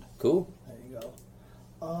friend. Cool. There you go.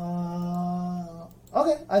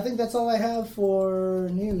 Okay, I think that's all I have for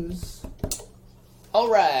news. All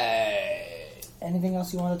right. Anything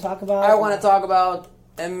else you want to talk about? I want to talk about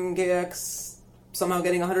MKX somehow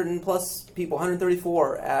getting 100 and plus people,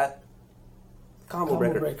 134 at Combo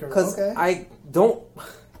Breaker. Because I don't...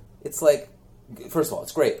 It's like... First of all,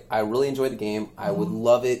 it's great. I really enjoyed the game. I would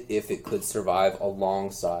love it if it could survive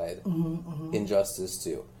alongside Injustice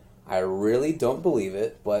 2. I really don't believe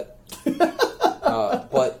it, but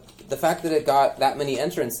but the fact that it got that many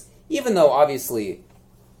entrants, even though obviously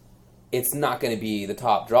it's not going to be the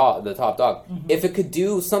top dog, if it could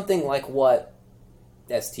do something like what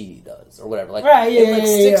STD does or whatever, like it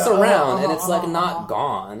sticks around and it's like not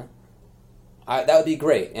gone, that would be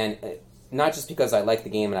great. And not just because I like the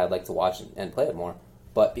game and I'd like to watch and play it more,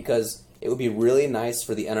 but because it would be really nice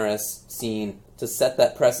for the NRS scene to set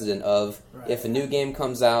that precedent of if a new game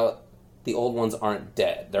comes out, the old ones aren't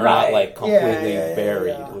dead. They're not like completely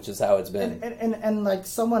buried, which is how it's been. And like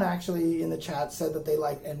someone actually in the chat said that they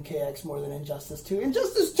like MKX more than Injustice 2.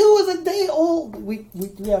 Injustice 2 is a day old. We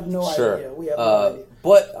have no idea. We have no idea.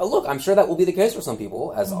 But look, I'm sure that will be the case for some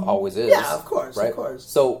people, as always is. Yeah, of course, right? Of course.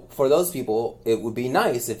 So for those people, it would be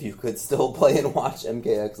nice if you could still play and watch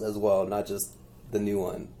MKX as well, not just the new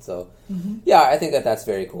one. So yeah, I think that's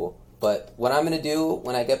very cool. But what I'm going to do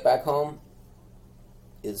when I get back home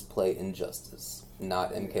is play Injustice,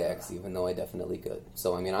 not MKX, even though I definitely could.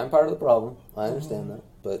 So, I mean, I'm part of the problem. I understand that.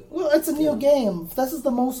 But well, it's a new game. This is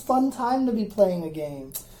the most fun time to be playing a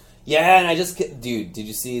game. Yeah, and I just... Dude, did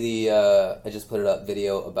you see the... I just put it up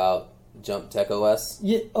video about Jump Tech OS?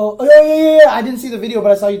 Yeah. Yeah. I didn't see the video,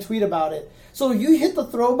 but I saw you tweet about it. So you hit the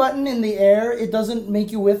throw button in the air, it doesn't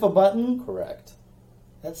make you whiff a button? Correct.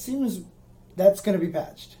 That seems... That's going to be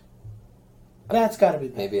patched. That's got to be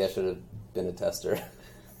patched. Maybe I should have been a tester.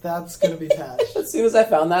 That's going to be patched. As soon as I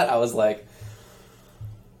found that, I was like,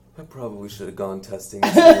 I probably should have gone testing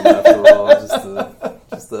after all,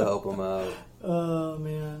 just to help them out. Oh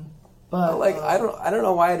man! But like I don't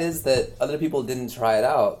know why it is that other people didn't try it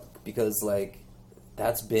out, because like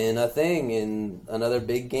that's been a thing in another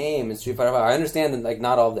big game in Street Fighter V. I understand that like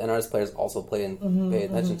not all of the NRS players also play and pay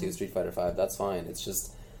attention to Street Fighter V. That's fine. It's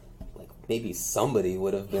just like maybe somebody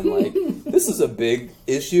would have been like, this is a big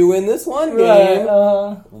issue in this one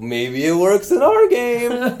game. Maybe it works in our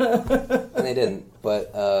game, and they didn't.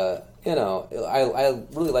 But you know, I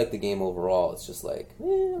really like the game overall. It's just like,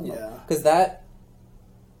 because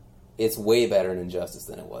it's way better in Injustice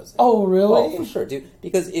than it was. Oh, really? Oh, for sure, dude.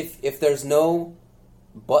 Because if there's no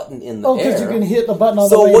button in the air, because you can hit the button on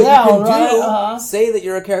the way so down, what you can do, say that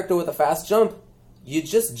you're a character with a fast jump, you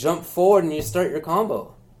just jump forward and you start your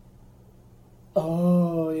combo.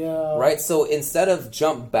 Oh yeah. Right. So instead of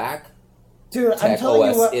jump back, dude, Tech I'm telling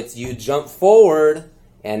OS, you what, it's you jump forward.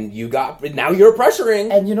 And now you're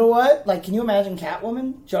pressuring. And you know what? Like, can you imagine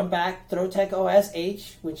Catwoman? Jump back, throw Tech OS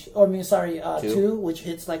H, 2, which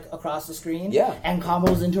hits, like, across the screen. Yeah. And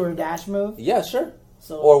combos into her dash move. Yeah, sure.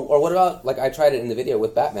 So, or what about, like, I tried it in the video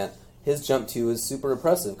with Batman. His jump 2 is super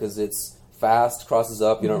impressive because it's fast, crosses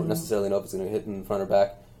up. You don't necessarily know if it's going to hit in front or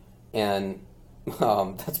back. And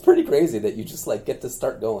that's pretty crazy that you just, like, get to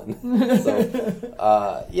start going.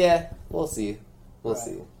 So, yeah, we'll see. We'll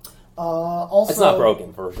see. Also, it's not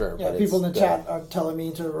broken for sure. Yeah, but people in the chat are telling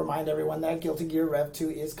me to remind everyone that Guilty Gear Rev 2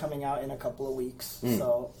 is coming out in a couple of weeks.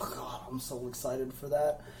 So, God, I'm so excited for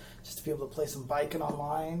that. Just to be able to play some biking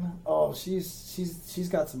online. Oh, she's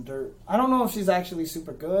got some dirt. I don't know if she's actually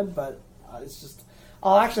super good, but it's just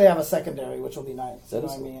I'll actually have a secondary, which will be nice. You know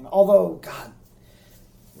what I mean? Although, God.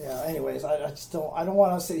 Yeah, anyways, I don't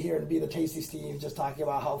want to sit here and be the Tasty Steve just talking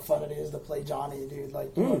about how fun it is to play Johnny, dude.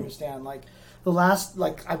 Like, you don't understand. Like, the last,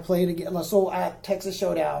 like, I played again. So at Texas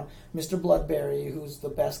Showdown, Mr. Bloodberry, who's the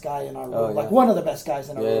best guy in our room, like one of the best guys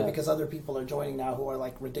in our room, because other people are joining now who are,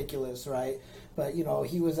 like, ridiculous, right? But, you know,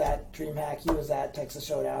 he was at DreamHack, he was at Texas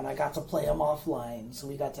Showdown. I got to play him offline, so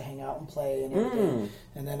we got to hang out and play and everything.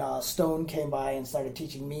 And then Stone came by and started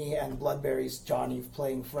teaching me and Bloodberry's Johnny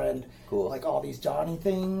playing friend, like, all these Johnny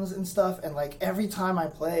things and stuff. And, like, every time I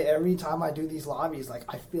play, every time I do these lobbies, like,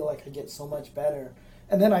 I feel like I get so much better.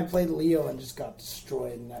 And then I played Leo and just got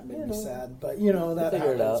destroyed, and that made me sad. But, you know, that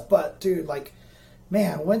happens. But, dude, like,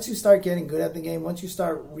 man, once you start getting good at the game, once you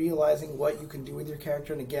start realizing what you can do with your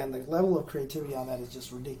character, and again, the level of creativity on that is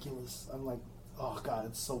just ridiculous. I'm like, oh, God,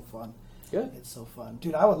 it's so fun. Good. It's so fun.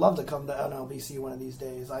 Dude, I would love to come to NLBC one of these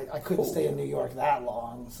days. I couldn't stay in New York that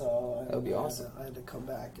long, so that would be awesome. I had to come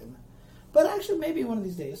back. But actually, maybe one of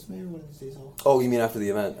these days. I'll... Oh, you mean after the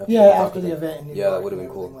event? After the event in New York. Yeah, that would have been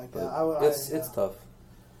cool. Like that. It's tough.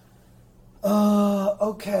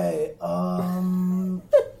 Okay.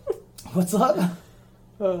 What's up?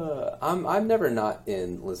 I'm never not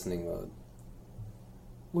in listening mode.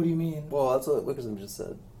 What do you mean? Well, that's what Wickersham just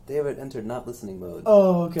said. David entered not listening mode.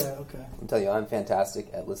 Oh, okay. I'm telling you, I'm fantastic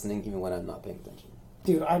at listening even when I'm not paying attention.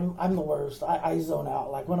 Dude, I'm the worst. I zone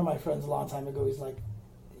out. Like, one of my friends a long time ago, he's like,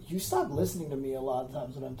 you stop listening to me a lot of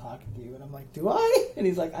times when I'm talking to you. And I'm like, do I? And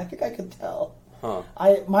he's like, I think I can tell. Huh.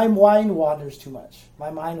 My mind wanders too much. My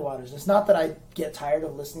mind wanders. It's not that I get tired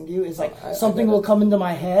of listening to you. It's like something will come into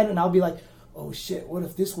my head, and I'll be like, oh shit, what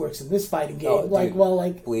if this works in this fighting game? Oh,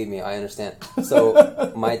 dude, believe me, I understand.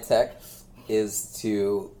 So my tech is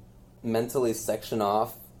to mentally section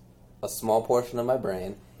off a small portion of my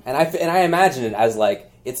brain, and I imagine it as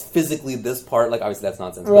like it's physically this part. Like, obviously that's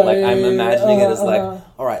nonsense, but like I'm imagining it as like,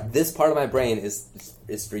 all right, this part of my brain is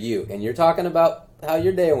for you, and you're talking about how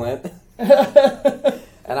your day went,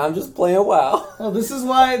 and I'm just playing WoW. Well, this is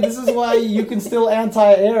why you can still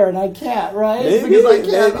anti-air and I can't, right? Maybe, because I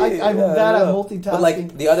can't. I'm bad at multitasking. But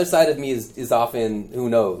like the other side of me is often who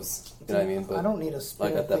knows. You know what I mean? But I don't need a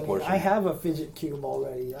spinner like thing. I have a fidget cube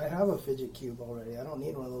already. I don't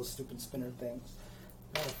need one of those stupid spinner things.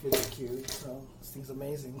 I have a fidget cube, so this thing's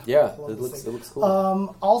amazing. Yeah, it looks cool.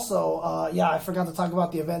 Also, I forgot to talk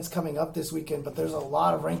about the events coming up this weekend, but there's a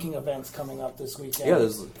lot of ranking events coming up this weekend. Yeah,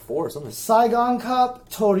 there's 4 or something. Saigon Cup,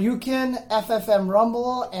 Toryukin, FFM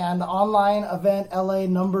Rumble, and online event LA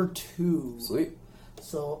number 2. Sweet.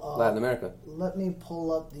 So Latin America. Let me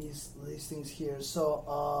pull up these things here.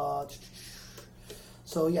 So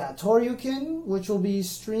Toryukin, which will be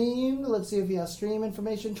streamed. Let's see if he has stream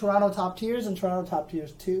information. Toronto Top Tiers and Toronto Top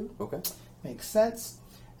Tiers 2. Okay. Makes sense.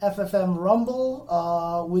 FFM Rumble,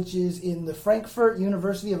 which is in the Frankfurt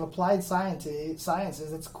University of Applied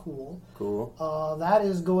Sciences. It's cool. Cool. That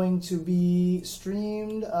is going to be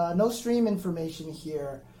streamed. No stream information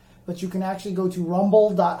here, but you can actually go to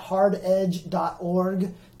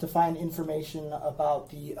rumble.hardedge.org to find information about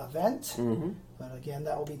the event. Mm-hmm. But again,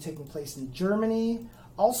 that will be taking place in Germany.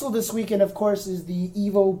 Also this weekend, of course, is the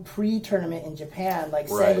EVO pre-tournament in Japan. Like,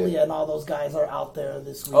 right. Seglia and all those guys are out there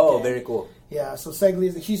this weekend. Oh, very cool. Yeah, so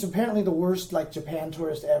Seglia, he's apparently the worst, like, Japan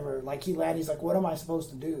tourist ever. Like, he landed, he's like, what am I supposed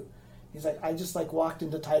to do? He's like, I just, like, walked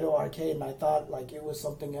into Taito Arcade, and I thought, like, it was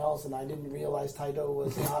something else, and I didn't realize Taito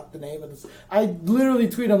was not the name of this. I literally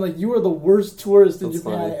tweeted, I'm like, you are the worst tourist in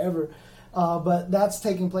Japan ever. But that's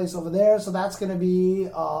taking place over there, so that's going to be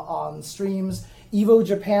on streams. EVO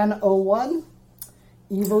Japan 01,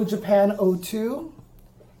 EVO Japan 02,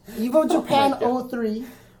 EVO Japan 03.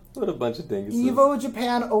 What a bunch of things. EVO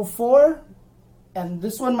Japan 04, and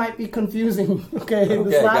this one might be confusing. Okay,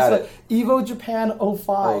 this last one. EVO Japan 05.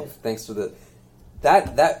 Oh, thanks for the...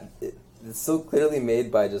 That it's so clearly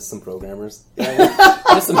made by just some programmers.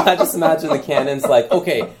 just imagine the canons like,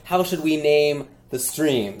 okay, how should we name the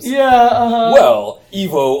streams? Yeah, Well,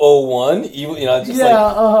 EVO 01,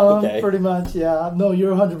 Evo, okay. Pretty much, yeah. No,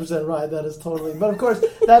 you're 100% right. That is totally... But of course,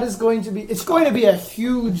 that is going to be... It's going to be a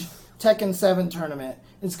huge Tekken 7 tournament.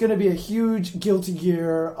 It's going to be a huge Guilty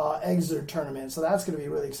Gear Exert tournament, so that's going to be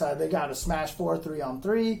really exciting. They got a Smash 4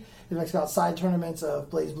 3-on-3. They've got side tournaments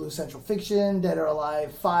of BlazBlue Central Fiction, Dead or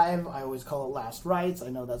Alive 5. I always call it Last Rites. I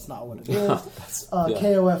know that's not what it is.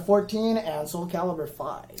 KOF 14 and Soul Calibur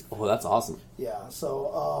 5. Oh, that's awesome. Yeah,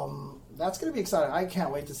 so that's going to be exciting. I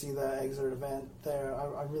can't wait to see the Exert event there.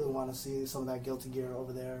 I really want to see some of that Guilty Gear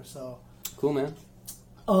over there. So cool, man.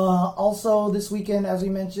 Also, this weekend, as we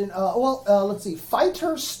mentioned, let's see,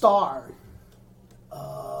 Fighter Star,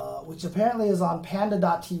 which apparently is on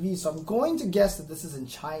Panda.tv, so I'm going to guess that this is in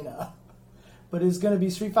China. But it's going to be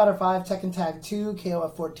Street Fighter V, Tekken Tag 2,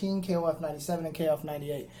 KOF 14, KOF 97, and KOF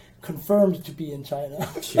 98. Confirmed to be in China.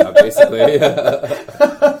 Yeah, basically.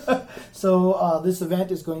 So this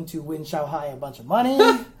event is going to win Shanghai a bunch of money.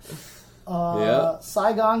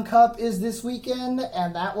 Saigon Cup is this weekend,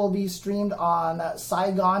 and that will be streamed on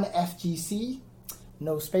Saigon FGC.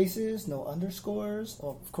 No spaces, no underscores.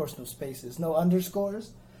 Well, of course, no spaces, no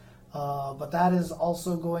underscores. But that is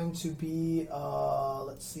also going to be,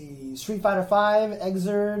 Street Fighter V,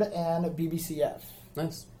 Exerd, and BBCF.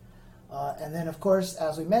 Nice. And then, of course,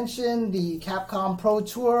 as we mentioned, the Capcom Pro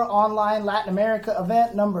Tour Online Latin America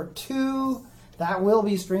event number 2. That will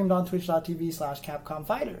be streamed on twitch.tv/Capcom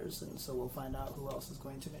Fighters. And so we'll find out who else is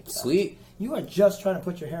going to make that. Sweet. You are just trying to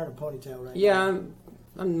put your hair in a ponytail right now. Yeah,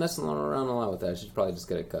 I'm messing around a lot with that. I should probably just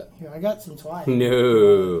get it cut. Here, I got some twine. No.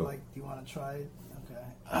 Do you want to try it?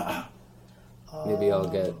 Okay. Maybe I'll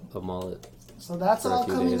get a mullet. So that's all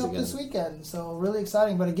coming up this weekend. So really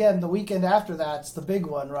exciting. But again, the weekend after that's the big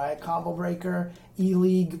one, right? Combo Breaker,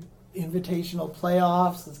 E-League Invitational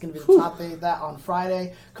playoffs. It's going to be the top 8 that on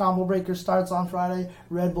Friday. Combo Breaker starts on Friday.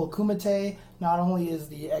 Red Bull Kumite. Not only is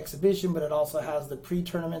the exhibition, but it also has the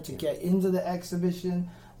pre-tournament to get into the exhibition.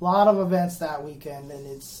 A lot of events that weekend, and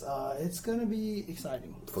it's going to be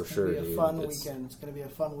exciting. For sure, It's going to be a fun weekend. It's going to be a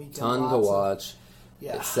fun weekend. Ton to watch.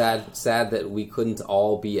 Yeah. It's sad that we couldn't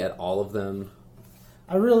all be at all of them.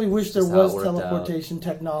 I really wish there Just how it was worked teleportation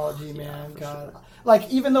technology, man. for God. sure. Like,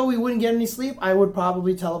 even though we wouldn't get any sleep, I would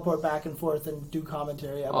probably teleport back and forth and do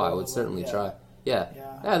commentary. Oh, I would certainly try. Yeah.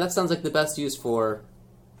 Yeah. That sounds like the best use for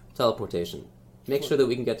teleportation. Make sure that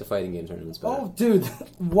we can get to fighting game tournaments better. Oh, dude.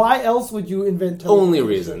 Why else would you invent teleportation? Only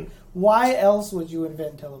reason. Why else would you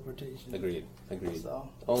invent teleportation? Agreed. So.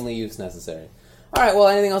 Only use necessary. All right, well,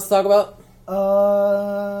 anything else to talk about?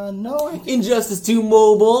 No. I think Injustice 2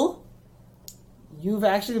 Mobile. you've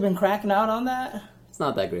actually been cracking out on that? It's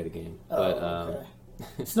not that great a game, but okay.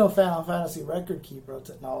 It's no Final Fantasy Record Keeper.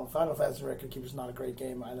 No, Final Fantasy Record Keeper is not a great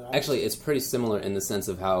game either. actually, it's pretty similar in the sense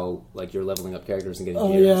of how like you're leveling up characters and getting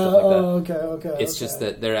Oh, gear yeah. and stuff like that. Oh, okay. It's just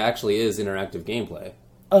that there actually is interactive gameplay.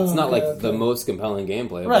 Oh, It's not okay, like the okay. most compelling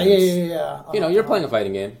gameplay. Right, but yeah, it's- yeah. You know, you're playing a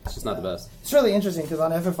fighting game. It's just not the best. It's really interesting because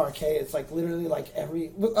on FFRK, it's like literally like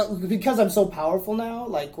because I'm so powerful now.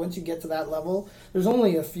 Like once you get to that level, there's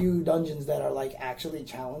only a few dungeons that are like actually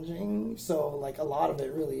challenging. So like a lot of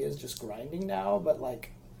it really is just grinding now. But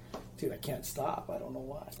like, dude, I can't stop. I don't know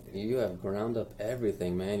why. You have ground up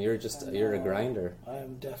everything, man. You're a grinder. I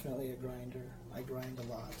am definitely a grinder. I grind a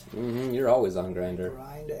lot. You're always on grinder.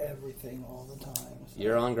 Grind everything all the time. So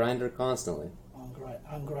You're on grinder constantly.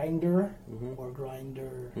 on grinder or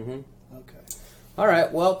grinder. Mhm. Okay. All right.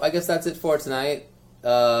 Well, I guess that's it for tonight.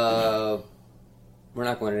 We're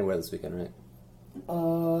not going anywhere this weekend, right?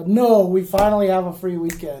 No, we finally have a free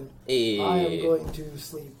weekend. Hey. I am going to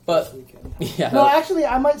sleep But- this weekend. Yeah. No, actually,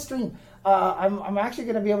 I might stream. I'm actually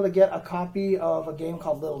going to be able to get a copy of a game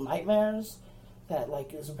called Little Nightmares. That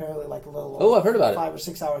like is apparently like a little. Oh, I've heard about it. 5 or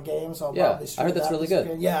 6 hour game. So I'll Yeah, probably stream I heard that's that really this good.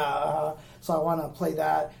 weekend. Yeah, so I want to play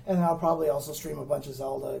that, and then I'll probably also stream a bunch of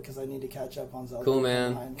Zelda because I need to catch up on Zelda. Cool,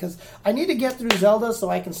 man. Because I need to get through Zelda so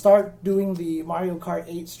I can start doing the Mario Kart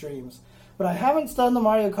 8 streams. But I haven't done the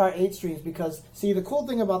Mario Kart 8 streams because, see, the cool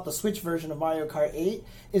thing about the Switch version of Mario Kart 8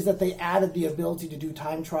 is that they added the ability to do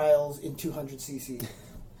time trials in 200cc.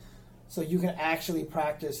 So you can actually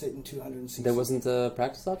practice it in 200cc. There wasn't a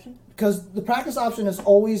practice option? Because the practice option is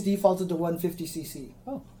always defaulted to 150cc.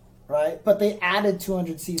 Oh. Right? But they added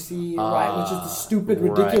 200cc, right, which is the stupid,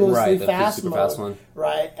 ridiculously right, the fast super mode. fast one.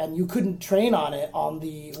 Right? And you couldn't train on it on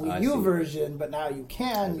the Wii I U see. version, but now you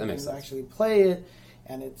can. That You makes can sense. actually play it.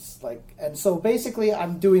 And it's like, and so basically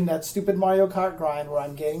I'm doing that stupid Mario Kart grind where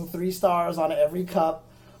I'm getting 3 stars on every cup,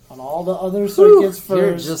 on all the other circuits first.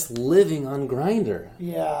 You're just living on grinder.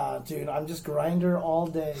 Yeah, dude, I'm just grinder all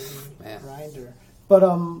day. Man. Grinder. But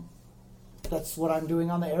that's what I'm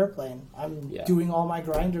doing on the airplane. I'm doing all my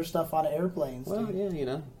grinder stuff on airplanes. Well, dude. yeah, you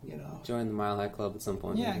know. You know. Join the Mile High Club at some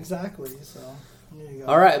point. Yeah, maybe. exactly. So there you go.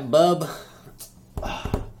 All right, bub.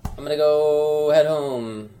 I'm gonna go head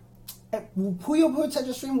home. Hey, Puyo Puyo said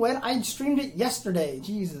to stream when? I streamed it yesterday.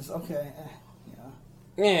 Jesus. Okay. Yeah.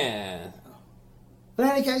 Yeah. But in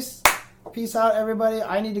any case, peace out, everybody.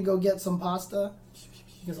 I need to go get some pasta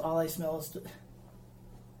because all I smell is.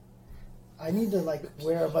 I need to like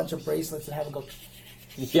wear a bunch of bracelets and have it go.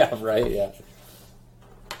 Yeah. Right. Yeah.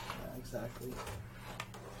 Yeah, exactly.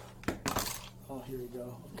 Oh, here we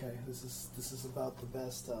go. Okay, this is about the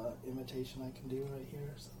best imitation I can do right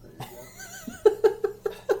here. So there you go.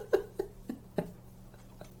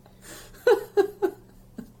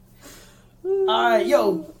 All right,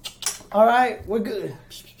 yo. All right, we're good.